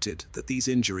suspected that these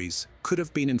injuries could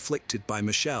have been inflicted by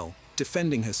Michelle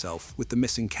defending herself with the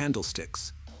missing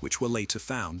candlesticks, which were later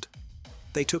found.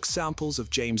 They took samples of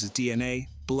James's DNA,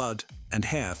 blood, and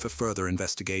hair for further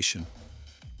investigation.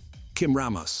 Kim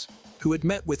Ramos, who had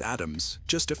met with Adams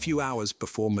just a few hours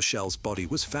before Michelle's body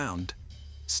was found,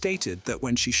 stated that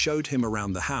when she showed him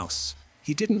around the house,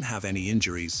 he didn't have any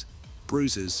injuries,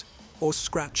 bruises, or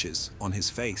scratches on his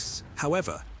face.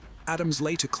 However, Adams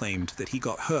later claimed that he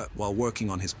got hurt while working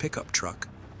on his pickup truck.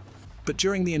 But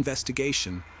during the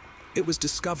investigation, it was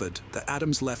discovered that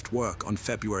Adams left work on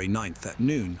February 9th at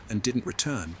noon and didn't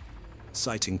return,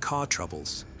 citing car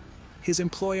troubles. His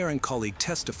employer and colleague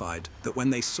testified that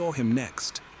when they saw him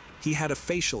next, he had a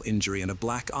facial injury and a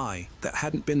black eye that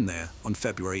hadn't been there on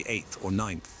February 8th or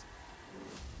 9th.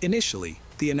 Initially,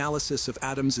 the analysis of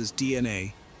Adams's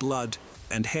DNA, blood,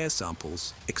 and hair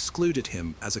samples excluded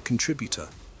him as a contributor,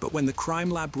 but when the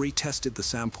crime lab retested the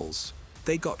samples,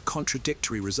 they got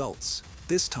contradictory results,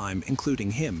 this time including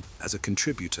him as a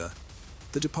contributor.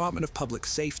 The Department of Public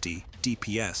Safety,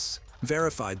 DPS,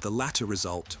 verified the latter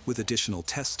result with additional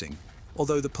testing.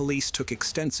 Although the police took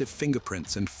extensive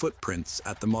fingerprints and footprints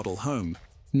at the model home,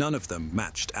 none of them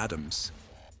matched Adams.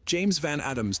 James Van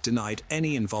Adams denied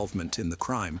any involvement in the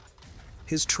crime.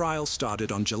 His trial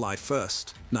started on July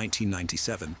 1st,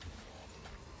 1997.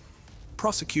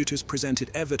 Prosecutors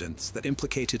presented evidence that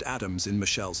implicated Adams in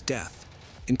Michelle's death,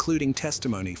 including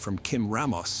testimony from Kim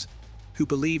Ramos, who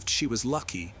believed she was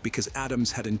lucky because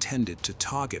Adams had intended to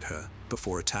target her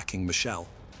before attacking Michelle.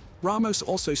 Ramos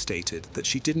also stated that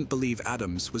she didn't believe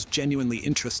Adams was genuinely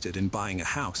interested in buying a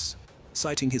house,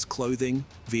 citing his clothing,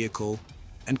 vehicle,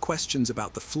 and questions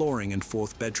about the flooring and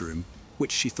fourth bedroom,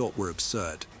 which she thought were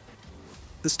absurd.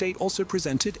 The state also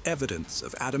presented evidence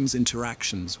of Adams'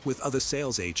 interactions with other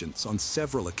sales agents on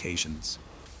several occasions.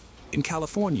 In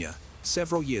California,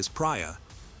 several years prior,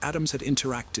 Adams had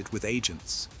interacted with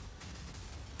agents.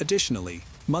 Additionally,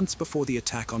 Months before the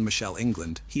attack on Michelle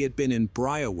England, he had been in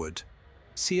Briarwood,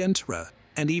 Sientra,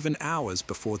 and even hours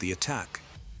before the attack,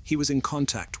 he was in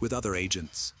contact with other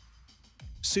agents.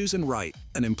 Susan Wright,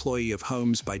 an employee of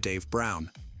Homes by Dave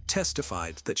Brown,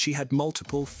 testified that she had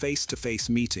multiple face-to-face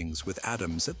meetings with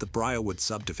Adams at the Briarwood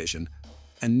subdivision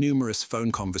and numerous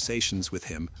phone conversations with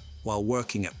him while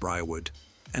working at Briarwood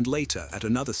and later at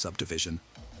another subdivision.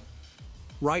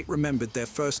 Wright remembered their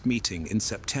first meeting in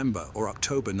September or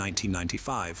October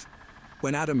 1995,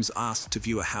 when Adams asked to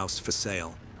view a house for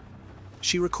sale.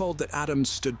 She recalled that Adams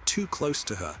stood too close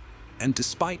to her and,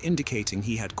 despite indicating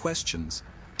he had questions,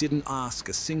 didn't ask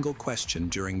a single question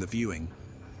during the viewing.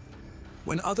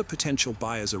 When other potential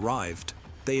buyers arrived,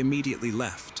 they immediately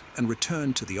left and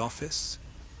returned to the office.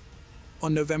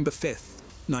 On November 5,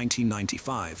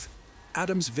 1995,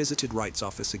 Adams visited Wright's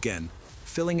office again,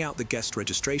 filling out the guest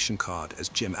registration card as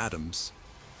Jim Adams.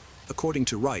 According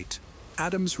to Wright,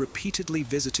 Adams repeatedly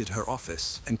visited her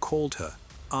office and called her,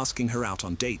 asking her out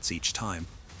on dates each time.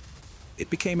 It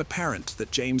became apparent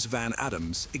that James Van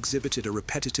Adams exhibited a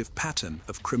repetitive pattern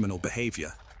of criminal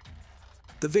behavior.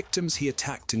 The victims he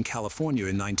attacked in California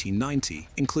in 1990,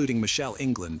 including Michelle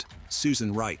England,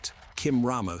 Susan Wright, Kim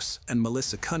Ramos, and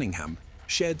Melissa Cunningham,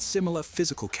 shared similar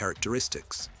physical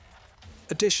characteristics.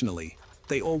 Additionally,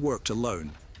 they all worked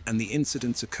alone, and the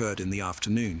incidents occurred in the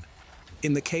afternoon.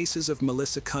 In the cases of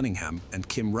Melissa Cunningham and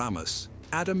Kim Ramos,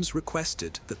 Adams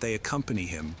requested that they accompany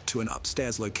him to an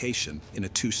upstairs location in a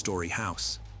two-story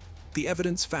house. The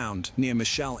evidence found near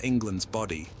Michelle England's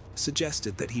body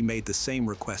suggested that he made the same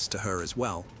request to her as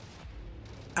well.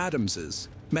 Adams's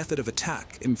method of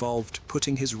attack involved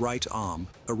putting his right arm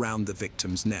around the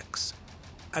victims' necks,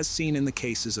 as seen in the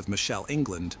cases of Michelle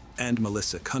England and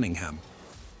Melissa Cunningham.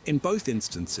 In both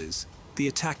instances, the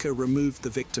attacker removed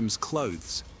the victims'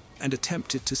 clothes and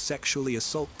attempted to sexually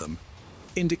assault them,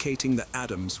 indicating that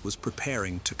Adams was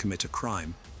preparing to commit a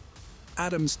crime.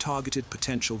 Adams targeted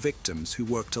potential victims who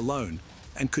worked alone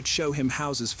and could show him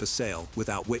houses for sale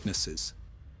without witnesses.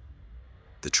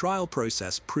 The trial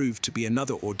process proved to be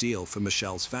another ordeal for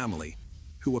Michelle's family,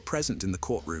 who were present in the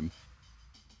courtroom.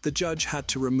 The judge had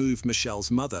to remove Michelle's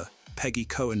mother, Peggy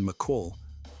Cohen McCall,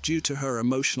 due to her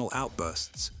emotional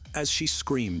outbursts as she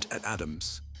screamed at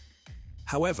Adams.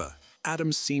 However,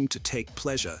 Adams seemed to take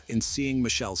pleasure in seeing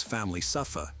Michelle's family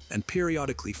suffer and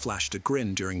periodically flashed a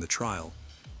grin during the trial.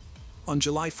 On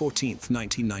July 14,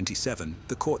 1997,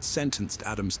 the court sentenced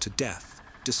Adams to death,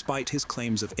 despite his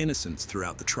claims of innocence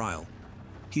throughout the trial.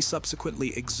 He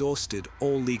subsequently exhausted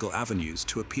all legal avenues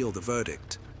to appeal the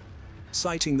verdict,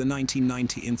 citing the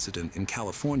 1990 incident in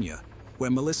California, where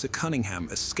Melissa Cunningham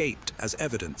escaped as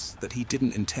evidence that he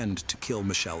didn't intend to kill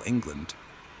Michelle England.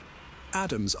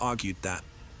 Adams argued that,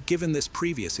 given this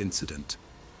previous incident,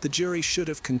 the jury should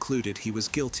have concluded he was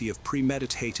guilty of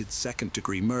premeditated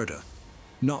second-degree murder,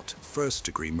 not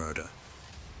first-degree murder.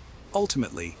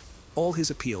 Ultimately, all his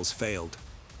appeals failed.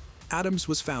 Adams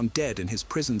was found dead in his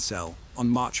prison cell on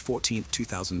March 14,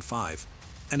 2005,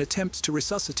 and attempts to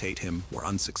resuscitate him were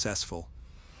unsuccessful.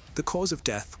 The cause of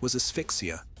death was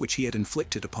asphyxia, which he had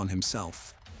inflicted upon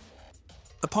himself.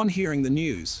 Upon hearing the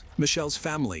news, Michelle's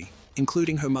family,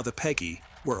 including her mother Peggy,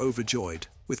 were overjoyed,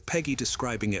 with Peggy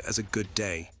describing it as a good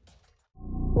day.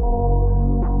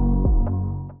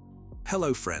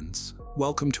 Hello friends,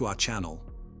 welcome to our channel.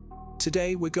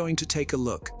 Today we're going to take a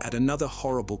look at another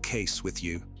horrible case with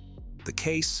you, the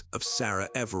case of Sarah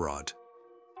Everard.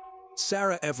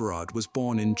 Sarah Everard was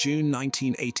born in June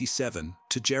 1987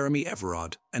 to Jeremy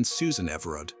Everard and Susan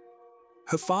Everard.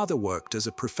 Her father worked as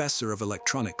a professor of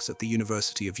electronics at the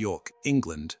University of York,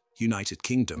 England, United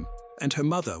Kingdom, and her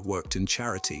mother worked in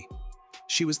charity.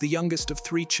 She was the youngest of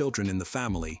 3 children in the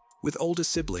family, with older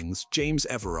siblings James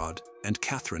Everard and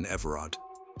Catherine Everard.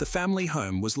 The family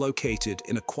home was located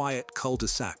in a quiet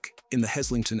cul-de-sac in the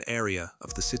Heslington area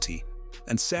of the city,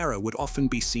 and Sarah would often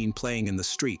be seen playing in the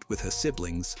street with her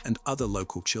siblings and other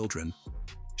local children.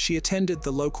 She attended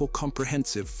the local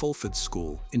comprehensive Fulford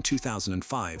School in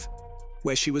 2005,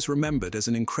 where she was remembered as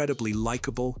an incredibly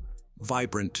likable,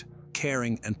 vibrant,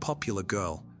 caring and popular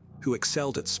girl who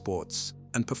excelled at sports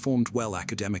and performed well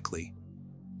academically.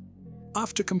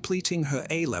 After completing her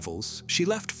A-levels, she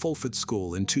left Fulford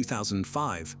School in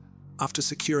 2005 after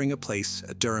securing a place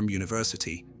at Durham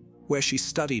University, where she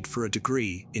studied for a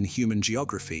degree in human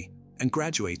geography and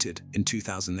graduated in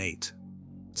 2008.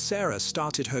 Sarah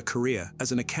started her career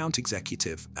as an account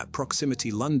executive at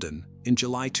Proximity London in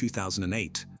July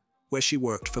 2008, where she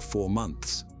worked for 4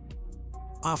 months.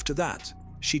 After that,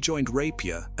 she joined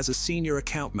Rapier as a senior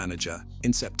account manager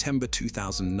in September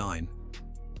 2009.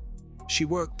 She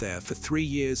worked there for 3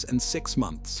 years and 6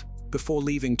 months before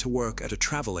leaving to work at a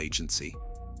travel agency.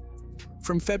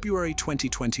 From February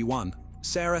 2021,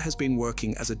 Sarah has been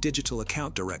working as a digital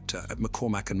account director at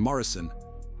McCormack & Morrison,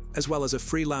 as well as a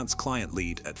freelance client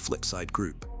lead at Flipside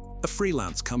Group, a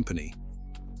freelance company.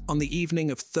 On the evening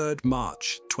of 3rd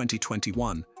March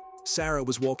 2021, Sarah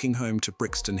was walking home to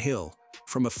Brixton Hill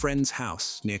from a friend's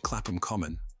house near Clapham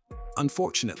Common.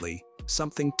 Unfortunately,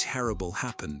 something terrible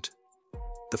happened.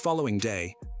 The following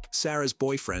day, Sarah's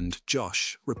boyfriend,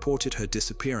 Josh, reported her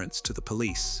disappearance to the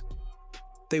police.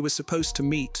 They were supposed to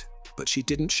meet, but she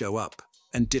didn't show up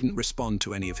and didn't respond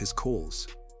to any of his calls.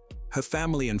 Her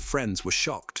family and friends were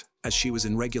shocked, as she was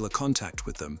in regular contact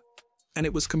with them, and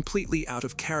it was completely out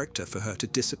of character for her to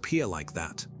disappear like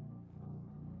that.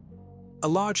 A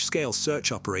large-scale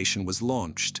search operation was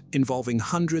launched, involving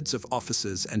hundreds of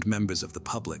officers and members of the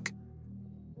public.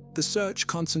 The search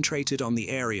concentrated on the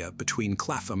area between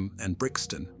Clapham and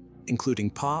Brixton, including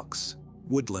parks,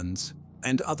 woodlands,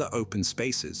 and other open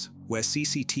spaces where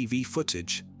CCTV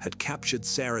footage had captured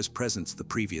Sarah's presence the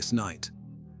previous night.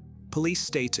 Police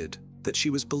stated that she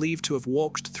was believed to have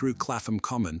walked through Clapham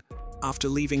Common after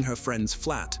leaving her friend's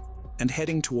flat and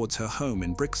heading towards her home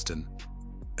in Brixton,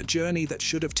 a journey that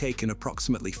should have taken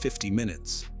approximately 50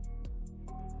 minutes.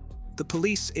 The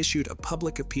police issued a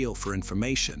public appeal for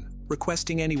information,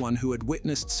 requesting anyone who had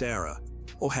witnessed Sarah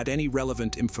or had any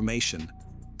relevant information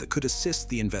that could assist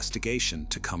the investigation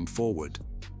to come forward.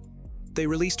 They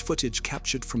released footage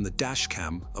captured from the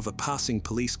dashcam of a passing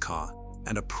police car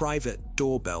and a private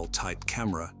doorbell-type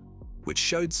camera, which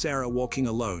showed Sarah walking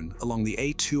alone along the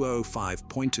A205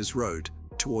 Pointers Road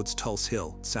towards Tulse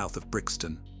Hill, south of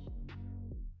Brixton.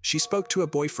 She spoke to her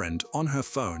boyfriend on her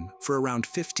phone for around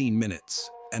 15 minutes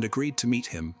and agreed to meet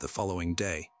him the following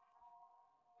day.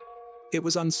 It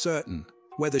was uncertain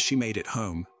whether she made it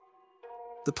home.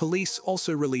 The police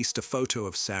also released a photo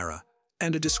of Sarah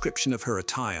and a description of her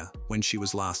attire when she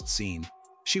was last seen.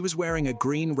 She was wearing a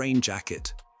green rain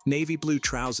jacket, navy blue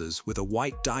trousers with a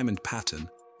white diamond pattern,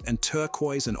 and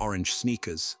turquoise and orange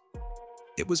sneakers.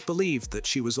 It was believed that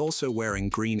she was also wearing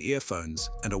green earphones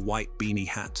and a white beanie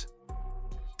hat.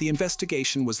 The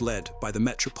investigation was led by the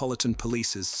Metropolitan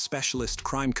Police's Specialist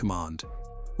Crime Command,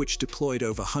 which deployed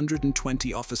over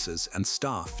 120 officers and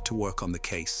staff to work on the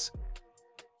case.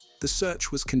 The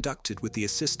search was conducted with the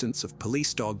assistance of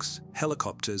police dogs,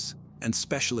 helicopters, and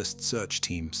specialist search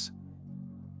teams.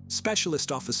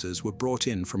 Specialist officers were brought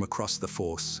in from across the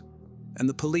force, and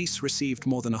the police received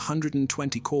more than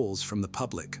 120 calls from the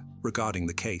public regarding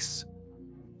the case.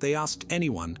 They asked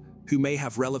anyone who may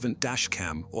have relevant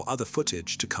dashcam or other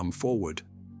footage to come forward.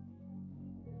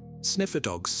 Sniffer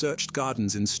dogs searched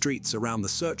gardens in streets around the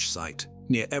search site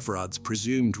near Everard's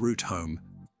presumed route home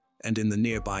and in the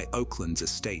nearby Oaklands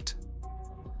estate.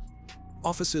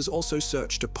 Officers also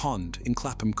searched a pond in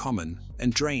Clapham Common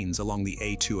and drains along the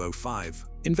A205.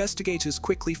 Investigators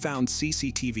quickly found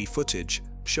CCTV footage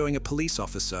showing a police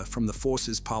officer from the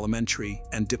force's Parliamentary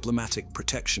and Diplomatic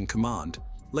Protection Command,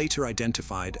 later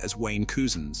identified as Wayne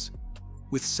Couzens,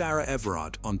 with Sarah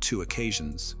Everard on 2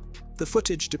 occasions. The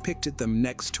footage depicted them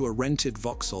next to a rented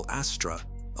Vauxhall Astra,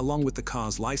 along with the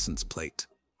car's license plate.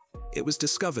 It was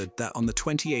discovered that on the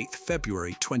 28th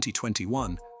February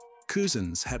 2021,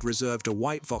 Couzens had reserved a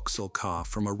white Vauxhall car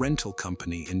from a rental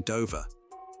company in Dover.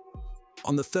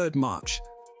 On the 3rd March,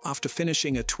 after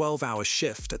finishing a 12-hour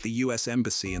shift at the US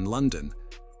Embassy in London,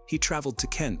 he travelled to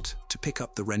Kent to pick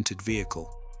up the rented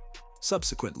vehicle.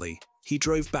 Subsequently, he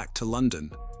drove back to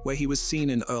London, where he was seen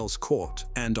in Earl's Court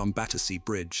and on Battersea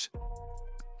Bridge.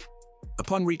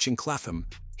 Upon reaching Clapham,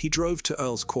 he drove to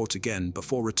Earl's Court again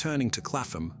before returning to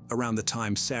Clapham around the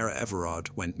time Sarah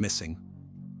Everard went missing.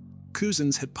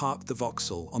 Couzens had parked the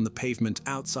Vauxhall on the pavement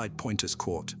outside Pointers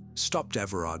Court, stopped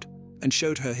Everard, and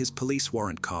showed her his police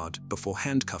warrant card before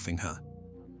handcuffing her.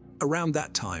 Around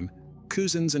that time,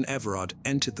 Couzens and Everard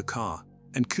entered the car,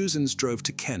 and Couzens drove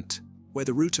to Kent, where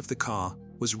the route of the car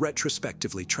was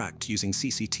retrospectively tracked using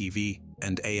CCTV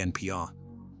and ANPR.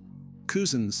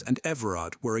 Couzens and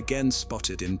Everard were again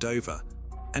spotted in Dover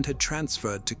and had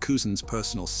transferred to Couzens'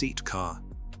 personal seat car.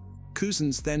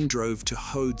 Couzens then drove to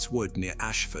Hodes Wood near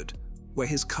Ashford, where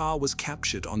his car was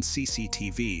captured on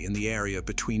CCTV in the area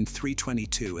between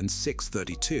 3:22 and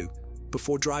 6:32,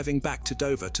 before driving back to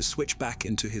Dover to switch back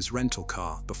into his rental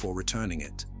car before returning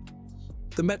it.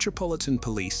 The Metropolitan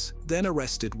Police then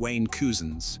arrested Wayne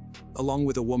Couzens, along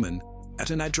with a woman, at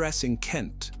an address in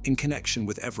Kent in connection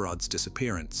with Everard's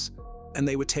disappearance, and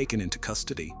they were taken into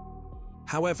custody.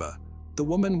 However, the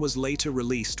woman was later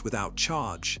released without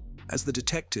charge as the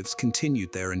detectives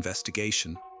continued their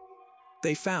investigation.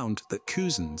 They found that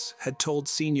Couzens had told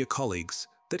senior colleagues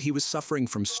that he was suffering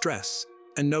from stress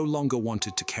and no longer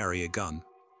wanted to carry a gun.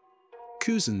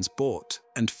 Cousins bought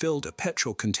and filled a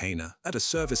petrol container at a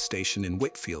service station in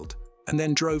Whitfield and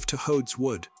then drove to Hodes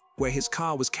Wood, where his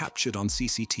car was captured on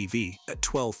CCTV at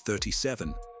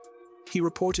 12:37. He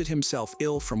reported himself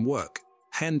ill from work,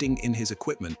 handing in his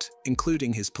equipment,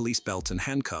 including his police belt and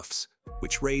handcuffs,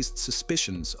 which raised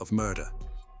suspicions of murder.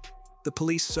 The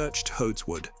police searched Hodes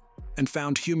Wood and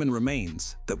found human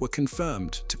remains that were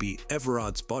confirmed to be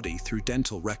Everard's body through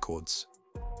dental records.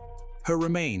 Her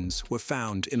remains were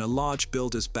found in a large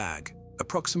builder's bag,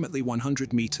 approximately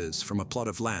 100 meters from a plot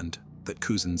of land that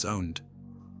Cousins owned.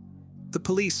 The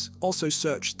police also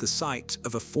searched the site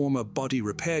of a former body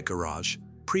repair garage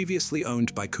previously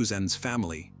owned by Cousins'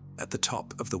 family at the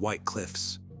top of the White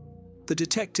Cliffs. The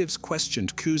detectives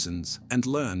questioned Cousins and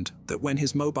learned that when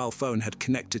his mobile phone had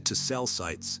connected to cell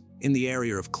sites in the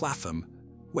area of Clapham,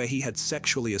 where he had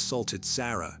sexually assaulted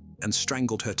Sarah and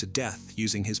strangled her to death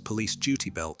using his police duty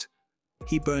belt,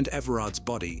 he burned Everard's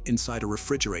body inside a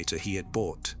refrigerator he had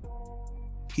bought.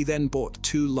 He then bought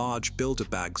 2 large builder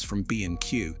bags from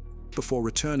B&Q before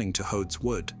returning to Hodes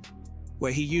Wood,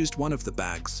 where he used one of the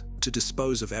bags to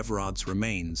dispose of Everard's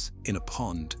remains in a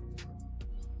pond.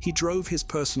 He drove his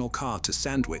personal car to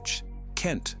Sandwich,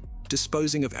 Kent,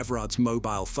 disposing of Everard's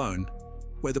mobile phone,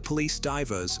 where the police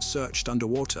divers searched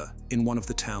underwater in one of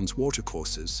the town's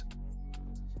watercourses.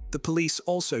 The police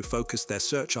also focused their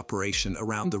search operation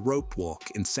around the rope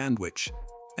walk in Sandwich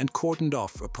and cordoned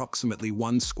off approximately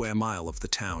 1 square mile of the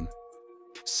town.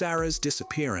 Sarah's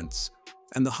disappearance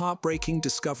and the heartbreaking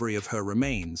discovery of her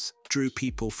remains drew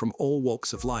people from all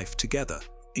walks of life together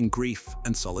in grief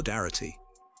and solidarity.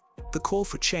 The call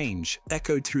for change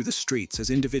echoed through the streets as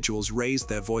individuals raised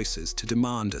their voices to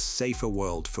demand a safer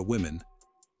world for women.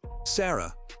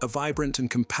 Sarah, a vibrant and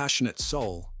compassionate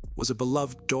soul, was a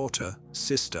beloved daughter,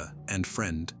 sister, and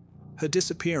friend. Her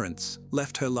disappearance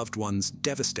left her loved ones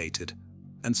devastated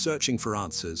and searching for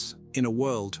answers in a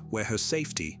world where her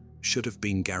safety should have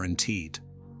been guaranteed.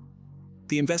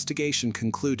 The investigation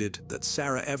concluded that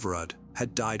Sarah Everard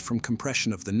had died from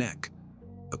compression of the neck,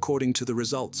 according to the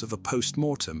results of a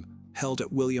post-mortem held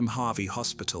at William Harvey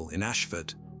Hospital in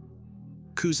Ashford.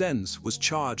 Cousins was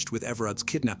charged with Everard's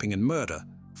kidnapping and murder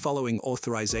following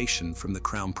authorization from the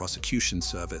Crown Prosecution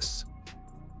Service.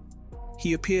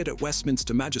 He appeared at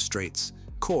Westminster Magistrates'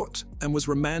 Court and was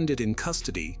remanded in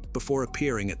custody before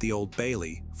appearing at the Old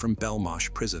Bailey from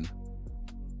Belmarsh Prison.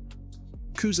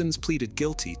 Cousins pleaded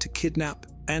guilty to kidnap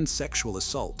and sexual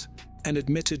assault and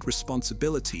admitted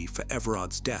responsibility for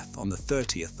Everard's death on the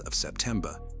 30th of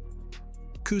September.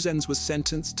 Cousins was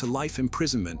sentenced to life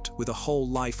imprisonment with a whole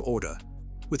life order,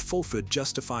 with Fulford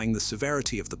justifying the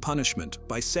severity of the punishment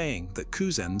by saying that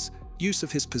Cousins' use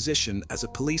of his position as a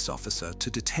police officer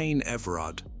to detain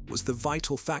Everard was the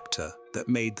vital factor that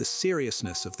made the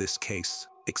seriousness of this case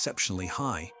exceptionally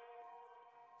high.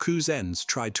 Cousins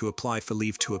tried to apply for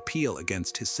leave to appeal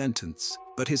against his sentence,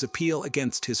 but his appeal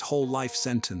against his whole life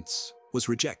sentence was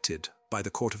rejected by the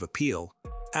Court of Appeal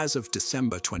as of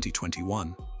December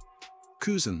 2021.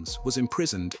 Cousins was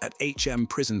imprisoned at HM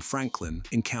Prison Franklin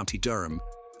in County Durham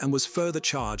and was further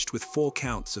charged with 4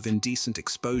 counts of indecent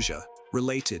exposure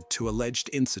related to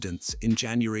alleged incidents in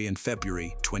January and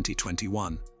February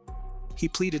 2021. He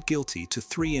pleaded guilty to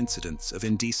 3 incidents of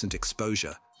indecent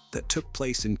exposure that took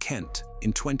place in Kent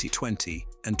in 2020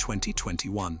 and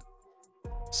 2021.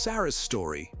 Sarah's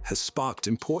story has sparked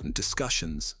important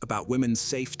discussions about women's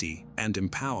safety and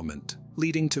empowerment,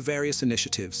 leading to various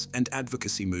initiatives and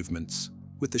advocacy movements,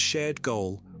 with the shared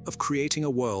goal of creating a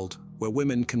world where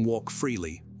women can walk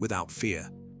freely without fear.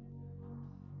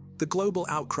 The global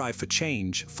outcry for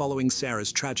change following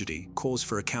Sarah's tragedy calls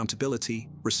for accountability,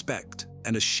 respect,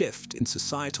 and a shift in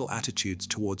societal attitudes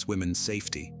towards women's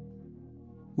safety.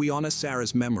 We honor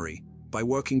Sarah's memory by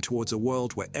working towards a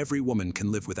world where every woman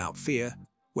can live without fear,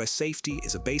 where safety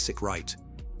is a basic right,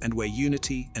 and where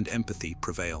unity and empathy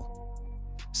prevail.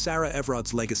 Sarah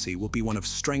Everard's legacy will be one of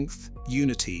strength,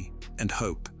 unity, and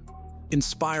hope,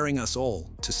 inspiring us all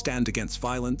to stand against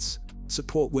violence,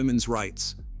 support women's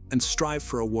rights, and strive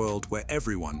for a world where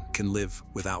everyone can live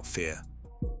without fear.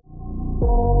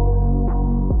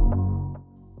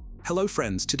 Hello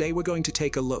friends, today we're going to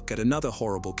take a look at another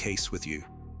horrible case with you,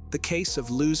 the case of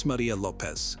Luz Maria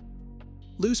Lopez.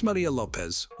 Luz Maria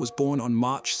Lopez was born on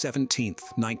March 17,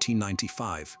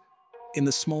 1995, in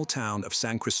the small town of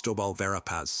San Cristobal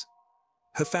Verapaz.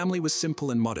 Her family was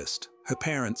simple and modest. Her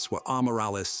parents were A.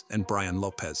 Morales and Brian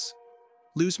Lopez.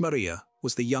 Luz Maria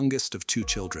was the youngest of 2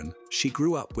 children. She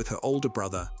grew up with her older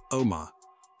brother, Omar.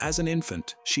 As an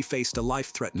infant, she faced a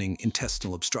life-threatening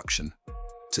intestinal obstruction.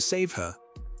 To save her,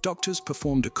 Doctors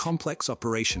performed a complex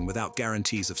operation without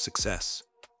guarantees of success.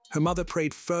 Her mother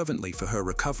prayed fervently for her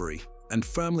recovery and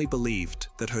firmly believed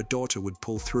that her daughter would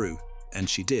pull through, and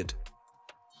she did.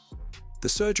 The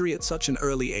surgery at such an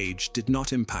early age did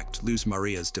not impact Luz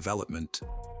Maria's development.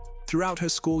 Throughout her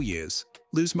school years,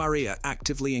 Luz Maria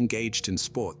actively engaged in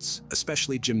sports,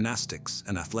 especially gymnastics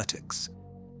and athletics.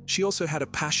 She also had a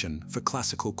passion for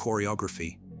classical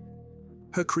choreography.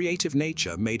 Her creative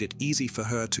nature made it easy for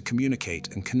her to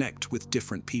communicate and connect with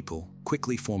different people,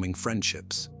 quickly forming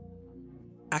friendships.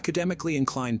 Academically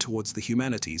inclined towards the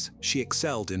humanities, she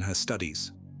excelled in her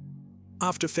studies.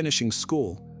 After finishing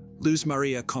school, Luz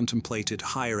Maria contemplated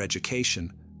higher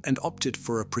education and opted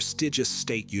for a prestigious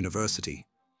state university.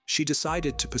 She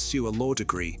decided to pursue a law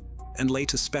degree and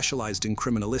later specialized in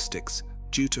criminalistics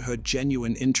due to her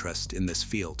genuine interest in this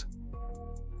field.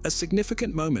 A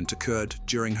significant moment occurred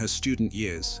during her student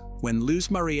years when Luz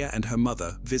Maria and her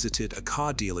mother visited a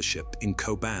car dealership in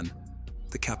Coban,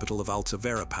 the capital of Alta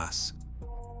Verapaz.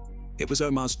 It was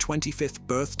Omar's 25th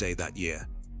birthday that year,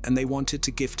 and they wanted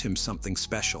to gift him something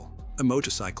special, a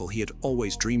motorcycle he had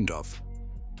always dreamed of.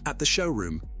 At the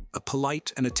showroom, a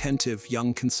polite and attentive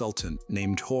young consultant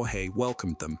named Jorge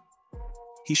welcomed them.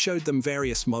 He showed them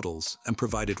various models and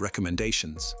provided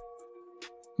recommendations.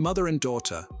 Mother and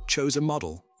daughter chose a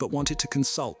model but wanted to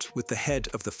consult with the head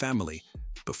of the family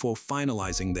before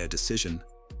finalizing their decision.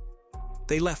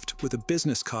 They left with a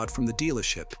business card from the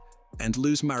dealership and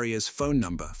Luz Maria's phone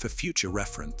number for future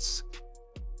reference.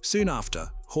 Soon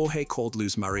after, Jorge called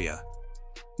Luz Maria,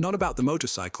 not about the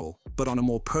motorcycle, but on a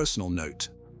more personal note.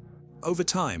 Over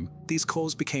time, these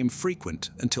calls became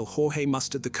frequent until Jorge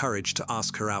mustered the courage to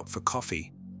ask her out for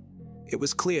coffee. It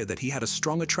was clear that he had a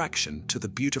strong attraction to the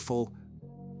beautiful,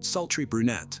 sultry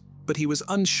brunette, but he was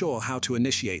unsure how to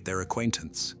initiate their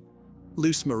acquaintance.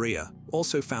 Luz Maria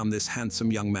also found this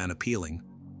handsome young man appealing.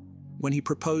 When he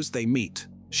proposed they meet,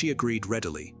 she agreed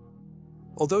readily.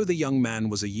 Although the young man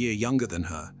was a year younger than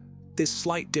her, this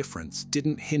slight difference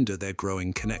didn't hinder their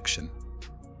growing connection.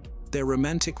 Their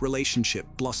romantic relationship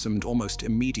blossomed almost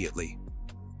immediately.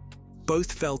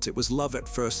 Both felt it was love at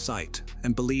first sight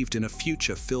and believed in a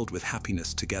future filled with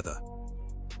happiness together.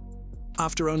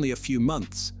 After only a few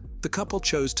months, the couple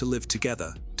chose to live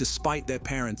together, despite their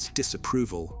parents'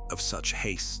 disapproval of such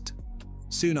haste.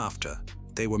 Soon after,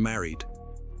 they were married.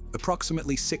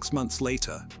 Approximately 6 months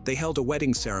later, they held a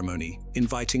wedding ceremony,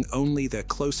 inviting only their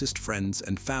closest friends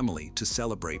and family to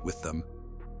celebrate with them.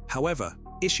 However,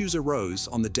 issues arose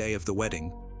on the day of the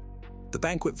wedding. The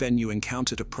banquet venue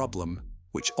encountered a problem,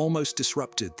 which almost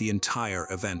disrupted the entire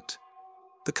event.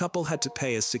 The couple had to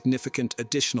pay a significant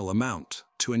additional amount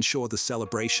to ensure the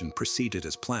celebration proceeded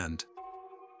as planned.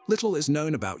 Little is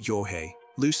known about Jorge,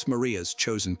 Luz Maria's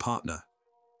chosen partner.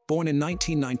 Born in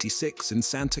 1996 in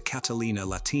Santa Catalina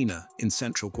Latina in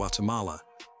central Guatemala,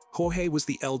 Jorge was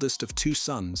the eldest of 2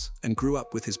 sons and grew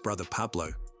up with his brother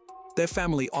Pablo. Their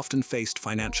family often faced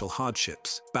financial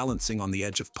hardships, balancing on the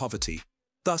edge of poverty.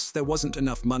 Thus, there wasn't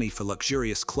enough money for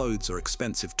luxurious clothes or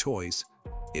expensive toys.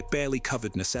 It barely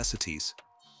covered necessities.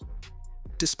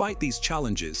 Despite these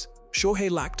challenges, Jorge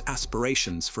lacked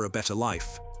aspirations for a better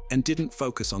life and didn't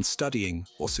focus on studying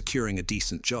or securing a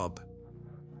decent job.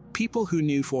 People who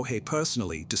knew Jorge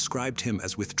personally described him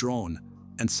as withdrawn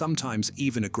and sometimes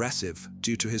even aggressive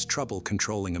due to his trouble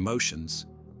controlling emotions.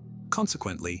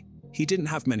 Consequently, he didn't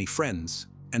have many friends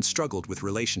and struggled with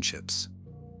relationships.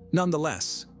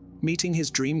 Nonetheless, meeting his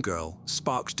dream girl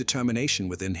sparked determination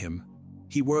within him.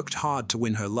 He worked hard to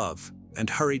win her love and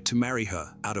hurried to marry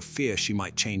her out of fear she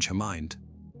might change her mind.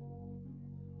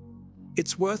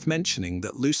 It's worth mentioning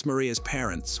that Luz Maria's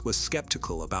parents were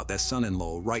skeptical about their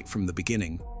son-in-law right from the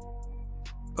beginning.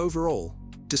 Overall,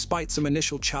 despite some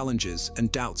initial challenges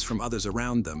and doubts from others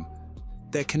around them,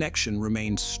 their connection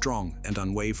remained strong and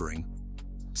unwavering.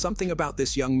 Something about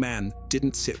this young man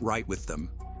didn't sit right with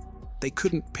them. They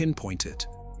couldn't pinpoint it,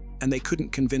 and they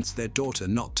couldn't convince their daughter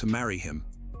not to marry him.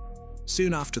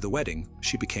 Soon after the wedding,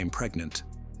 she became pregnant.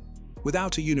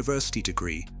 Without a university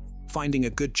degree, finding a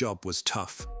good job was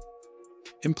tough.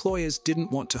 Employers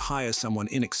didn't want to hire someone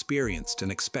inexperienced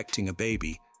and expecting a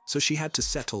baby, so she had to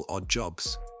settle odd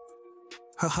jobs.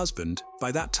 Her husband,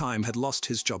 by that time, had lost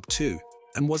his job too,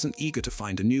 and wasn't eager to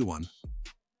find a new one.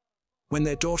 When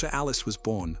their daughter Alice was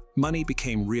born, money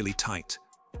became really tight.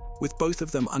 With both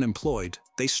of them unemployed,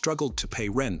 they struggled to pay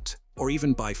rent or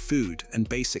even buy food and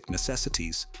basic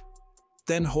necessities.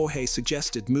 Then Jorge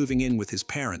suggested moving in with his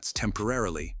parents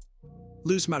temporarily.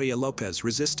 Luz Maria Lopez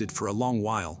resisted for a long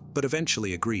while, but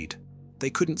eventually agreed. They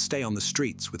couldn't stay on the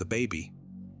streets with a baby.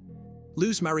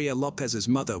 Luz Maria Lopez's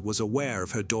mother was aware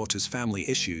of her daughter's family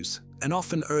issues and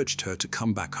often urged her to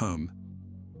come back home.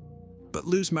 But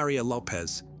Luz Maria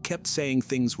Lopez kept saying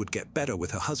things would get better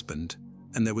with her husband,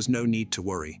 and there was no need to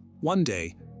worry. One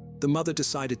day, the mother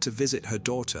decided to visit her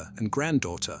daughter and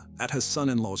granddaughter at her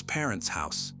son-in-law's parents'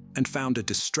 house and found a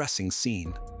distressing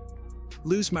scene.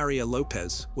 Luz Maria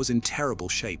Lopez was in terrible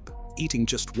shape, eating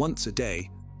just once a day,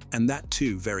 and that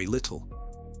too very little.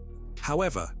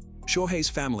 However, Jorge's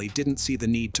family didn't see the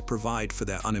need to provide for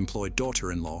their unemployed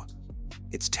daughter-in-law.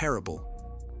 It's terrible.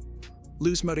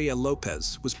 Luz Maria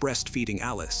Lopez was breastfeeding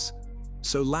Alice,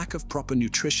 so lack of proper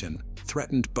nutrition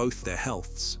threatened both their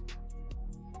healths.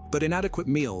 But inadequate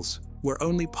meals were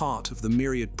only part of the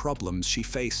myriad problems she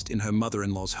faced in her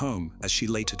mother-in-law's home, as she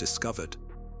later discovered.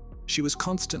 She was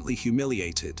constantly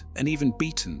humiliated and even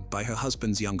beaten by her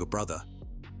husband's younger brother.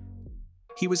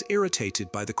 He was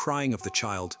irritated by the crying of the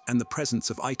child and the presence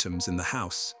of items in the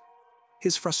house.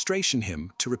 His frustration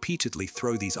him to repeatedly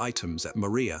throw these items at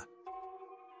Maria.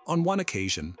 On one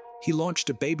occasion, he launched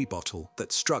a baby bottle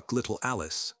that struck little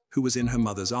Alice, who was in her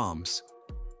mother's arms.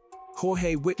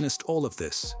 Jorge witnessed all of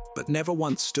this, but never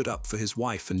once stood up for his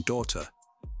wife and daughter,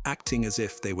 acting as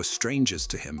if they were strangers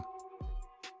to him.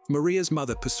 Maria's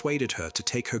mother persuaded her to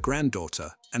take her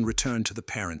granddaughter and return to the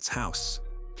parents' house.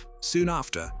 Soon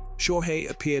after, Jorge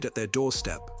appeared at their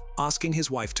doorstep, asking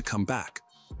his wife to come back,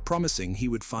 promising he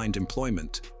would find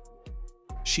employment.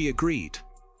 She agreed,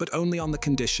 but only on the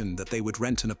condition that they would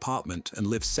rent an apartment and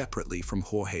live separately from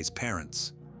Jorge's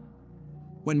parents.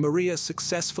 When Maria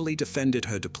successfully defended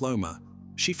her diploma,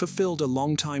 she fulfilled a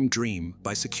long-time dream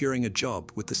by securing a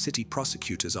job with the city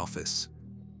prosecutor's office.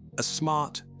 A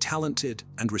smart, talented,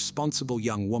 and responsible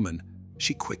young woman,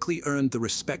 she quickly earned the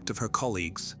respect of her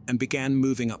colleagues and began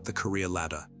moving up the career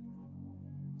ladder.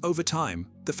 Over time,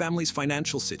 the family's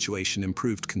financial situation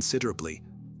improved considerably.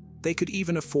 They could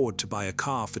even afford to buy a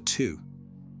car for two.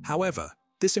 However,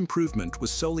 this improvement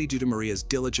was solely due to Maria's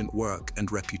diligent work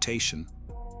and reputation.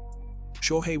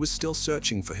 Jorge was still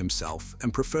searching for himself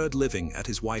and preferred living at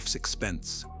his wife's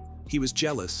expense. He was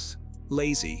jealous,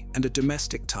 lazy, and a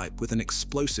domestic type with an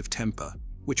explosive temper,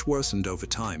 which worsened over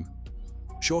time.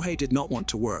 Jorge did not want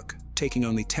to work, taking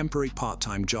only temporary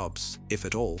part-time jobs, if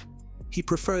at all. He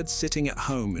preferred sitting at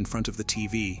home in front of the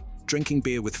TV, drinking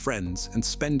beer with friends, and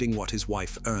spending what his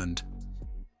wife earned.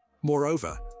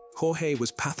 Moreover, Jorge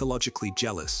was pathologically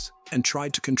jealous and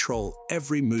tried to control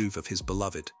every move of his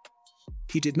beloved.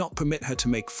 He did not permit her to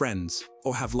make friends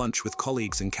or have lunch with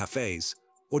colleagues in cafes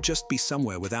or just be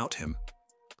somewhere without him.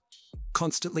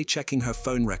 Constantly checking her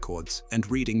phone records and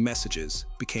reading messages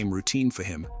became routine for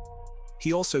him.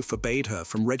 He also forbade her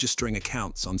from registering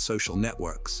accounts on social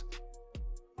networks.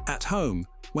 At home,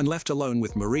 when left alone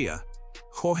with Maria,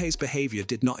 Jorge's behavior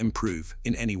did not improve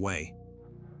in any way.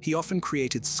 He often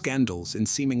created scandals in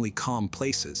seemingly calm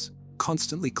places,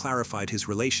 constantly clarified his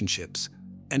relationships,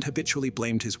 and habitually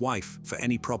blamed his wife for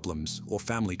any problems or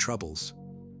family troubles.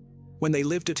 When they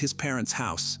lived at his parents'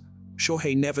 house,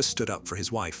 Jorge never stood up for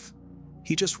his wife.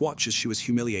 He just watched as she was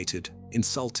humiliated,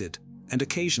 insulted, and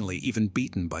occasionally even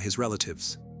beaten by his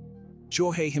relatives.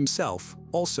 Jorge himself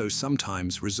also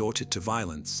sometimes resorted to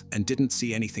violence and didn't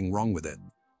see anything wrong with it.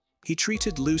 He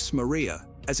treated Luz Maria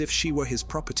as if she were his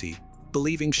property,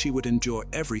 believing she would endure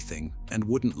everything and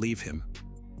wouldn't leave him.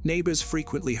 Neighbors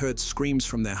frequently heard screams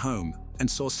from their home and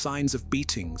saw signs of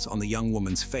beatings on the young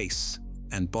woman's face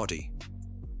and body.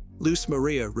 Luz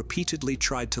Maria repeatedly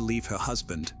tried to leave her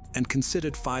husband and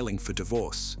considered filing for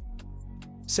divorce.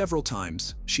 Several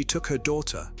times, she took her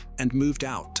daughter and moved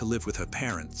out to live with her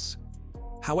parents.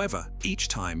 However, each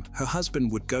time, her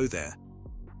husband would go there,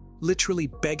 literally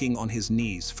begging on his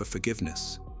knees for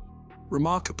forgiveness.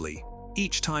 Remarkably,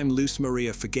 each time Luz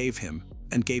Maria forgave him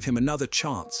and gave him another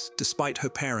chance, despite her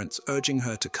parents urging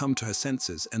her to come to her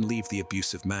senses and leave the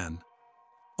abusive man.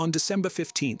 On December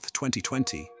 15,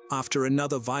 2020, after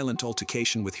another violent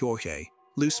altercation with Jorge,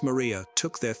 Luz Maria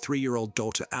took their 3-year-old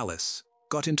daughter Alice,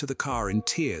 got into the car in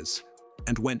tears,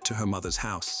 and went to her mother's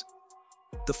house.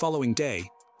 The following day,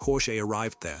 Jorge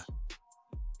arrived there.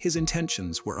 His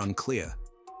intentions were unclear,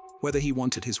 whether he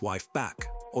wanted his wife back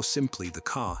or simply the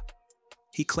car.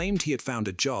 He claimed he had found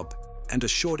a job and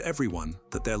assured everyone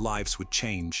that their lives would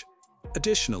change.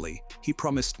 Additionally, he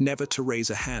promised never to raise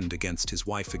a hand against his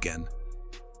wife again.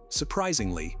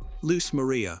 Surprisingly, Luz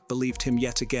Maria believed him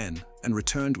yet again and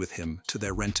returned with him to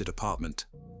their rented apartment.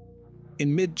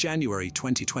 In mid-January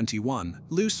 2021,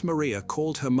 Luz Maria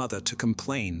called her mother to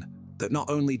complain that not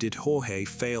only did Jorge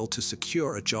fail to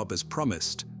secure a job as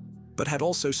promised, but had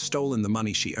also stolen the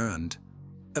money she earned,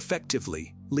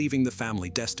 effectively leaving the family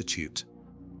destitute.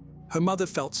 Her mother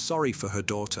felt sorry for her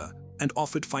daughter and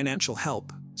offered financial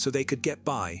help so they could get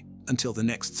by until the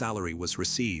next salary was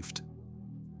received.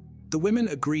 The women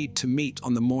agreed to meet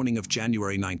on the morning of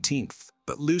January 19th,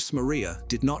 but Luz Maria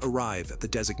did not arrive at the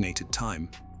designated time.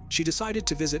 She decided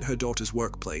to visit her daughter's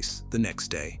workplace the next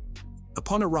day.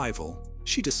 Upon arrival,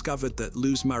 she discovered that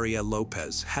Luz Maria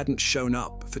Lopez hadn't shown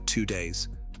up for 2 days,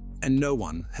 and no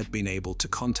one had been able to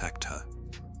contact her.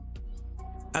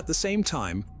 At the same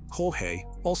time, Jorge,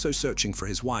 also searching for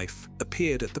his wife,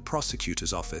 appeared at the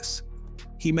prosecutor's office.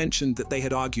 He mentioned that they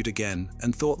had argued again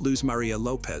and thought Luz Maria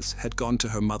Lopez had gone to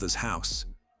her mother's house.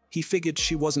 He figured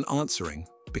she wasn't answering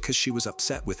because she was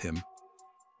upset with him.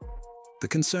 The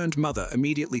concerned mother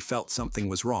immediately felt something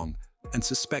was wrong and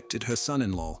suspected her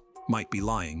son-in-law might be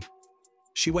lying.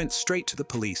 She went straight to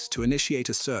the police to initiate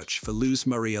a search for Luz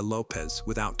Maria Lopez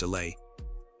without delay.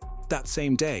 That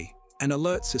same day, an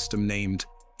alert system named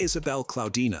Isabel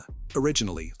Claudina,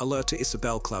 originally Alerta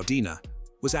Isabel Claudina,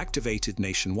 was activated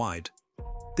nationwide.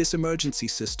 This emergency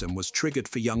system was triggered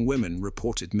for young women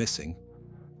reported missing.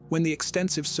 When the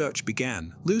extensive search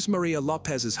began, Luz Maria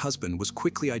Lopez's husband was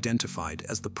quickly identified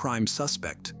as the prime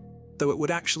suspect, though it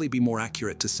would actually be more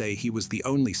accurate to say he was the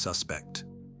only suspect.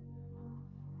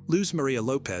 Luz Maria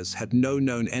Lopez had no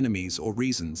known enemies or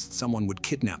reasons someone would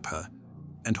kidnap her,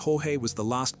 and Jorge was the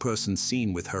last person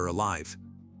seen with her alive.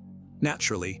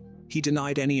 Naturally, he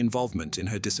denied any involvement in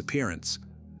her disappearance,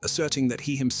 asserting that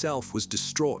he himself was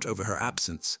distraught over her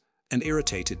absence and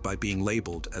irritated by being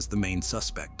labeled as the main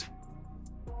suspect.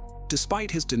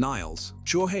 Despite his denials,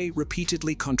 Jorge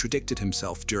repeatedly contradicted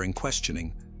himself during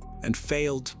questioning and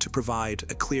failed to provide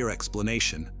a clear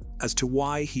explanation as to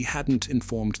why he hadn't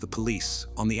informed the police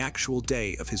on the actual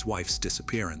day of his wife's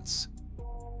disappearance.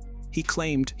 He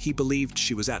claimed he believed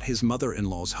she was at his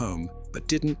mother-in-law's home, but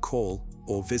didn't call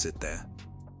or visit there.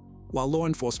 While law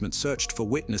enforcement searched for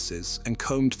witnesses and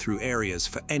combed through areas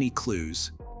for any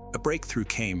clues, a breakthrough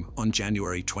came on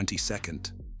January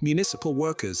 22nd. Municipal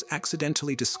workers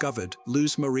accidentally discovered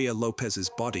Luz Maria Lopez's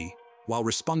body while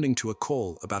responding to a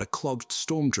call about a clogged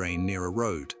storm drain near a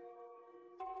road.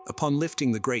 Upon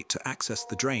lifting the grate to access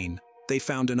the drain, they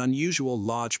found an unusual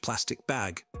large plastic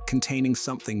bag containing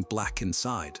something black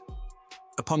inside.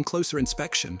 Upon closer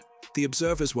inspection, the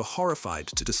observers were horrified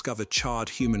to discover charred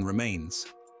human remains.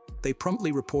 They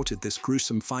promptly reported this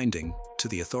gruesome finding to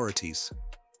the authorities.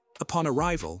 Upon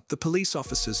arrival, the police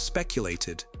officers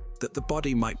speculated that the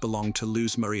body might belong to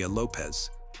Luz Maria Lopez,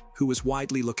 who was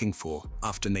widely looking for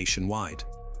after nationwide.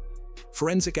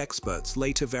 Forensic experts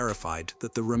later verified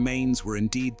that the remains were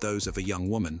indeed those of a young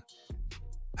woman.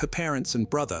 Her parents and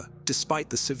brother, despite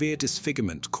the severe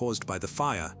disfigurement caused by the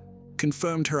fire,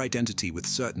 confirmed her identity with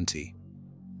certainty.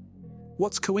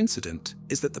 What's coincident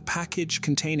is that the package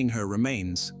containing her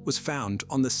remains was found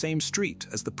on the same street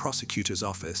as the prosecutor's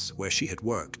office where she had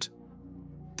worked.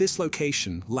 This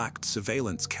location lacked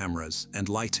surveillance cameras and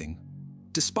lighting.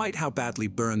 Despite how badly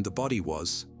burned the body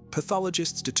was,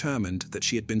 pathologists determined that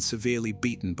she had been severely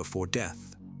beaten before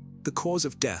death. The cause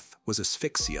of death was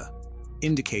asphyxia,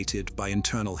 indicated by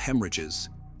internal hemorrhages,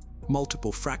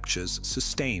 multiple fractures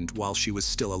sustained while she was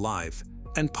still alive,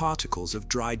 and particles of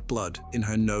dried blood in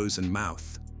her nose and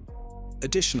mouth.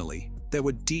 Additionally, there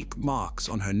were deep marks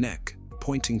on her neck,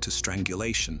 pointing to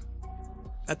strangulation.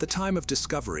 At the time of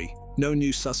discovery, no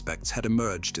new suspects had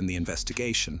emerged in the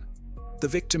investigation. The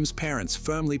victim's parents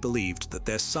firmly believed that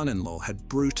their son-in-law had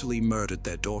brutally murdered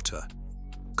their daughter.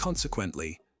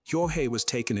 Consequently, Jorge was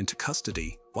taken into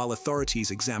custody while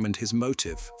authorities examined his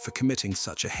motive for committing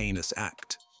such a heinous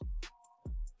act.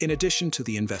 In addition to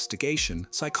the investigation,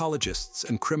 psychologists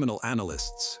and criminal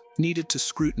analysts needed to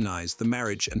scrutinize the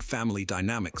marriage and family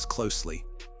dynamics closely.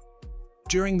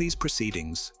 During these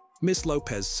proceedings, Ms.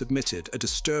 Lopez submitted a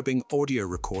disturbing audio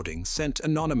recording sent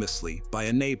anonymously by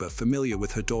a neighbor familiar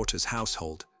with her daughter's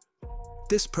household.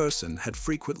 This person had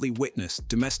frequently witnessed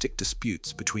domestic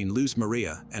disputes between Luz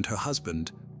Maria and her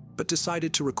husband, but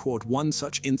decided to record one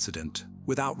such incident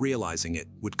without realizing it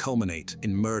would culminate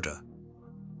in murder.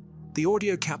 The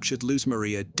audio captured Luz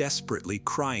Maria desperately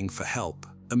crying for help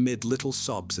amid little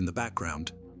sobs in the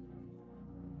background.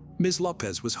 Ms.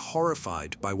 Lopez was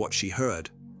horrified by what she heard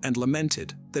and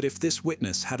lamented that if this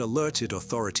witness had alerted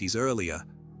authorities earlier,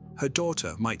 her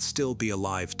daughter might still be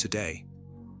alive today.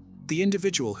 The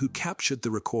individual who captured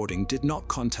the recording did not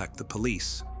contact the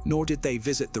police, nor did they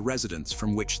visit the residence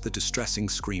from which the distressing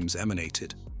screams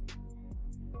emanated.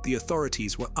 The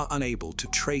authorities were unable to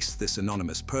trace this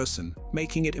anonymous person,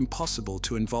 making it impossible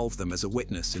to involve them as a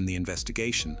witness in the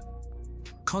investigation.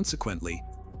 Consequently,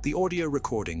 the audio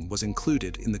recording was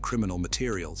included in the criminal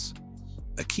materials.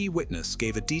 A key witness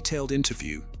gave a detailed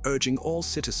interview urging all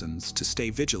citizens to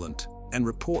stay vigilant and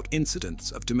report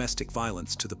incidents of domestic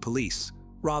violence to the police,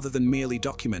 rather than merely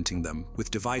documenting them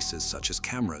with devices such as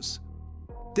cameras.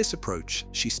 This approach,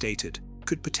 she stated,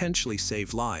 could potentially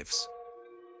save lives.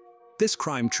 This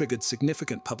crime triggered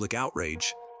significant public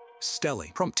outrage,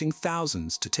 prompting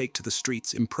thousands to take to the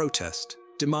streets in protest,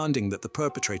 demanding that the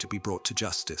perpetrator be brought to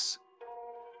justice.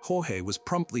 Jorge was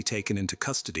promptly taken into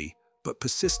custody, but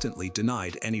persistently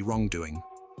denied any wrongdoing.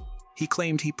 He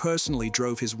claimed he personally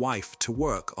drove his wife to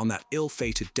work on that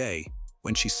ill-fated day,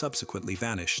 when she subsequently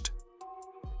vanished.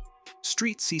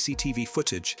 Street CCTV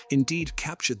footage indeed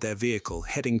captured their vehicle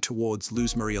heading towards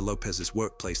Luz Maria Lopez's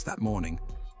workplace that morning.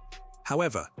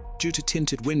 However, due to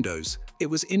tinted windows, it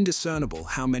was indiscernible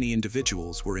how many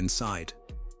individuals were inside.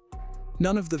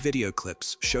 None of the video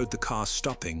clips showed the car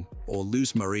stopping or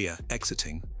Luz Maria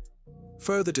exiting.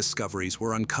 Further discoveries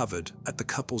were uncovered at the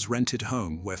couple's rented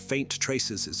home where faint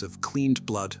traces of cleaned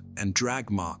blood and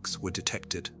drag marks were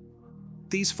detected.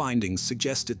 These findings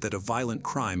suggested that a violent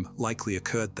crime likely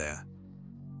occurred there.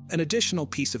 An additional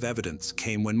piece of evidence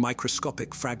came when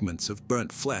microscopic fragments of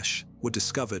burnt flesh were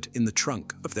discovered in the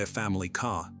trunk of their family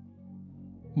car.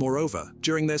 Moreover,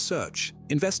 during their search,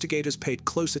 investigators paid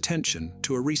close attention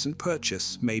to a recent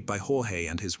purchase made by Jorge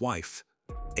and his wife,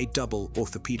 a double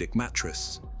orthopedic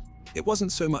mattress. It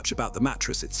wasn't so much about the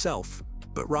mattress itself,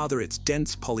 but rather its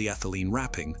dense polyethylene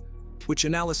wrapping, which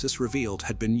analysis revealed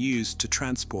had been used to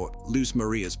transport Luz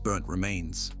Maria's burnt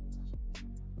remains.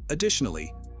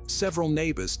 Additionally, several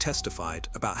neighbors testified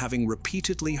about having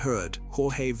repeatedly heard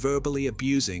Jorge verbally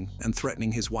abusing and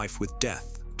threatening his wife with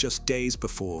death just days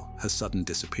before her sudden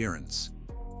disappearance.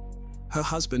 Her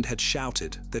husband had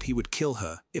shouted that he would kill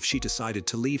her if she decided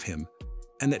to leave him,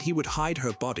 and that he would hide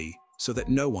her body so that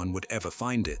no one would ever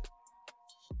find it.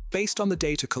 Based on the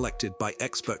data collected by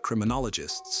expert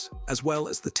criminologists, as well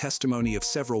as the testimony of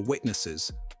several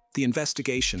witnesses, the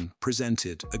investigation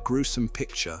presented a gruesome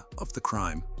picture of the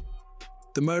crime.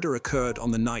 The murder occurred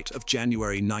on the night of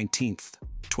January 19,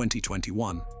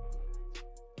 2021.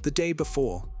 The day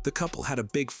before, the couple had a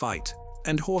big fight,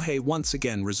 and Jorge once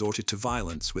again resorted to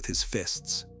violence with his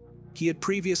fists. He had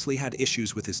previously had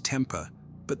issues with his temper,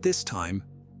 but this time,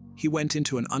 he went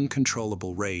into an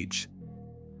uncontrollable rage.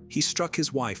 He struck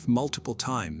his wife multiple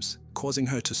times, causing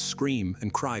her to scream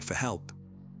and cry for help.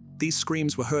 These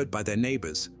screams were heard by their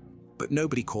neighbors, but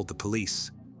nobody called the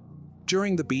police.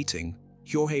 During the beating,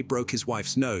 Jorge broke his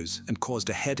wife's nose and caused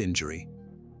a head injury.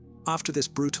 After this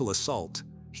brutal assault,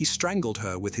 he strangled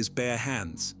her with his bare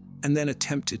hands and then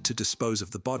attempted to dispose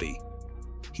of the body.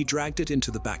 He dragged it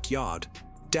into the backyard,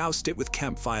 doused it with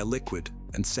campfire liquid,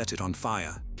 and set it on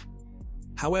fire.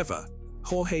 However,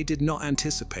 Jorge did not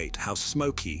anticipate how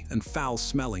smoky and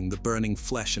foul-smelling the burning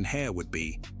flesh and hair would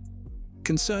be.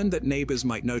 Concerned that neighbors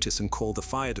might notice and call the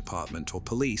fire department or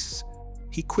police,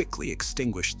 he quickly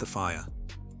extinguished the fire.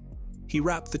 He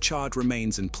wrapped the charred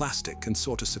remains in plastic and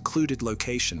sought a secluded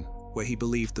location where he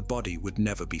believed the body would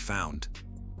never be found.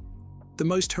 The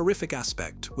most horrific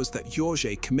aspect was that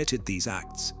Jorge committed these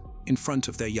acts in front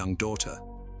of their young daughter.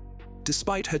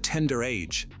 Despite her tender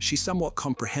age, she somewhat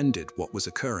comprehended what was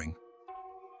occurring.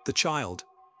 The child,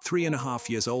 3.5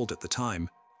 years old at the time,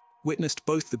 witnessed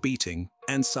both the beating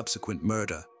and subsequent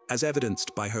murder, as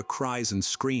evidenced by her cries and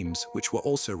screams, which were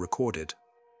also recorded.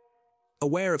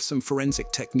 Aware of some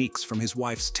forensic techniques from his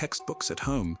wife's textbooks at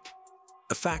home,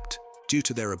 a fact due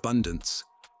to their abundance,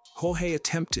 Jorge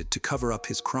attempted to cover up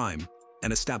his crime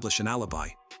and establish an alibi.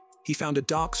 He found a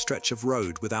dark stretch of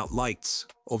road without lights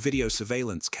or video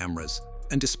surveillance cameras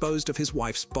and disposed of his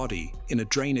wife's body in a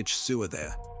drainage sewer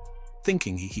there,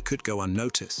 thinking he could go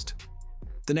unnoticed.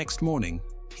 The next morning,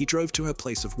 he drove to her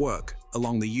place of work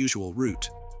along the usual route,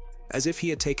 as if he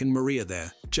had taken Maria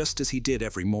there just as he did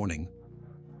every morning.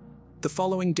 The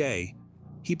following day,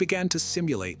 he began to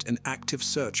simulate an active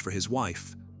search for his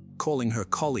wife, calling her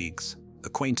colleagues,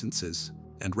 acquaintances,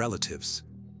 and relatives.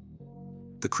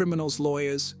 The criminal's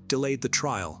lawyers delayed the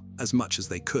trial as much as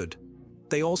they could.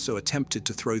 They also attempted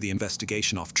to throw the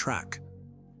investigation off track.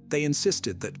 They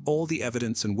insisted that all the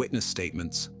evidence and witness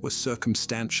statements were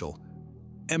circumstantial,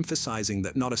 emphasizing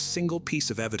that not a single piece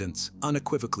of evidence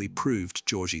unequivocally proved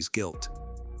Jorge's guilt.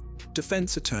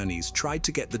 Defense attorneys tried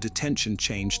to get the detention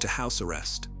changed to house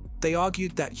arrest. They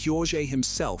argued that Jorge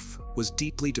himself was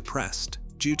deeply depressed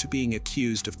due to being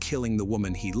accused of killing the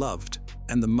woman he loved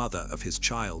and the mother of his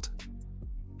child.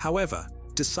 However,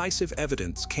 decisive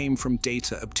evidence came from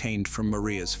data obtained from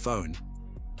Maria's phone.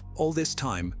 All this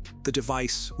time, the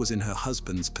device was in her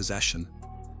husband's possession.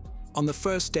 On the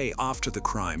first day after the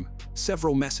crime,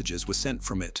 several messages were sent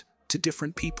from it to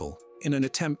different people in an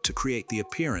attempt to create the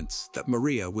appearance that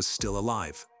Maria was still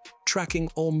alive. Tracking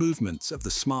all movements of the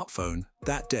smartphone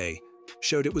that day,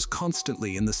 showed it was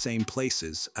constantly in the same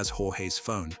places as Jorge's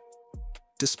phone.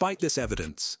 Despite this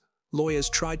evidence, lawyers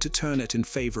tried to turn it in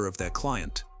favor of their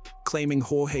client, claiming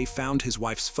Jorge found his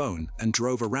wife's phone and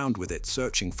drove around with it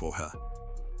searching for her.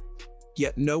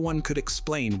 Yet no one could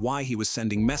explain why he was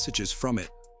sending messages from it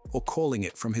or calling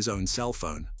it from his own cell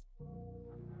phone.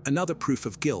 Another proof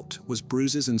of guilt was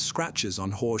bruises and scratches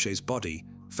on Jorge's body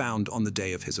found on the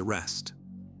day of his arrest.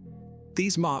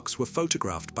 These marks were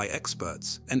photographed by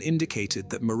experts and indicated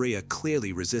that Maria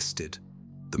clearly resisted.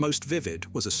 The most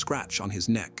vivid was a scratch on his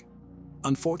neck.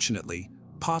 Unfortunately,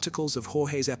 particles of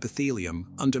Jorge's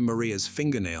epithelium under Maria's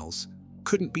fingernails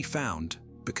couldn't be found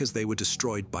because they were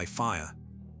destroyed by fire.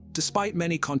 Despite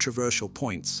many controversial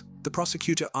points, the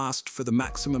prosecutor asked for the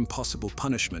maximum possible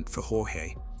punishment for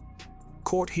Jorge.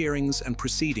 Court hearings and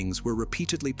proceedings were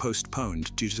repeatedly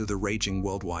postponed due to the raging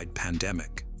worldwide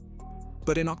pandemic.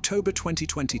 But in October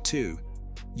 2022,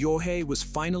 Jorge was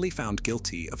finally found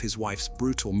guilty of his wife's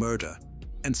brutal murder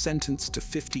and sentenced to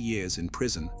 50 years in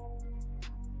prison.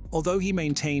 Although he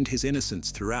maintained his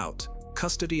innocence throughout,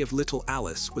 custody of little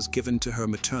Alice was given to her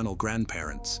maternal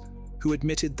grandparents, who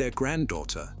admitted their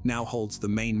granddaughter now holds the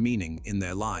main meaning in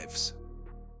their lives.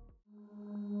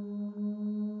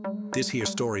 This here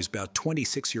story is about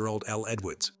 26-year-old Elle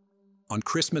Edwards. On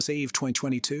Christmas Eve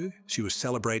 2022, she was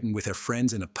celebrating with her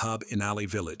friends in a pub in Ali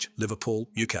Village, Liverpool,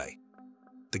 UK.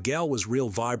 The gal was real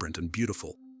vibrant and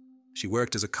beautiful. She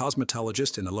worked as a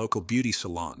cosmetologist in a local beauty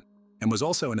salon and was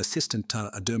also an assistant to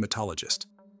a dermatologist.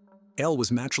 Elle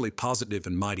was naturally positive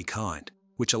and mighty kind,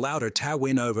 which allowed her to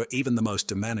win over even the most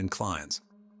demanding clients.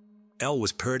 Elle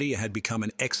was purty and had become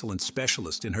an excellent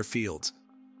specialist in her fields.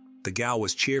 The gal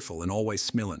was cheerful and always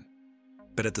smiling.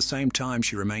 But at the same time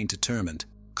she remained determined,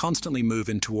 constantly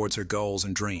moving towards her goals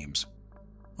and dreams.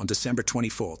 On December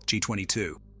 24,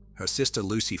 G22, her sister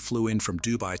Lucy flew in from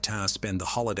Dubai to spend the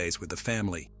holidays with the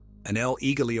family, and Elle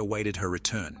eagerly awaited her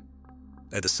return.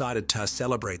 They decided to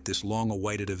celebrate this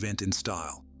long-awaited event in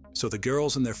style, so the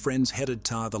girls and their friends headed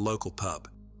to the local pub.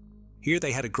 Here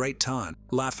they had a great time,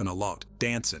 laughing a lot,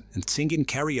 dancing, and singing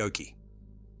karaoke.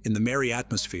 In the merry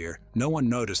atmosphere, no one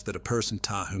noticed that a person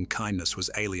to whom kindness was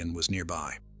alien was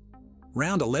nearby.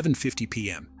 Round 11:50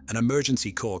 p.m., an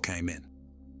emergency call came in.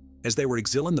 As they were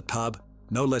exiling the pub,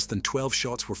 no less than 12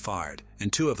 shots were fired,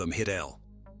 and 2 of them hit Elle.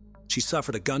 She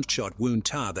suffered a gunshot wound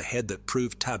to the head that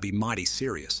proved to be mighty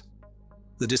serious.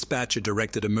 The dispatcher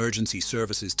directed emergency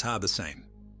services to the same.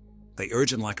 They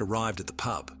urgently arrived at the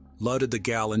pub, loaded the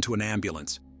gal into an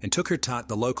ambulance, and took her to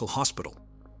the local hospital.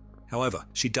 However,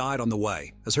 she died on the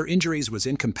way, as her injuries was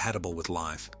incompatible with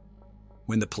life.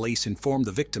 When the police informed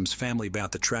the victim's family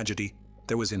about the tragedy,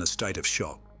 they was in a state of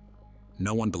shock.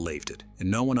 No one believed it,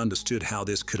 and no one understood how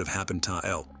this could have happened to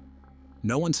Elle.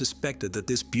 No one suspected that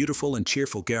this beautiful and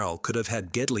cheerful girl could have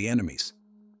had deadly enemies.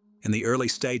 In the early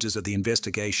stages of the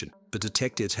investigation, the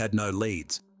detectives had no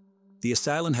leads. The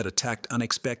assailant had attacked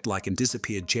unexpectedly and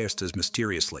disappeared just as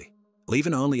mysteriously,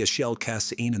 leaving only a shell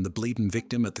casing and the bleeding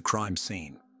victim at the crime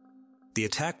scene. The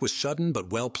attack was sudden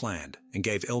but well planned and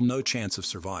gave Elle no chance of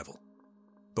survival.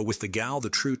 But was the gal the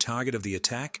true target of the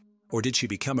attack, or did she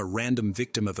become a random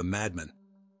victim of a madman?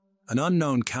 An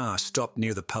unknown car stopped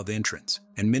near the pub entrance,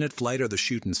 and minutes later the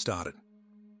shooting started.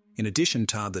 In addition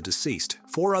to the deceased,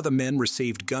 4 other men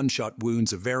received gunshot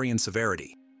wounds of varying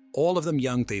severity, all of them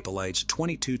young people aged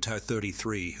 22 to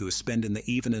 33 who were spending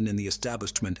the evening in the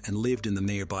establishment and lived in the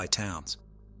nearby towns.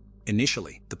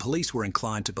 Initially, the police were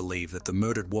inclined to believe that the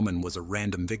murdered woman was a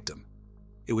random victim.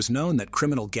 It was known that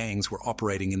criminal gangs were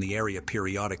operating in the area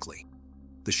periodically.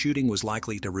 The shooting was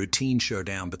likely a routine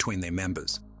showdown between their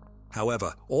members.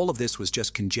 However, all of this was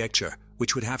just conjecture,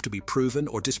 which would have to be proven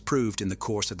or disproved in the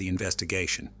course of the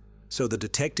investigation. So the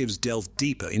detectives delved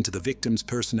deeper into the victim's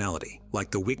personality.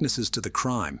 Like the witnesses to the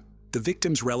crime, the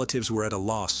victim's relatives were at a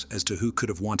loss as to who could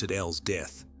have wanted Elle's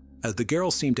death, as the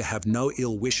girl seemed to have no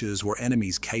ill wishes or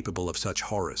enemies capable of such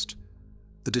horrors.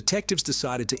 The detectives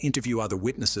decided to interview other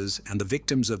witnesses and the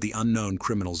victims of the unknown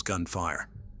criminal's gunfire.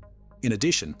 In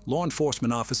addition, law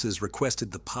enforcement officers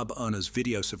requested the pub owner's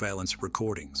video surveillance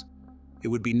recordings. It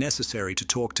would be necessary to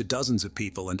talk to dozens of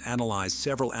people and analyze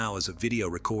several hours of video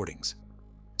recordings.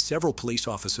 Several police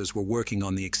officers were working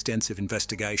on the extensive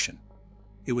investigation.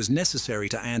 It was necessary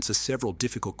to answer several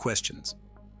difficult questions.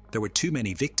 There were too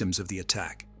many victims of the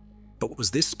attack. But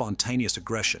was this spontaneous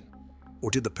aggression?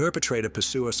 Or did the perpetrator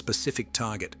pursue a specific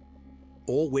target?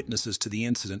 All witnesses to the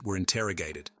incident were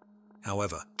interrogated.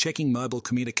 However, checking mobile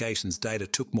communications data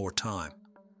took more time.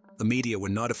 The media were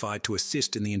notified to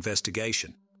assist in the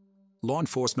investigation. Law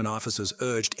enforcement officers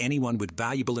urged anyone with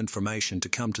valuable information to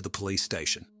come to the police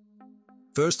station.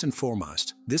 First and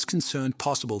foremost, this concerned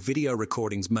possible video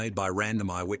recordings made by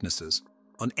random eyewitnesses,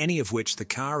 on any of which the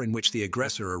car in which the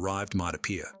aggressor arrived might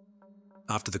appear.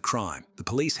 After the crime, the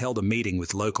police held a meeting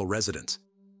with local residents.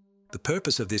 The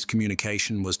purpose of this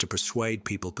communication was to persuade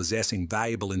people possessing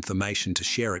valuable information to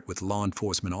share it with law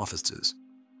enforcement officers.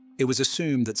 It was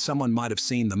assumed that someone might have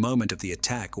seen the moment of the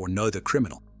attack or know the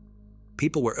criminal.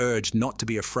 People were urged not to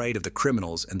be afraid of the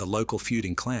criminals and the local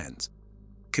feuding clans.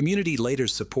 Community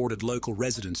leaders supported local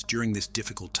residents during this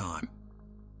difficult time.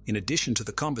 In addition to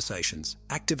the conversations,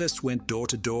 activists went door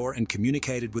to door and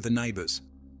communicated with the neighbors.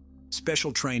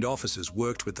 Special trained officers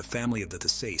worked with the family of the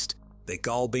deceased, their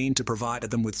goal being to provide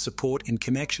them with support in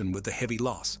connection with the heavy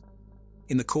loss.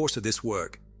 In the course of this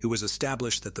work, it was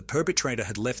established that the perpetrator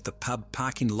had left the pub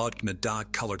parking lot in a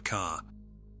dark-colored car.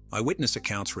 Eyewitness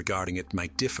accounts regarding it may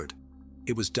differed.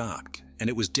 It was dark, and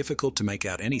it was difficult to make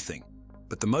out anything,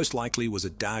 but the most likely was a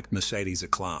dark Mercedes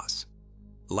A-Class.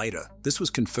 Later, this was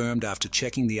confirmed after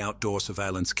checking the outdoor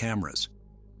surveillance cameras.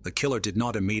 The killer did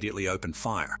not immediately open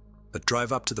fire, but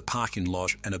drove up to the parking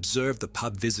lot and observed the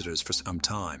pub visitors for some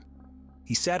time.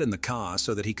 He sat in the car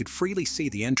so that he could freely see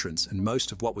the entrance and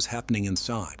most of what was happening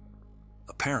inside.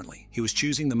 Apparently, he was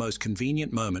choosing the most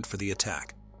convenient moment for the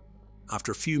attack.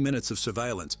 After a few minutes of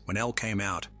surveillance, when L came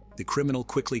out, the criminal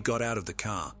quickly got out of the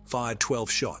car, fired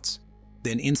 12 shots,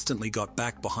 then instantly got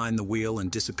back behind the wheel and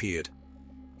disappeared.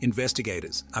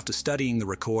 Investigators, after studying the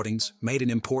recordings, made an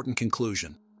important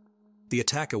conclusion. The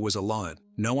attacker was alone.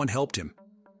 No one helped him.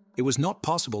 It was not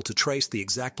possible to trace the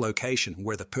exact location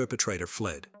where the perpetrator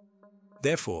fled.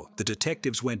 Therefore, the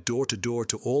detectives went door to door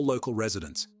to all local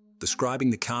residents,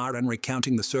 describing the car and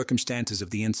recounting the circumstances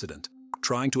of the incident,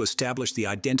 trying to establish the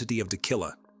identity of the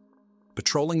killer.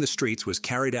 Patrolling the streets was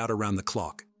carried out around the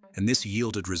clock, and this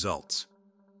yielded results.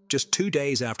 Just 2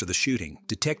 days after the shooting,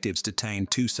 detectives detained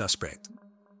 2 suspects,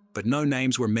 but no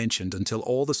names were mentioned until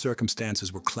all the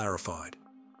circumstances were clarified.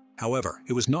 However,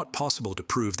 it was not possible to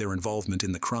prove their involvement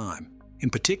in the crime, in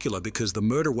particular because the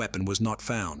murder weapon was not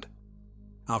found.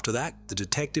 After that, the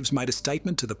detectives made a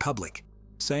statement to the public,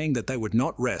 saying that they would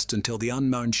not rest until the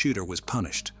unknown shooter was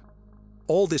punished.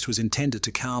 All this was intended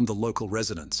to calm the local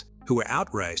residents, who were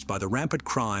outraged by the rampant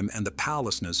crime and the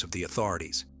powerlessness of the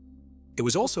authorities. It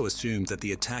was also assumed that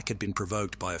the attack had been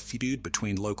provoked by a feud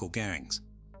between local gangs.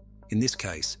 In this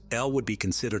case, L would be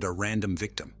considered a random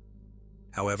victim.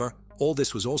 However, all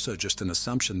this was also just an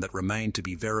assumption that remained to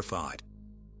be verified.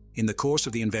 In the course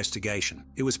of the investigation,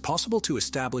 it was possible to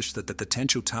establish that the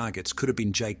potential targets could have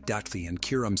been Jake Dutley and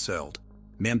Kiram Seld,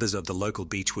 members of the local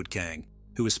Beechwood gang,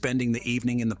 who were spending the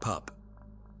evening in the pub.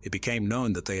 It became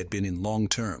known that they had been in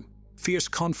long-term, fierce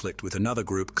conflict with another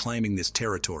group claiming this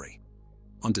territory.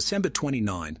 On December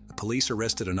 29, the police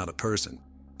arrested another person,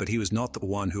 but he was not the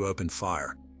one who opened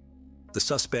fire. The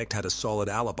suspect had a solid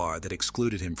alibi that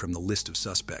excluded him from the list of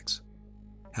suspects.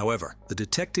 However, the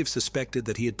detective suspected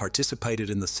that he had participated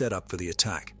in the setup for the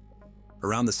attack.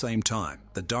 Around the same time,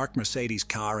 the dark Mercedes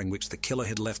car in which the killer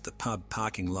had left the pub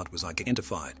parking lot was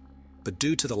identified, but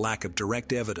due to the lack of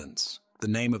direct evidence, the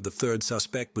name of the third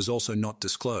suspect was also not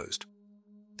disclosed.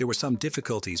 There were some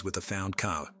difficulties with the found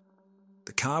car.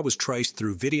 The car was traced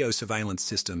through video surveillance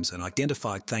systems and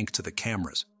identified thanks to the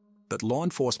cameras, but law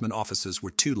enforcement officers were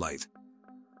too late.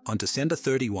 On December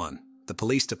 31, the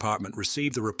police department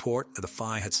received the report that a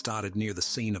fire had started near the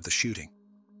scene of the shooting.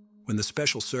 When the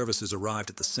special services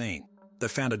arrived at the scene, they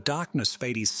found a dark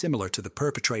Mercedes similar to the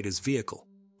perpetrator's vehicle,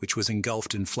 which was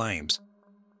engulfed in flames.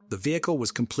 The vehicle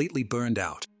was completely burned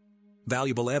out.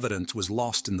 Valuable evidence was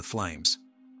lost in the flames.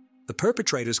 The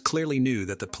perpetrators clearly knew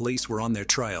that the police were on their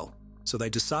trail, so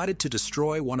they decided to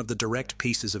destroy one of the direct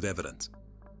pieces of evidence.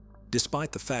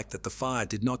 Despite the fact that the fire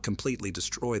did not completely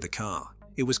destroy the car,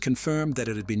 it was confirmed that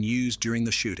it had been used during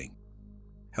the shooting.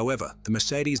 However, the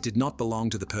Mercedes did not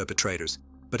belong to the perpetrators,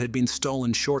 but had been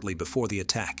stolen shortly before the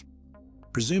attack.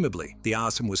 Presumably, the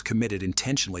arson was committed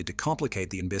intentionally to complicate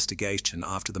the investigation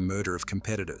after the murder of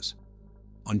competitors.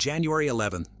 On January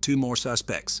 11, 2 more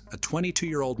suspects, a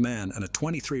 22-year-old man and a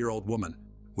 23-year-old woman,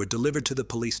 were delivered to the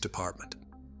police department.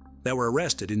 They were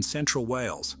arrested in Central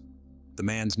Wales. The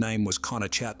man's name was Connor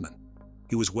Chapman.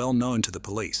 He was well known to the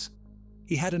police.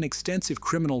 He had an extensive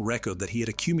criminal record that he had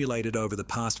accumulated over the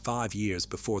past 5 years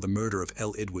before the murder of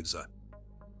L. Edwardsa.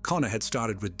 Connor had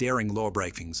started with daring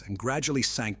lawbreakings and gradually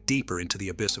sank deeper into the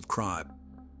abyss of crime.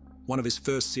 One of his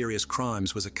first serious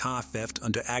crimes was a car theft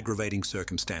under aggravating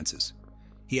circumstances.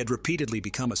 He had repeatedly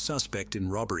become a suspect in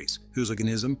robberies,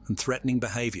 hooliganism, and threatening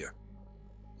behavior.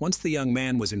 Once the young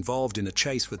man was involved in a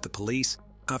chase with the police,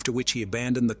 after which he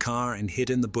abandoned the car and hid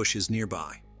in the bushes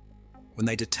nearby. When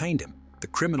they detained him, The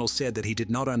criminal said that he did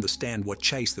not understand what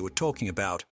chase they were talking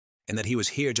about and that he was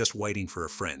here just waiting for a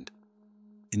friend.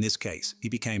 In this case, he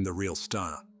became the real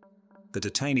star. The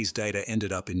detainee's data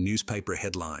ended up in newspaper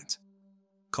headlines.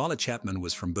 Connor Chapman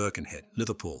was from Birkenhead,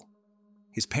 Liverpool.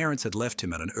 His parents had left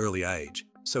him at an early age,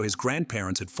 so his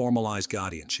grandparents had formalized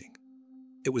guardianship.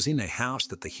 It was in a house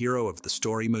that the hero of the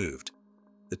story moved.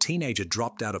 The teenager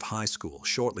dropped out of high school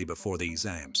shortly before the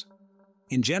exams.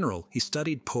 In general, he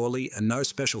studied poorly and no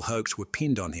special hopes were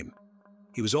pinned on him.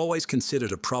 He was always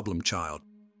considered a problem child.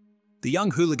 The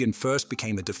young hooligan first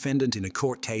became a defendant in a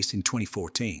court case in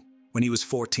 2014, when he was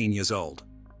 14 years old.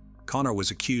 Connor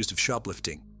was accused of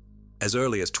shoplifting. As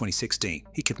early as 2016,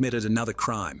 he committed another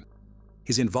crime.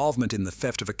 His involvement in the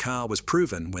theft of a car was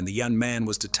proven when the young man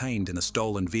was detained in a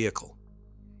stolen vehicle.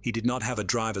 He did not have a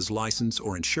driver's license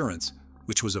or insurance,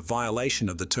 which was a violation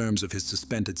of the terms of his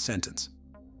suspended sentence.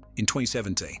 In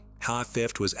 2017, car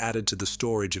theft was added to the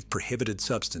storage of prohibited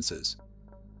substances.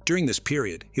 During this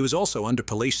period, he was also under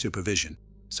police supervision,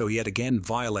 so he had again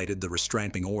violated the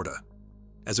restraining order.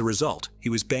 As a result, he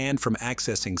was banned from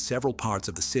accessing several parts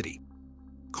of the city.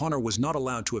 Connor was not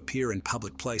allowed to appear in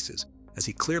public places, as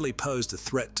he clearly posed a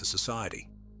threat to society.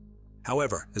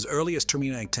 However, as early as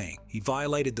 2018, he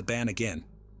violated the ban again.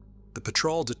 The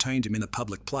patrol detained him in a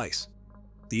public place.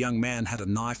 The young man had a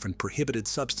knife and prohibited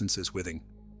substances with him.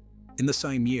 In the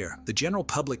same year, the general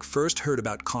public first heard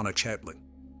about Connor Chapman.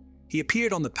 He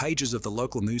appeared on the pages of the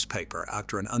local newspaper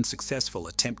after an unsuccessful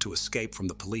attempt to escape from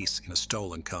the police in a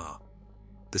stolen car.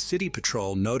 The city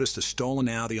patrol noticed a stolen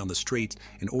Audi on the street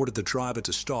and ordered the driver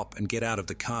to stop and get out of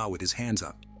the car with his hands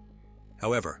up.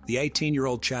 However, the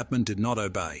 18-year-old Chapman did not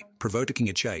obey, provoking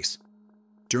a chase.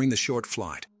 During the short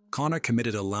flight, Connor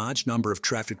committed a large number of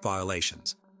traffic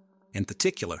violations. In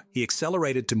particular, he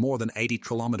accelerated to more than 80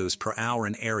 kilometers per hour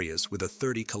in areas with a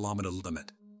 30-kilometer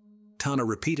limit. Connor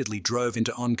repeatedly drove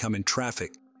into oncoming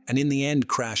traffic and in the end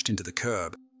crashed into the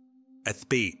curb. At the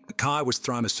beat, the car was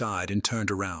thrown aside and turned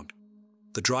around.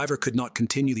 The driver could not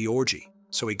continue the orgy,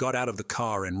 so he got out of the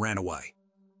car and ran away.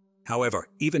 However,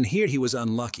 even here he was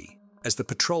unlucky, as the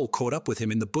patrol caught up with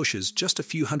him in the bushes just a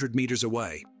few hundred meters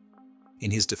away.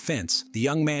 In his defense, the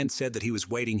young man said that he was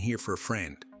waiting here for a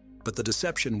friend, but the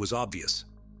deception was obvious.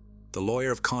 The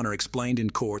lawyer of Connor explained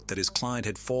in court that his client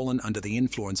had fallen under the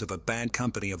influence of a bad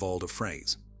company of older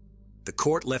frays. The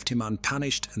court left him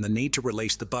unpunished and the need to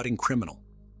release the budding criminal.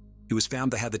 He was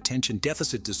found to have attention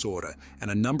deficit disorder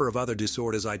and a number of other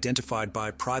disorders identified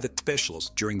by private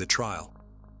specialists during the trial.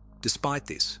 Despite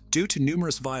this, due to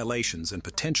numerous violations and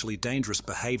potentially dangerous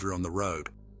behavior on the road,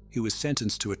 he was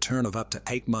sentenced to a term of up to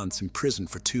 8 months in prison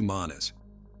for 2 minors.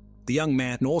 The young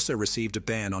man also received a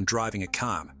ban on driving a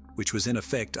car, which was in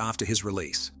effect after his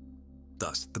release.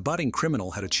 Thus, the budding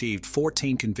criminal had achieved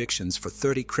 14 convictions for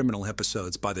 30 criminal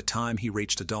episodes by the time he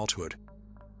reached adulthood.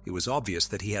 It was obvious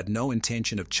that he had no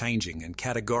intention of changing and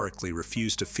categorically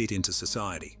refused to fit into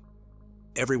society.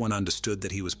 Everyone understood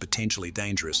that he was potentially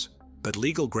dangerous, but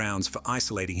legal grounds for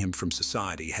isolating him from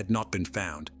society had not been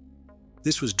found.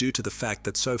 This was due to the fact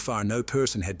that so far no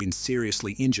person had been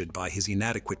seriously injured by his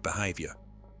inadequate behavior.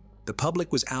 The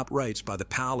public was outraged by the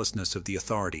powerlessness of the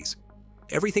authorities.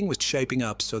 Everything was shaping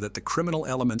up so that the criminal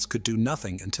elements could do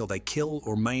nothing until they kill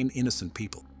or maim innocent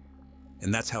people.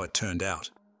 And that's how it turned out.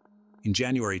 In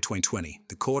January 2020,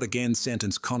 the court again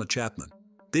sentenced Connor Chapman,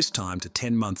 this time to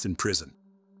 10 months in prison.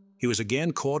 He was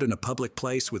again caught in a public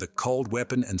place with a cold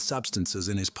weapon and substances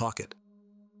in his pocket.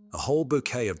 A whole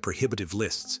bouquet of prohibitive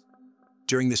lists.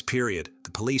 During this period,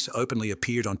 the police openly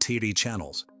appeared on TV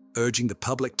channels, urging the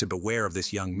public to beware of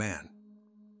this young man.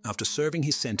 After serving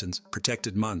his sentence,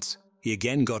 protected months, he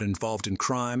again got involved in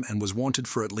crime and was wanted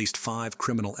for at least 5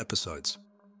 criminal episodes.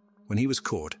 When he was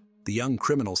caught, the young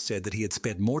criminal said that he had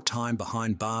spent more time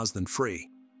behind bars than free,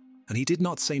 and he did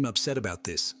not seem upset about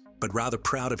this, but rather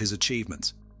proud of his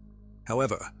achievements.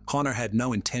 However, Connor had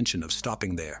no intention of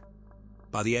stopping there.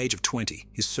 By the age of 20,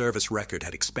 his service record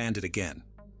had expanded again.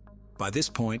 By this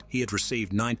point, he had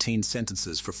received 19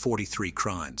 sentences for 43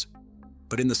 crimes.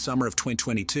 But in the summer of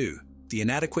 2022, the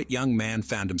inadequate young man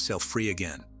found himself free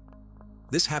again.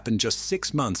 This happened just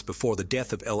 6 months before the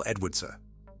death of L. Edwardson.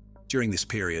 During this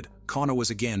period, Connor was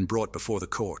again brought before the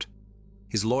court.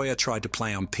 His lawyer tried to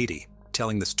play on pity,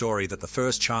 telling the story that the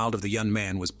first child of the young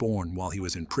man was born while he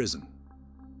was in prison.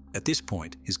 At this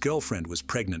point, his girlfriend was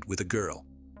pregnant with a girl.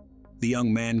 The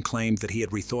young man claimed that he had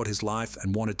rethought his life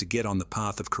and wanted to get on the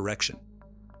path of correction.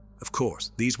 Of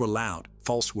course, these were loud,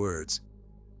 false words.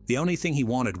 The only thing he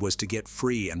wanted was to get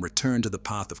free and return to the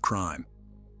path of crime.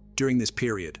 During this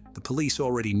period, the police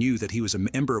already knew that he was a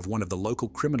member of one of the local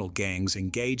criminal gangs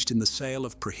engaged in the sale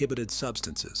of prohibited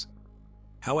substances.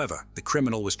 However, the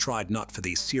criminal was tried not for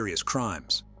these serious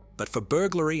crimes, but for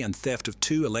burglary and theft of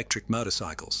 2 electric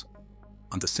motorcycles.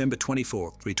 On December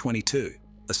 24, 2022,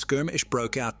 a skirmish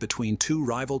broke out between 2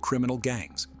 rival criminal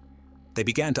gangs. They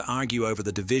began to argue over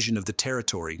the division of the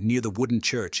territory near the wooden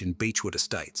church in Beechwood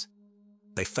Estates.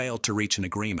 They failed to reach an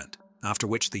agreement, after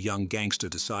which the young gangster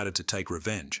decided to take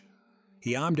revenge.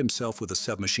 He armed himself with a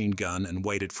submachine gun and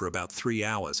waited for about 3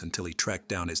 hours until he tracked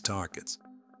down his targets.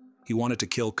 He wanted to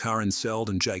kill Karen Seld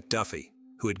and Jake Duffy,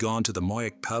 who had gone to the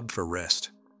Moyak pub for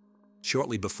rest.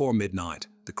 Shortly before midnight,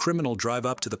 the criminal drove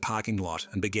up to the parking lot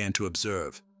and began to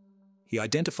observe. He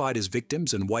identified his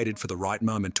victims and waited for the right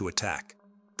moment to attack,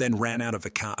 then ran out of the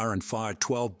car and fired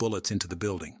 12 bullets into the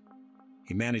building.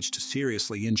 He managed to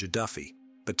seriously injure Duffy,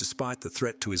 but despite the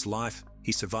threat to his life,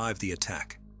 he survived the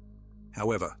attack.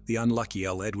 However, the unlucky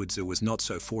Elle Edwardser was not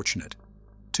so fortunate.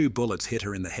 2 bullets hit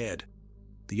her in the head.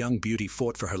 The young beauty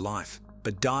fought for her life,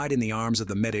 but died in the arms of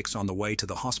the medics on the way to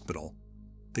the hospital.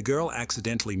 The girl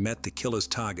accidentally met the killer's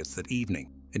targets that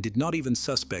evening and did not even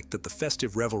suspect that the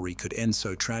festive revelry could end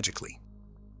so tragically.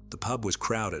 The pub was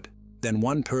crowded. Then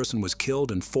 1 person was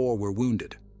killed and 4 were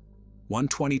wounded. One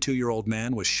 22-year-old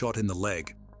man was shot in the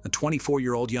leg, a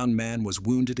 24-year-old young man was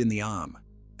wounded in the arm,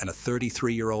 and a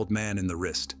 33-year-old man in the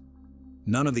wrist.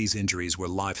 None of these injuries were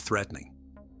life-threatening.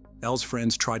 Elle's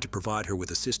friends tried to provide her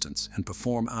with assistance and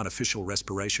perform artificial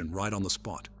respiration right on the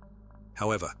spot.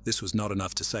 However, this was not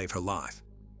enough to save her life.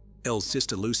 Elle's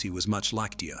sister Lucy was much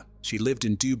like Dia. She lived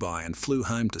in Dubai and flew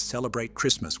home to celebrate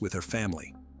Christmas with her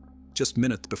family. Just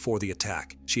minutes before the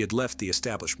attack, she had left the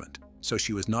establishment, so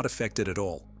she was not affected at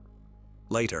all.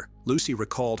 Later, Lucy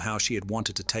recalled how she had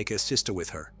wanted to take her sister with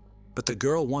her, but the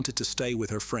girl wanted to stay with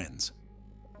her friends.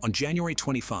 On January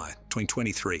 25,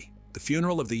 2023, the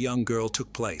funeral of the young girl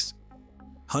took place.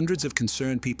 Hundreds of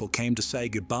concerned people came to say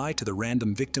goodbye to the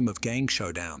random victim of gang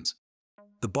showdowns.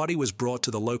 The body was brought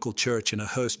to the local church in a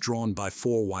hearse drawn by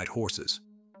 4 white horses.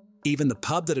 Even the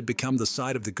pub that had become the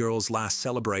site of the girl's last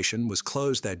celebration was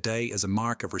closed that day as a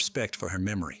mark of respect for her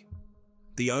memory.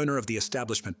 The owner of the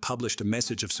establishment published a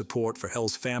message of support for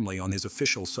Elle's family on his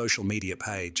official social media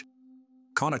page.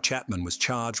 Connor Chapman was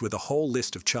charged with a whole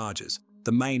list of charges,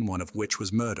 the main one of which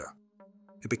was murder.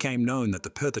 It became known that the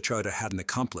perpetrator had an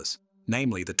accomplice,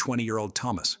 namely the 20-year-old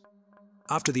Thomas.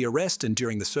 After the arrest and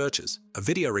during the searches, a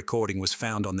video recording was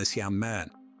found on this young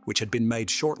man, which had been made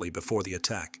shortly before the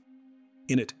attack.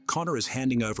 In it, Connor is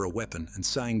handing over a weapon and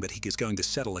saying that he is going to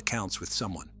settle accounts with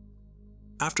someone.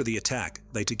 After the attack,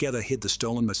 they together hid the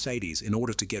stolen Mercedes in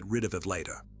order to get rid of it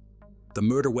later. The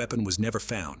murder weapon was never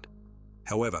found.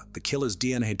 However, the killer's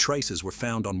DNA traces were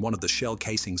found on one of the shell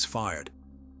casings fired.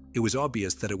 It was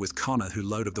obvious that it was Connor who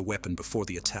loaded the weapon before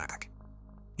the attack.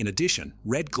 In addition,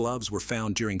 red gloves were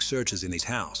found during searches in his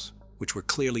house, which were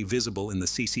clearly visible in the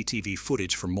CCTV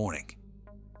footage from morning.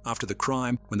 After the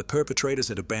crime, when the perpetrators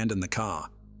had abandoned the car,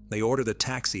 they ordered a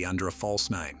taxi under a false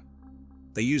name.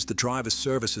 They used the driver's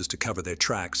services to cover their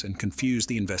tracks and confuse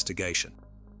the investigation.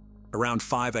 Around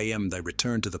 5 a.m. they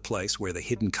returned to the place where the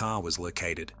hidden car was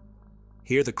located.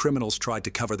 Here the criminals tried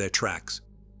to cover their tracks.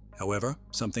 However,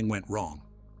 something went wrong.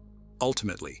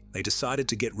 Ultimately, they decided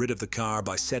to get rid of the car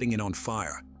by setting it on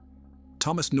fire.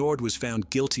 Thomas Nord was found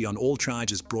guilty on all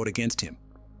charges brought against him.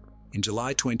 In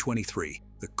July 2023,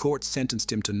 the court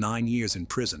sentenced him to 9 years in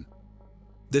prison.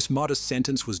 This modest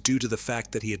sentence was due to the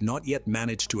fact that he had not yet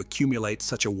managed to accumulate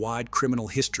such a wide criminal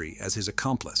history as his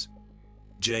accomplice.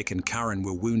 Jake and Karen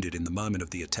were wounded in the moment of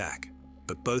the attack,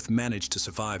 but both managed to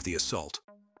survive the assault.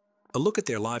 A look at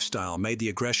their lifestyle made the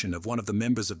aggression of one of the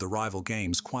members of the rival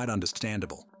gangs quite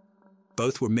understandable.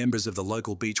 Both were members of the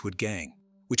local Beechwood gang,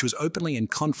 which was openly in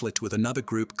conflict with another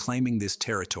group claiming this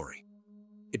territory.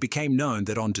 It became known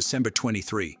that on December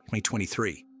 23,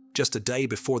 2023, just a day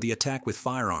before the attack with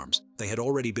firearms, they had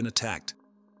already been attacked.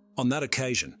 On that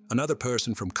occasion, another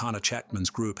person from Connor Chapman's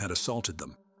group had assaulted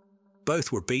them.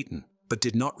 Both were beaten, but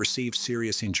did not receive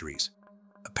serious injuries.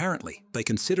 Apparently, they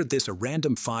considered this a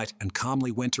random fight and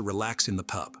calmly went to relax in the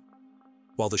pub.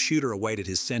 While the shooter awaited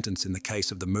his sentence in the case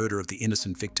of the murder of the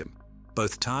innocent victim,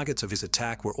 both targets of his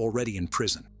attack were already in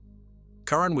prison.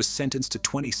 Curran was sentenced to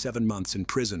 27 months in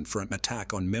prison for an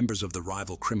attack on members of the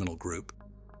rival criminal group.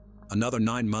 Another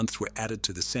 9 months were added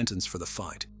to the sentence for the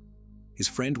fight. His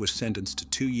friend was sentenced to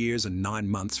 2 years and 9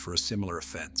 months for a similar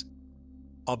offense.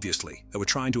 Obviously, they were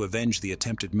trying to avenge the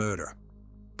attempted murder.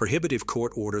 Prohibitive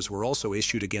court orders were also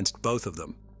issued against both of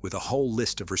them, with a whole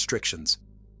list of restrictions.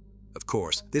 Of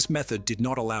course, this method did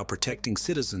not allow protecting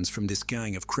citizens from this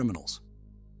gang of criminals.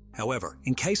 However,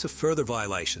 in case of further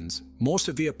violations, more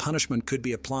severe punishment could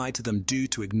be applied to them due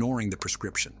to ignoring the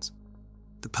prescriptions.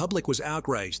 The public was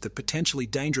outraged that potentially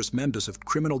dangerous members of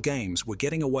criminal gangs were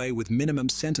getting away with minimum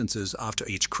sentences after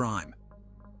each crime.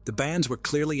 The bans were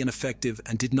clearly ineffective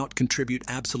and did not contribute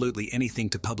absolutely anything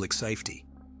to public safety.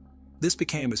 This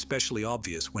became especially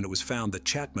obvious when it was found that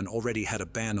Chapman already had a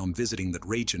ban on visiting that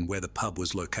region where the pub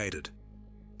was located.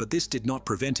 But this did not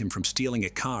prevent him from stealing a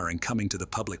car and coming to the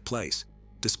public place,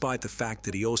 despite the fact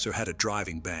that he also had a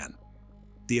driving ban.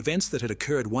 The events that had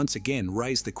occurred once again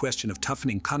raised the question of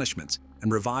toughening punishments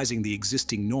and revising the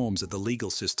existing norms of the legal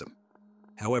system.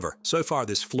 However, so far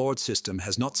this flawed system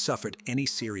has not suffered any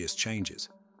serious changes.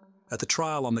 At the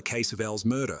trial on the case of Elle's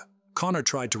murder, Connor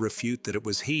tried to refute that it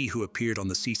was he who appeared on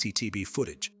the CCTV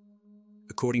footage.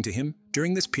 According to him,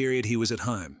 during this period he was at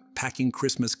home, packing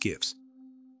Christmas gifts.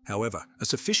 However, a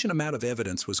sufficient amount of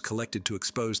evidence was collected to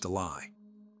expose the lie.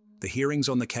 The hearings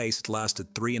on the case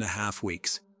lasted 3.5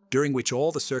 weeks, during which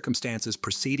all the circumstances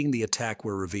preceding the attack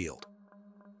were revealed.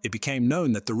 It became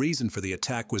known that the reason for the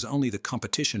attack was only the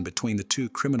competition between the two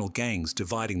criminal gangs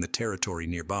dividing the territory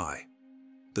nearby.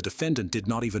 The defendant did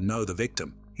not even know the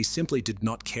victim. He simply did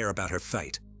not care about her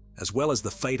fate, as well as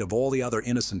the fate of all the other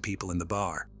innocent people in the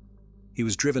bar. He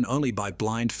was driven only by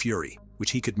blind fury,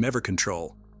 which he could never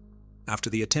control. After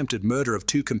the attempted murder of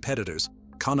 2 competitors,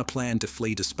 Connor planned to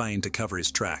flee to Spain to cover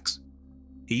his tracks.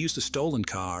 He used a stolen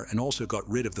car and also got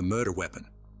rid of the murder weapon.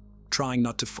 Trying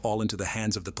not to fall into the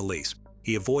hands of the police,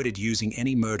 he avoided using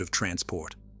any mode of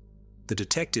transport. The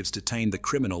detectives detained the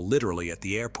criminal literally at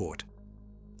the airport.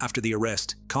 After the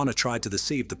arrest, Connor tried to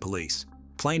deceive the police,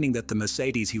 claiming that the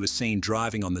Mercedes he was seen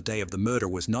driving on the day of the murder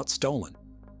was not stolen.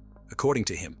 According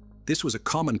to him, this was a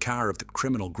common car of the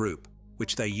criminal group,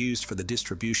 which they used for the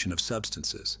distribution of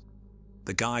substances.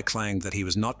 The guy claimed that he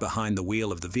was not behind the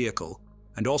wheel of the vehicle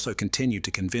and also continued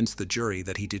to convince the jury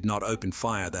that he did not open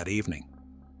fire that evening.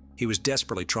 He was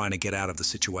desperately trying to get out of the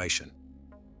situation.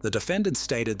 The defendant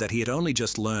stated that he had only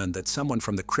just learned that someone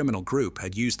from the criminal group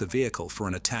had used the vehicle for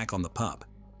an attack on the pub.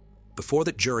 Before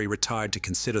the jury retired to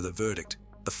consider the verdict,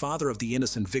 the father of the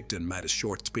innocent victim made a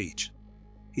short speech.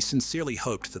 He sincerely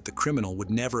hoped that the criminal would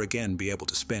never again be able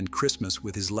to spend Christmas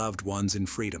with his loved ones in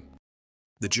freedom.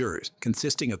 The jurors,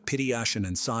 consisting of Pityashin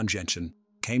and Sanjenshin,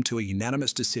 came to a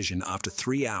unanimous decision after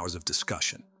 3 hours of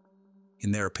discussion.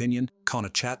 In their opinion, Connor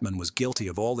Chapman was guilty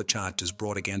of all the charges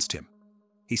brought against him.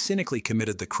 He cynically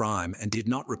committed the crime and did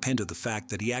not repent of the fact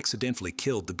that he accidentally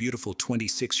killed the beautiful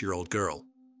 26-year-old girl.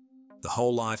 The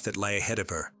whole life that lay ahead of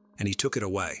her, and he took it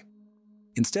away.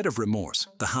 Instead of remorse,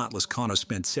 the heartless Connor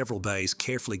spent several days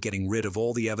carefully getting rid of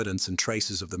all the evidence and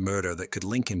traces of the murder that could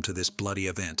link him to this bloody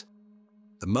event.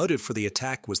 The motive for the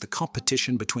attack was the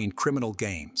competition between criminal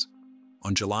gangs.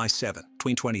 On July 7,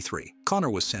 2023, Connor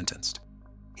was sentenced.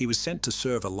 He was sent to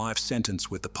serve a life sentence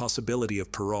with the possibility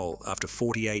of parole after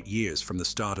 48 years from the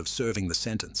start of serving the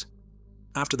sentence.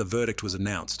 After the verdict was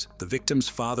announced, the victim's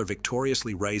father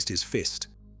victoriously raised his fist.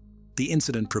 The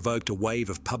incident provoked a wave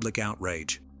of public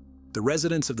outrage. The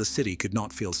residents of the city could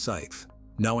not feel safe,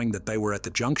 knowing that they were at the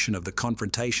junction of the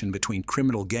confrontation between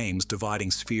criminal gangs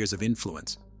dividing spheres of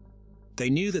influence. They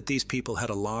knew that these people had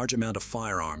a large amount of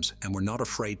firearms and were not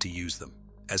afraid to use them,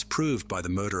 as proved by the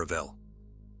murder of Elle.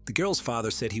 The girl's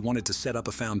father said he wanted to set up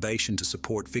a foundation to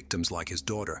support victims like his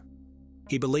daughter.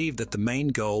 He believed that the main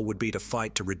goal would be to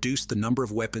fight to reduce the number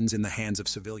of weapons in the hands of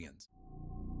civilians.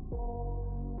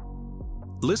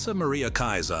 Lisa Maria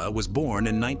Kaiser was born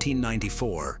in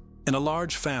 1994 in a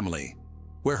large family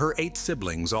where her 8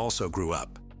 siblings also grew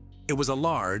up. It was a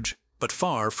large, but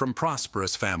far from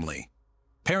prosperous family.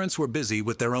 Parents were busy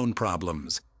with their own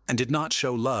problems and did not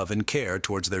show love and care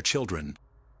towards their children.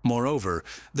 Moreover,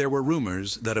 there were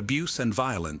rumors that abuse and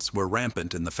violence were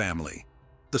rampant in the family.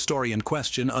 The story in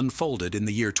question unfolded in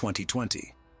the year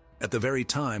 2020, at the very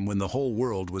time when the whole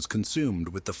world was consumed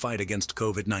with the fight against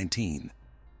COVID-19.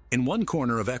 In one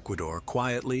corner of Ecuador,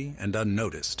 quietly and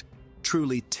unnoticed,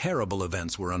 truly terrible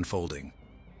events were unfolding.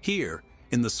 Here,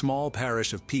 in the small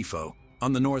parish of Pifo,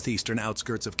 on the northeastern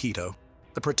outskirts of Quito,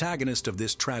 the protagonist of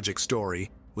this tragic story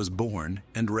was born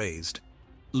and raised.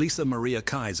 Lisa Maria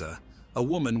Kaiser, a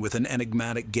woman with an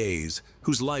enigmatic gaze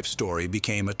whose life story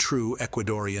became a true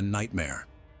Ecuadorian nightmare.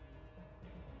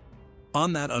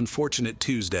 On that unfortunate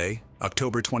Tuesday,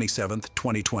 October 27,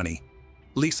 2020,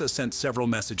 Lisa sent several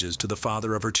messages to the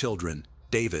father of her children,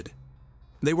 David.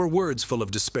 They were words full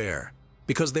of despair,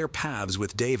 because their paths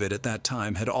with David at that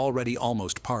time had already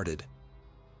almost parted.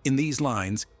 In these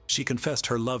lines, she confessed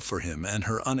her love for him and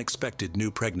her unexpected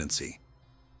new pregnancy.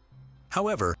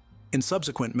 However, in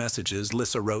subsequent messages,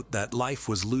 Lisa wrote that life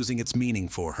was losing its meaning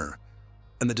for her,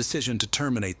 and the decision to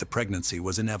terminate the pregnancy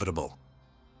was inevitable.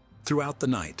 Throughout the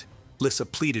night, Lisa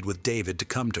pleaded with David to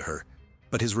come to her,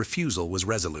 but his refusal was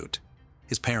resolute.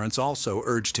 His parents also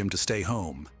urged him to stay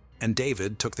home, and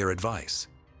David took their advice.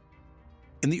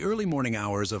 In the early morning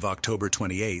hours of October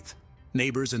 28th,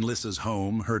 neighbors in Lissa's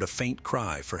home heard a faint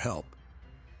cry for help.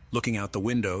 Looking out the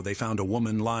window, they found a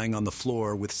woman lying on the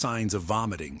floor with signs of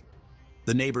vomiting.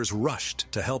 The neighbors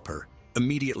rushed to help her,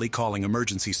 immediately calling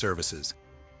emergency services.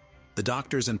 The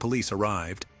doctors and police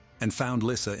arrived and found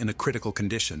Lissa in a critical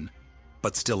condition,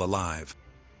 but still alive.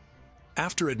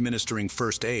 After administering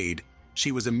first aid,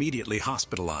 she was immediately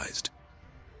hospitalized.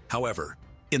 However,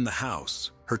 in the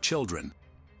house, her children,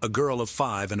 a girl of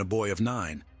 5 and a boy of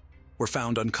 9, were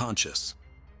found unconscious.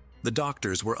 The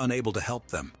doctors were unable to help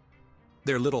them.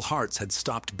 Their little hearts had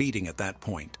stopped beating at that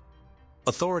point.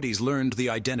 Authorities learned the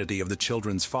identity of the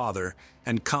children's father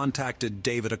and contacted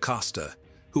David Acosta,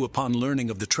 who, upon learning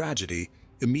of the tragedy,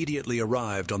 immediately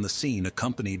arrived on the scene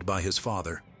accompanied by his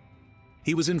father.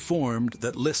 He was informed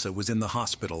that Lissa was in the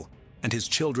hospital and his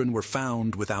children were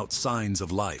found without signs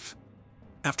of life.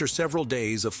 After several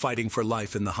days of fighting for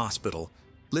life in the hospital,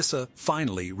 Lissa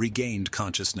finally regained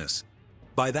consciousness.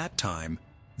 By that time,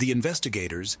 the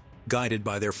investigators, guided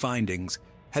by their findings,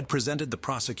 had presented the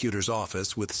prosecutor's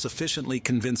office with sufficiently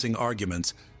convincing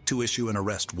arguments to issue an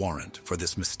arrest warrant for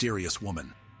this mysterious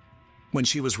woman. When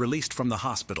she was released from the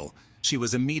hospital, she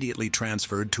was immediately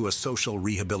transferred to a social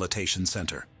rehabilitation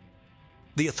center.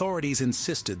 The authorities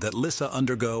insisted that Lissa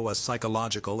undergo a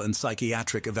psychological and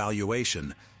psychiatric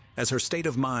evaluation, as her state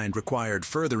of mind required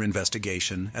further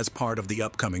investigation as part of the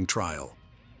upcoming trial.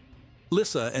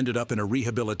 Lissa ended up in a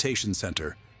rehabilitation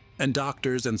center, and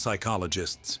doctors and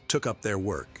psychologists took up their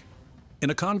work. In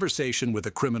a conversation with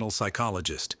a criminal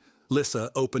psychologist,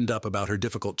 Lissa opened up about her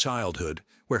difficult childhood,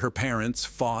 where her parents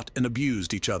fought and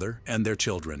abused each other and their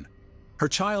children. Her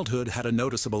childhood had a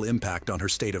noticeable impact on her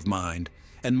state of mind,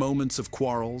 and moments of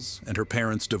quarrels and her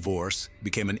parents' divorce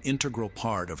became an integral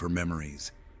part of her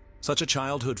memories. Such a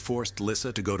childhood forced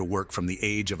Lissa to go to work from the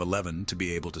age of 11 to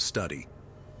be able to study.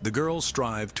 The girl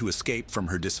strived to escape from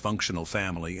her dysfunctional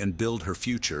family and build her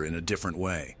future in a different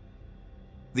way.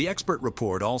 The expert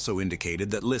report also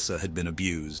indicated that Lissa had been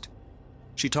abused.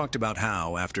 She talked about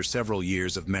how, after several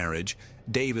years of marriage,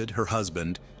 David, her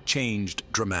husband, changed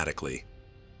dramatically.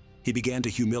 He began to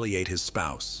humiliate his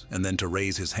spouse and then to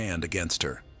raise his hand against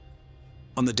her.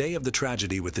 On the day of the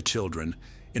tragedy with the children,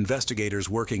 investigators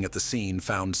working at the scene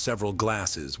found several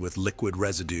glasses with liquid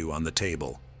residue on the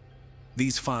table.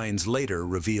 These finds later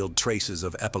revealed traces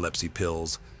of epilepsy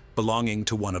pills belonging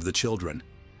to one of the children,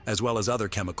 as well as other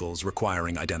chemicals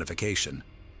requiring identification.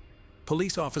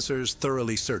 Police officers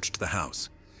thoroughly searched the house,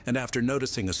 and after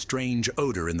noticing a strange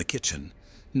odor in the kitchen,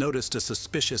 noticed a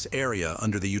suspicious area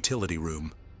under the utility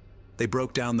room. They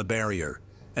broke down the barrier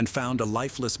and found a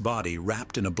lifeless body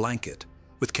wrapped in a blanket,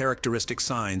 with characteristic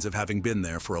signs of having been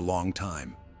there for a long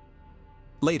time.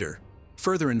 Later,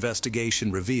 further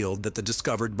investigation revealed that the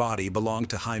discovered body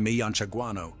belonged to Jaime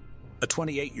Yanchaguano, a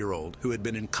 28-year-old who had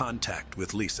been in contact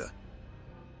with Lissa.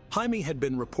 Jaime had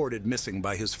been reported missing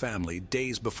by his family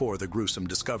days before the gruesome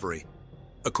discovery.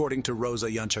 According to Rosa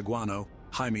Yanchaguano,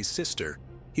 Jaime's sister,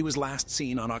 he was last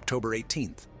seen on October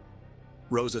 18th.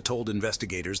 Rosa told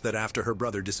investigators that after her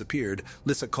brother disappeared,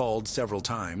 Lissa called several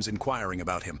times inquiring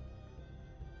about him.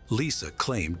 Lissa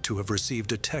claimed to have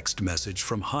received a text message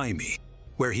from Jaime,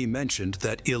 where he mentioned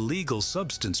that illegal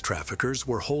substance traffickers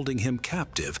were holding him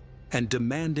captive and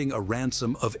demanding a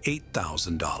ransom of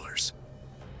 $8,000.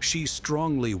 She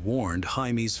strongly warned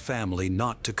Jaime's family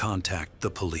not to contact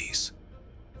the police.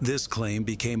 This claim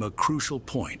became a crucial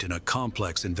point in a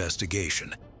complex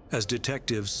investigation, as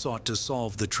detectives sought to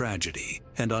solve the tragedy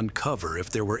and uncover if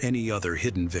there were any other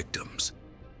hidden victims.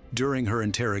 During her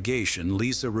interrogation,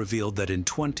 Lissa revealed that in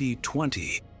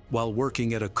 2020, while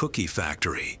working at a cookie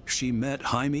factory, she met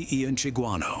Jaime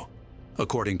Yanchaguano.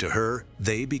 According to her,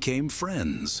 they became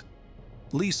friends.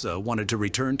 Lissa wanted to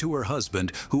return to her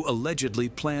husband, who allegedly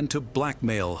planned to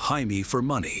blackmail Jaime for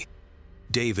money.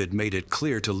 David made it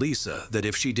clear to Lissa that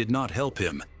if she did not help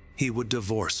him, he would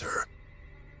divorce her.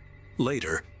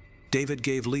 Later, David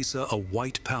gave Lissa a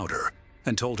white powder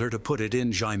and told her to put it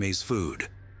in Jaime's food.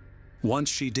 Once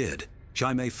she did,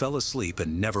 Jaime fell asleep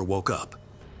and never woke up.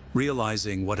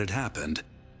 Realizing what had happened,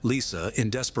 Lissa, in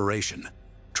desperation,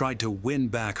 tried to win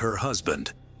back her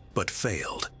husband, but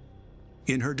failed.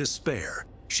 In her despair,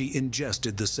 she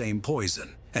ingested the same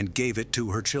poison and gave it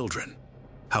to her children.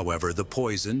 However, the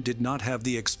poison did not have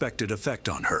the expected effect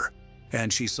on her,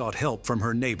 and she sought help from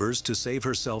her neighbors to save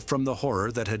herself from the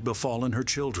horror that had befallen her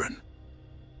children.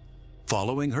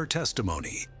 Following her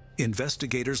testimony,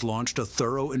 investigators launched a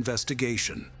thorough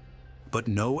investigation, but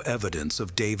no evidence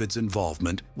of David's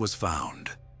involvement was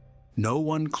found. No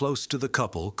one close to the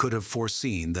couple could have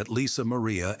foreseen that Lisa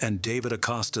Maria and David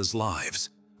Acosta's lives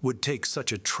would take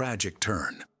such a tragic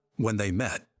turn. When they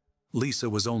met, Lisa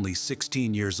was only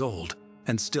 16 years old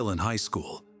and still in high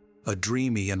school, a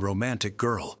dreamy and romantic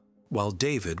girl, while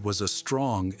David was a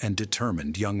strong and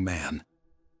determined young man.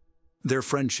 Their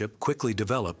friendship quickly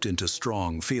developed into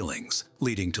strong feelings,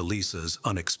 leading to Lisa's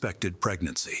unexpected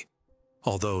pregnancy.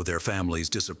 Although their families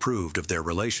disapproved of their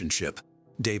relationship,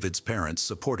 David's parents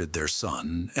supported their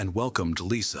son and welcomed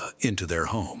Lisa into their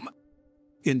home.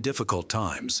 In difficult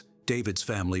times, David's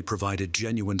family provided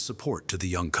genuine support to the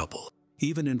young couple,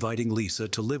 even inviting Lisa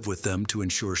to live with them to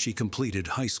ensure she completed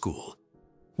high school.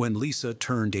 When Lisa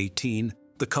turned 18,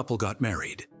 the couple got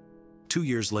married. 2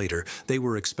 years later, they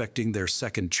were expecting their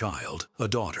second child, a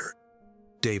daughter.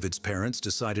 David's parents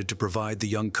decided to provide the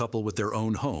young couple with their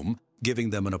own home,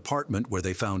 giving them an apartment where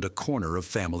they found a corner of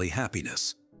family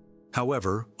happiness.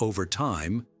 However, over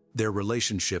time, their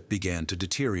relationship began to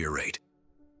deteriorate.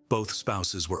 Both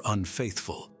spouses were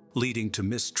unfaithful, leading to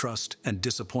mistrust and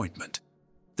disappointment.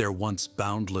 Their once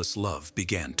boundless love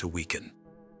began to weaken.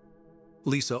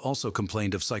 Lisa also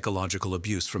complained of psychological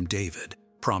abuse from David,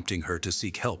 prompting her to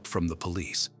seek help from the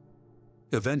police.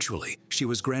 Eventually, she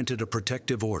was granted a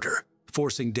protective order,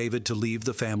 forcing David to leave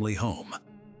the family home.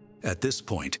 At this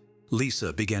point,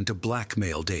 Lisa began to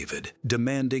blackmail David,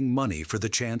 demanding money for the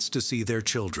chance to see their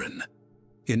children.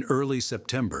 In early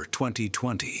September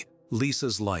 2020,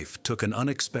 Lisa's life took an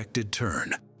unexpected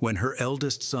turn when her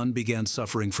eldest son began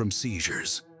suffering from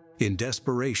seizures. In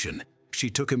desperation, she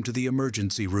took him to the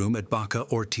emergency room at Baca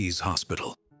Ortiz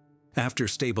Hospital. After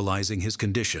stabilizing his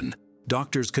condition,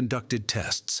 doctors conducted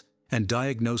tests and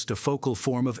diagnosed a focal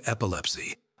form of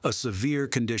epilepsy, a severe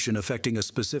condition affecting a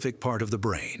specific part of the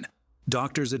brain.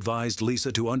 Doctors advised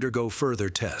Lisa to undergo further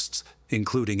tests,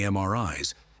 including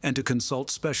MRIs, and to consult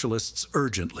specialists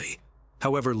urgently.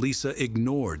 However, Lisa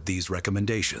ignored these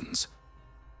recommendations.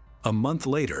 A month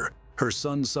later, her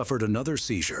son suffered another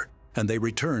seizure, and they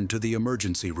returned to the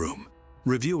emergency room.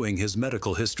 Reviewing his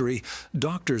medical history,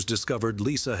 doctors discovered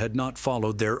Lisa had not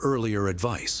followed their earlier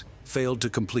advice, failed to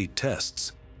complete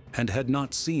tests, and had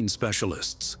not seen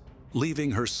specialists,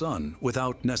 leaving her son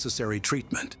without necessary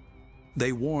treatment.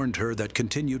 They warned her that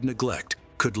continued neglect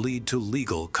could lead to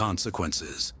legal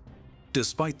consequences.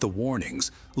 Despite the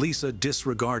warnings, Lisa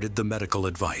disregarded the medical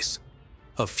advice.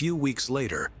 A few weeks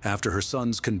later, after her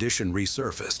son's condition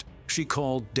resurfaced, she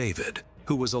called David,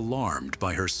 who was alarmed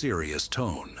by her serious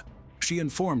tone. She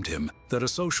informed him that a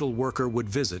social worker would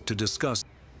visit to discuss.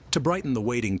 To brighten the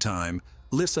waiting time,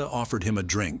 Lisa offered him a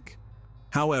drink.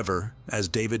 However, as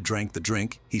David drank the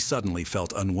drink, he suddenly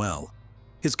felt unwell.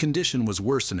 His condition was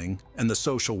worsening, and the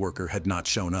social worker had not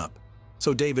shown up.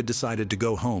 So David decided to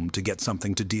go home to get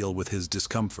something to deal with his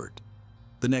discomfort.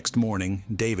 The next morning,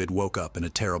 David woke up in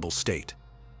a terrible state.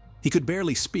 He could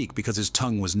barely speak because his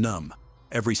tongue was numb.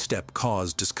 Every step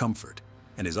caused discomfort,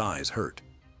 and his eyes hurt.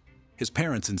 His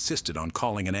parents insisted on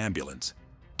calling an ambulance.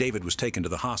 David was taken to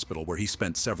the hospital where he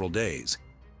spent several days.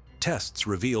 Tests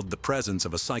revealed the presence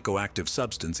of a psychoactive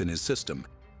substance in his system,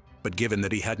 but given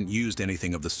that he hadn't used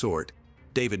anything of the sort,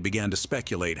 David began to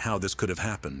speculate how this could have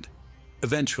happened.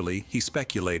 Eventually, he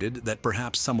speculated that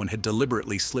perhaps someone had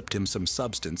deliberately slipped him some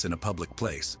substance in a public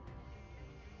place.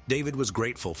 David was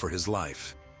grateful for his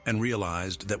life and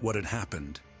realized that what had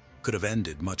happened could have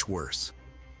ended much worse.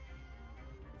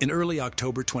 In early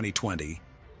October 2020,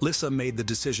 Lisa made the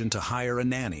decision to hire a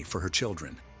nanny for her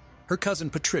children. Her cousin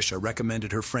Patricia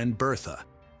recommended her friend Bertha,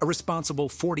 a responsible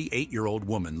 48-year-old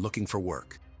woman looking for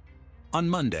work. On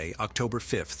Monday, October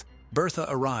 5th, Bertha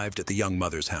arrived at the young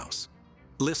mother's house.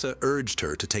 Lisa urged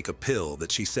her to take a pill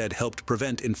that she said helped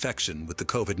prevent infection with the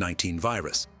COVID-19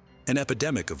 virus, an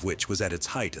epidemic of which was at its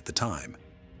height at the time.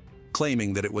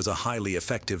 Claiming that it was a highly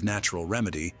effective natural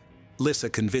remedy, Lisa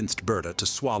convinced Bertha to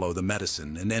swallow the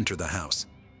medicine and enter the house.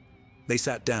 They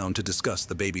sat down to discuss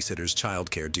the babysitter's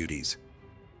childcare duties.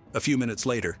 A few minutes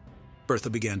later, Bertha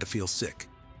began to feel sick.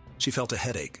 She felt a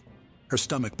headache. Her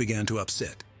stomach began to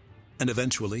upset, and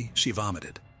eventually she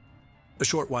vomited. A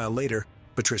short while later,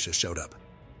 Patricia showed up.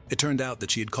 It turned out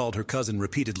that she had called her cousin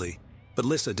repeatedly, but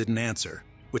Lisa didn't answer,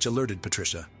 which alerted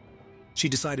Patricia. She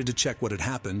decided to check what had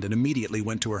happened and immediately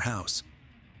went to her house.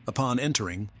 Upon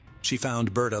entering, she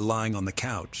found Berta lying on the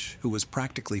couch, who was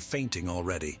practically fainting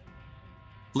already.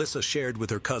 Lisa shared with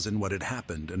her cousin what had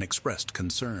happened and expressed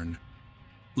concern.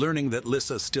 Learning that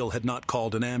Lisa still had not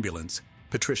called an ambulance,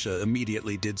 Patricia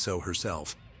immediately did so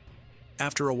herself.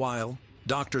 After a while,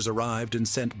 doctors arrived and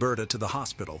sent Berta to the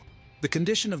hospital. The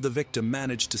condition of the victim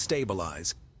managed to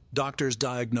stabilize. Doctors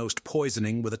diagnosed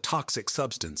poisoning with a toxic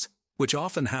substance, which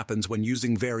often happens when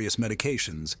using various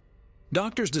medications.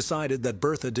 Doctors decided that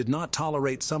Bertha did not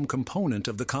tolerate some component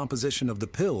of the composition of the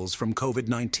pills from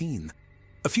COVID-19.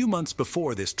 A few months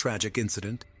before this tragic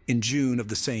incident, in June of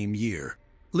the same year,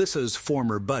 Lissa's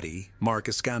former buddy, Mark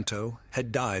Escanto,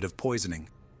 had died of poisoning.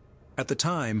 At the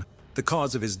time, the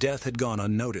cause of his death had gone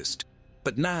unnoticed.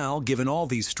 But now, given all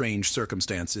these strange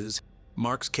circumstances,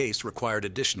 Mark's case required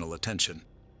additional attention.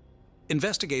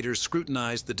 Investigators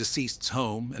scrutinized the deceased's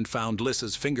home and found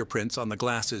Lissa's fingerprints on the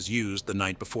glasses used the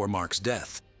night before Mark's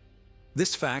death.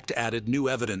 This fact added new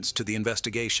evidence to the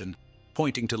investigation,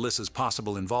 pointing to Lissa's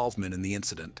possible involvement in the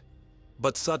incident.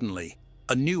 But suddenly,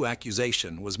 a new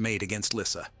accusation was made against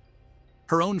Lissa.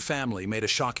 Her own family made a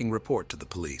shocking report to the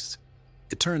police.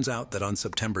 It turns out that on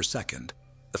September 2nd,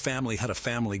 the family had a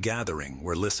family gathering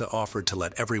where Lissa offered to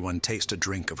let everyone taste a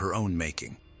drink of her own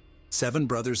making. 7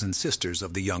 brothers and sisters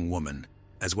of the young woman,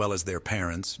 as well as their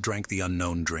parents, drank the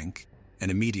unknown drink and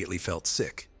immediately felt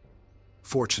sick.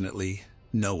 Fortunately,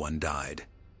 no one died,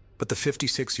 but the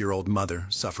 56-year-old mother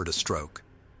suffered a stroke.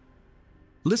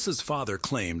 Lissa's father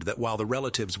claimed that while the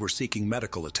relatives were seeking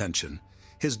medical attention,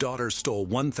 his daughter stole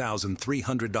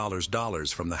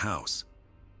 $1,300 from the house.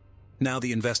 Now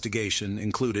the investigation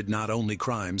included not only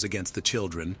crimes against the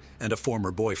children and a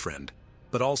former boyfriend,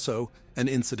 but also an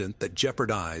incident that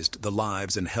jeopardized the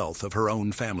lives and health of her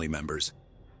own family members.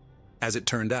 As it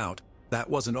turned out, that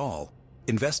wasn't all.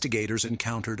 Investigators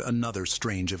encountered another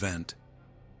strange event.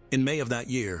 In May of that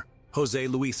year, Jose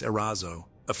Luis Erazo,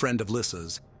 a friend of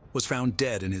Lissa's, was found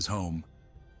dead in his home.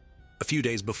 A few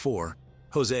days before,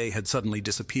 Jose had suddenly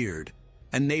disappeared,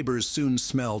 and neighbors soon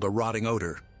smelled a rotting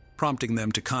odor, prompting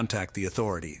them to contact the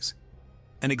authorities.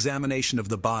 An examination of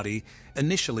the body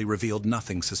initially revealed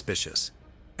nothing suspicious,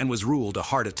 and was ruled a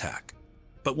heart attack.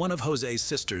 But one of Jose's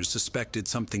sisters suspected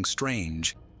something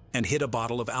strange and hid a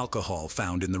bottle of alcohol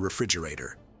found in the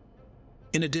refrigerator.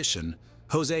 In addition,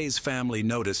 Jose's family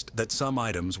noticed that some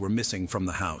items were missing from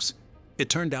the house. It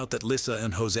turned out that Lissa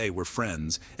and Jose were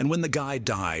friends, and when the guy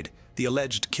died, the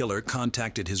alleged killer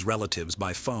contacted his relatives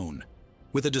by phone.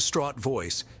 With a distraught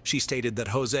voice, she stated that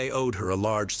Jose owed her a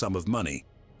large sum of money,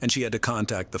 and she had to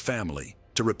contact the family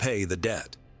to repay the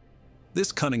debt.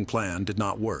 This cunning plan did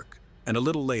not work, and a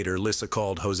little later Lissa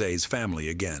called Jose's family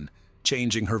again,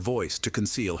 changing her voice to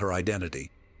conceal her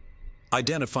identity.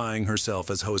 Identifying herself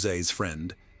as Jose's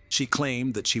friend, she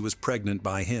claimed that she was pregnant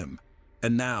by him,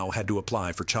 and now had to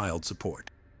apply for child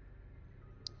support.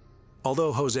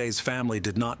 Although Jose's family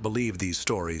did not believe these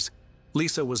stories,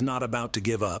 Lissa was not about to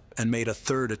give up and made a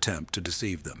third attempt to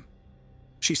deceive them.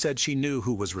 She said she knew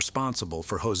who was responsible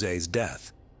for Jose's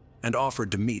death and offered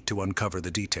to meet to uncover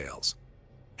the details.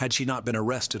 Had she not been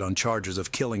arrested on charges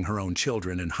of killing her own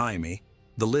children in Jaime,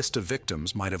 the list of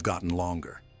victims might have gotten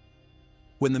longer.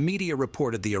 When the media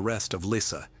reported the arrest of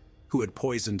Lissa, who had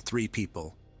poisoned 3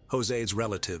 people, Jose's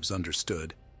relatives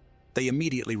understood. They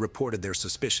immediately reported their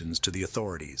suspicions to the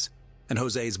authorities, and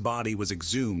Jose's body was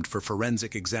exhumed for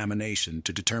forensic examination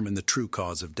to determine the true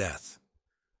cause of death.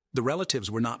 The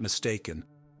relatives were not mistaken.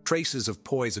 Traces of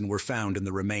poison were found in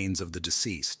the remains of the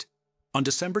deceased. On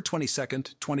December 22,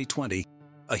 2020,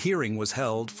 a hearing was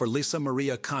held for Lissa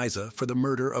Maria Kaiser for the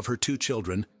murder of her 2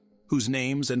 children, whose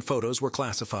names and photos were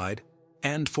classified,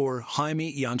 and for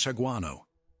Jaime Yanchaguano.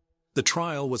 The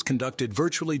trial was conducted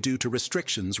virtually due to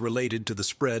restrictions related to the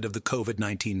spread of the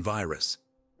COVID-19 virus.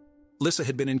 Lissa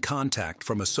had been in contact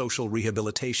from a social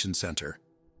rehabilitation center.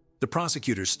 The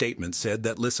prosecutor's statement said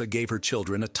that Lissa gave her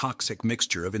children a toxic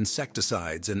mixture of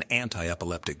insecticides and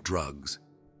anti-epileptic drugs.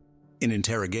 In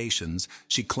interrogations,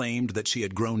 she claimed that she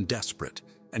had grown desperate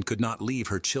and could not leave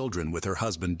her children with her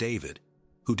husband David,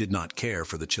 who did not care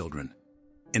for the children.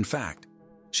 In fact,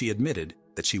 she admitted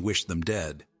that she wished them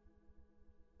dead.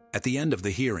 At the end of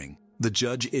the hearing, the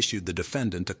judge issued the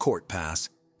defendant a court pass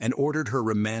and ordered her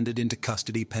remanded into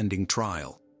custody pending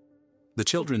trial. The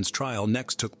children's trial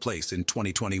next took place in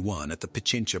 2021 at the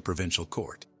Pichincha Provincial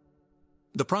Court.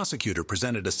 The prosecutor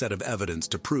presented a set of evidence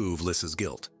to prove Lissa's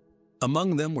guilt.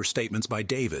 Among them were statements by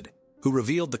David, who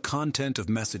revealed the content of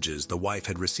messages the wife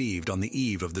had received on the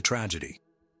eve of the tragedy.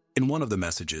 In one of the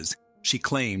messages, she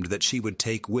claimed that she would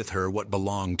take with her what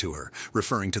belonged to her,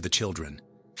 referring to the children.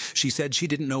 She said she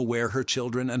didn't know where her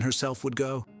children and herself would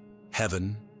go,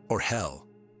 heaven or hell.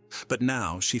 But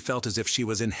now she felt as if she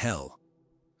was in hell.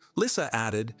 Lissa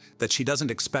added that she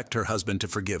doesn't expect her husband to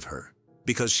forgive her,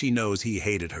 because she knows he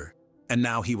hated her, and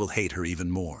now he will hate her even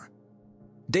more.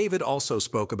 David also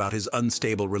spoke about his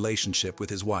unstable relationship with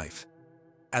his wife.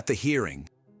 At the hearing,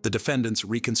 the defendant's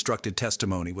reconstructed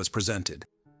testimony was presented,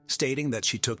 stating that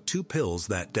she took 2 pills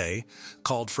that day,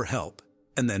 called for help,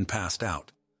 and then passed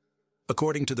out.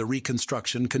 According to the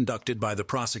reconstruction conducted by the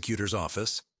prosecutor's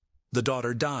office, The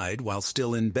daughter died while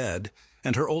still in bed,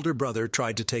 and her older brother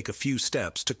tried to take a few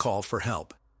steps to call for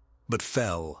help, but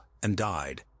fell and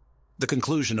died. The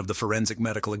conclusion of the forensic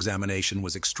medical examination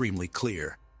was extremely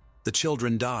clear. The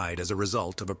children died as a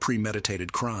result of a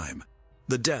premeditated crime.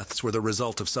 The deaths were the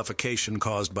result of suffocation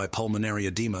caused by pulmonary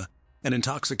edema and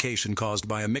intoxication caused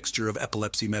by a mixture of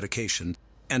epilepsy medication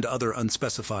and other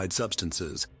unspecified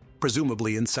substances,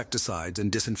 presumably insecticides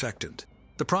and disinfectant.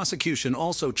 The prosecution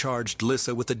also charged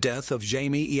Lissa with the death of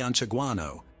Jamie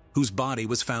Ianchaguano, whose body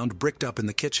was found bricked up in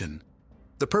the kitchen.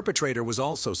 The perpetrator was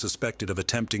also suspected of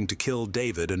attempting to kill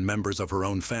David and members of her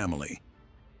own family.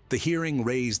 The hearing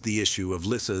raised the issue of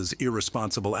Lissa's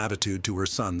irresponsible attitude to her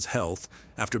son's health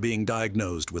after being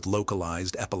diagnosed with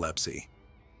localized epilepsy.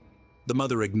 The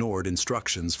mother ignored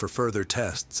instructions for further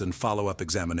tests and follow-up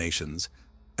examinations,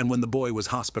 and when the boy was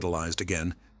hospitalized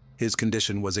again, his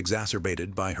condition was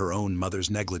exacerbated by her own mother's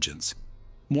negligence.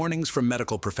 Warnings from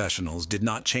medical professionals did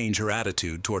not change her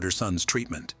attitude toward her son's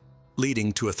treatment,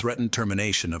 leading to a threatened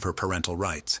termination of her parental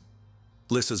rights.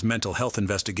 Lissa's mental health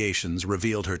investigations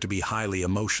revealed her to be highly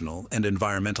emotional and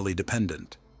environmentally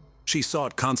dependent. She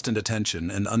sought constant attention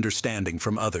and understanding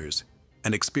from others,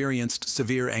 and experienced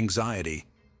severe anxiety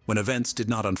when events did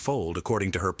not unfold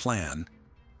according to her plan.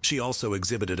 She also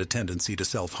exhibited a tendency to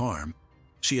self-harm.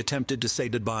 She attempted to say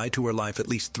goodbye to her life at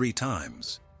least 3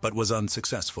 times, but was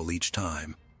unsuccessful each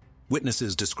time.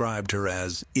 Witnesses described her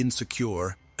as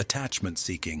insecure,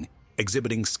 attachment-seeking,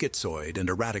 exhibiting schizoid and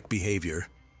erratic behavior.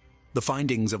 The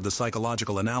findings of the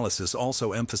psychological analysis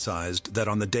also emphasized that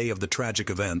on the day of the tragic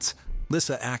events,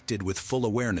 Lissa acted with full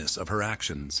awareness of her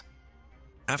actions.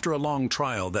 After a long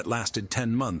trial that lasted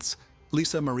 10 months,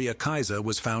 Lisa Maria Kaiser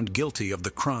was found guilty of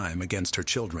the crime against her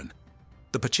children.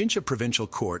 The Pichincha Provincial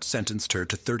Court sentenced her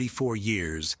to 34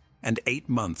 years and 8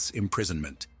 months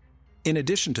imprisonment. In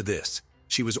addition to this,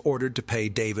 she was ordered to pay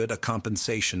David a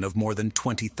compensation of more than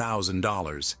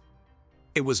 $20,000.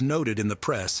 It was noted in the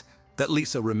press that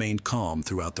Lisa remained calm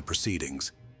throughout the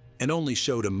proceedings and only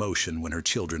showed emotion when her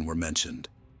children were mentioned.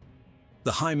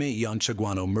 The Jaime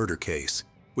Ianchaguano murder case,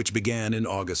 which began in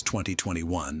August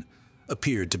 2021,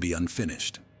 appeared to be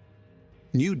unfinished.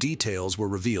 New details were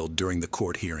revealed during the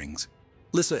court hearings.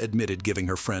 Lissa admitted giving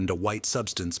her friend a white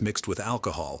substance mixed with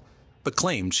alcohol, but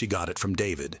claimed she got it from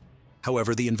David.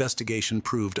 However, the investigation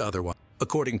proved otherwise.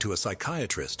 According to a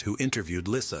psychiatrist who interviewed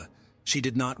Lissa, she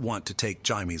did not want to take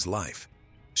Jaime's life.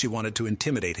 She wanted to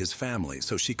intimidate his family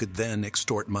so she could then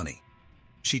extort money.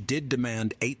 She did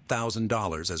demand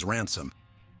 $8,000 as ransom.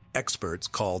 Experts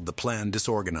called the plan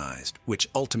disorganized, which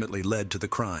ultimately led to the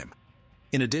crime.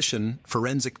 In addition,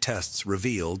 forensic tests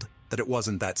revealed that it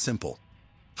wasn't that simple.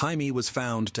 Jaime was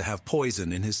found to have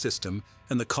poison in his system,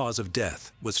 and the cause of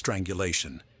death was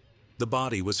strangulation. The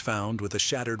body was found with a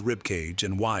shattered ribcage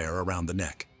and wire around the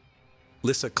neck.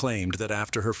 Lissa claimed that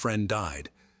after her friend died,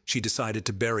 she decided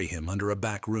to bury him under a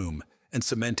back room and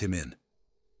cement him in.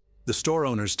 The store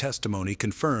owner's testimony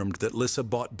confirmed that Lissa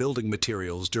bought building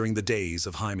materials during the days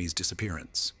of Jaime's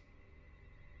disappearance.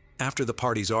 After the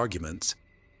parties' arguments,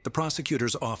 the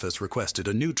prosecutor's office requested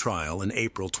a new trial in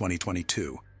April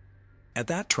 2022. At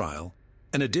that trial,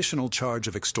 an additional charge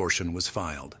of extortion was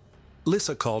filed.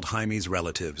 Lissa called Jaime's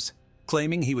relatives,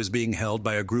 claiming he was being held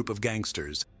by a group of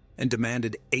gangsters, and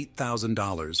demanded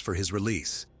 $8,000 for his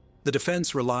release. The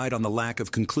defense relied on the lack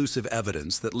of conclusive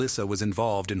evidence that Lissa was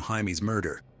involved in Jaime's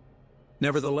murder.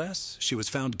 Nevertheless, she was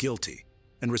found guilty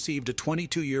and received a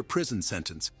 22-year prison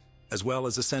sentence, as well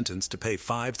as a sentence to pay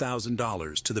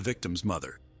 $5,000 to the victim's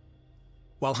mother.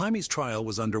 While Jaime's trial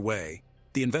was underway,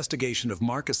 the investigation of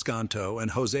Mark Escanto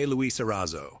and Jose Luis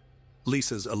Erazo,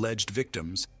 Lissa's alleged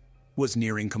victims, was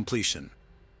nearing completion.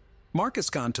 Mark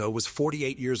Escanto was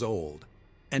 48 years old,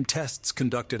 and tests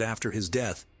conducted after his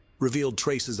death revealed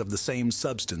traces of the same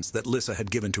substance that Lissa had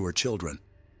given to her children.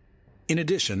 In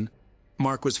addition,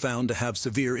 Mark was found to have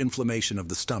severe inflammation of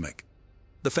the stomach.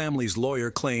 The family's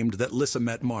lawyer claimed that Lissa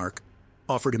met Mark,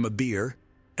 offered him a beer,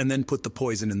 and then put the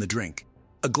poison in the drink.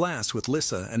 A glass with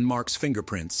Lissa and Mark's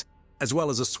fingerprints, as well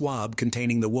as a swab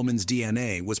containing the woman's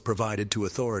DNA, was provided to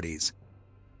authorities.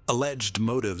 Alleged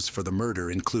motives for the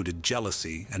murder included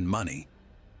jealousy and money.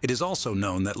 It is also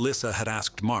known that Lissa had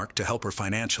asked Mark to help her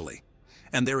financially,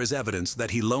 and there is evidence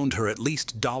that he loaned her at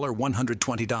least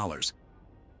 $120.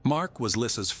 Mark was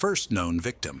Lissa's first known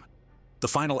victim. The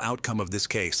final outcome of this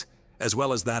case, as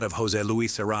well as that of Jose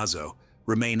Luis Erazo,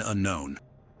 remain unknown.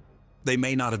 They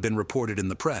may not have been reported in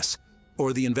the press,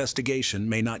 or the investigation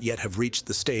may not yet have reached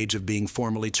the stage of being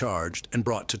formally charged and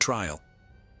brought to trial.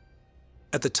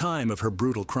 At the time of her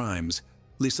brutal crimes,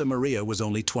 Lissa Maria was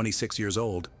only 26 years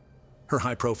old. Her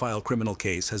high-profile criminal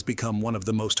case has become one of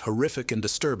the most horrific and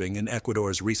disturbing in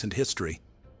Ecuador's recent history.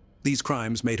 These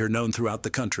crimes made her known throughout the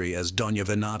country as Doña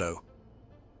Venado.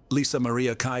 Lisa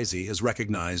Maria Kaisi is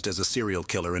recognized as a serial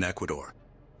killer in Ecuador.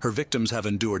 Her victims have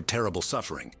endured terrible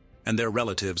suffering, and their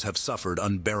relatives have suffered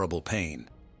unbearable pain.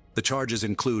 The charges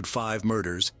include 5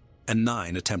 murders and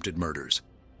 9 attempted murders.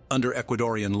 Under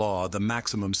Ecuadorian law, the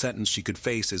maximum sentence she could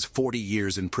face is 40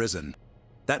 years in prison.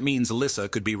 That means Lisa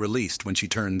could be released when she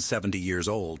turns 70 years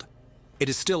old. It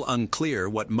is still unclear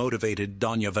what motivated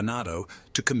Doña Venado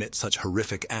to commit such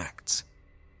horrific acts.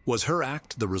 Was her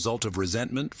act the result of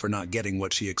resentment for not getting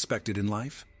what she expected in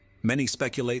life? Many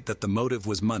speculate that the motive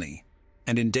was money,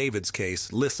 and in David's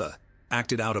case, Lisa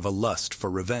acted out of a lust for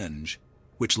revenge,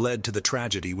 which led to the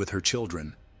tragedy with her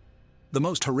children. The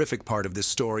most horrific part of this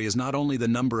story is not only the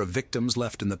number of victims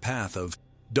left in the path of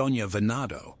Doña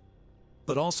Venado,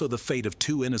 but also the fate of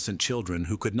 2 innocent children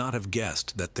who could not have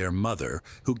guessed that their mother,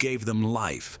 who gave them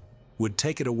life, would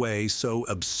take it away so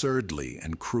absurdly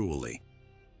and cruelly.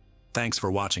 Thanks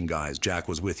for watching, guys. Jack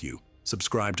was with you.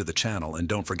 Subscribe to the channel and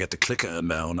don't forget to click the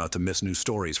bell not to miss new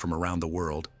stories from around the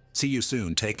world. See you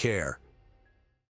soon. Take care.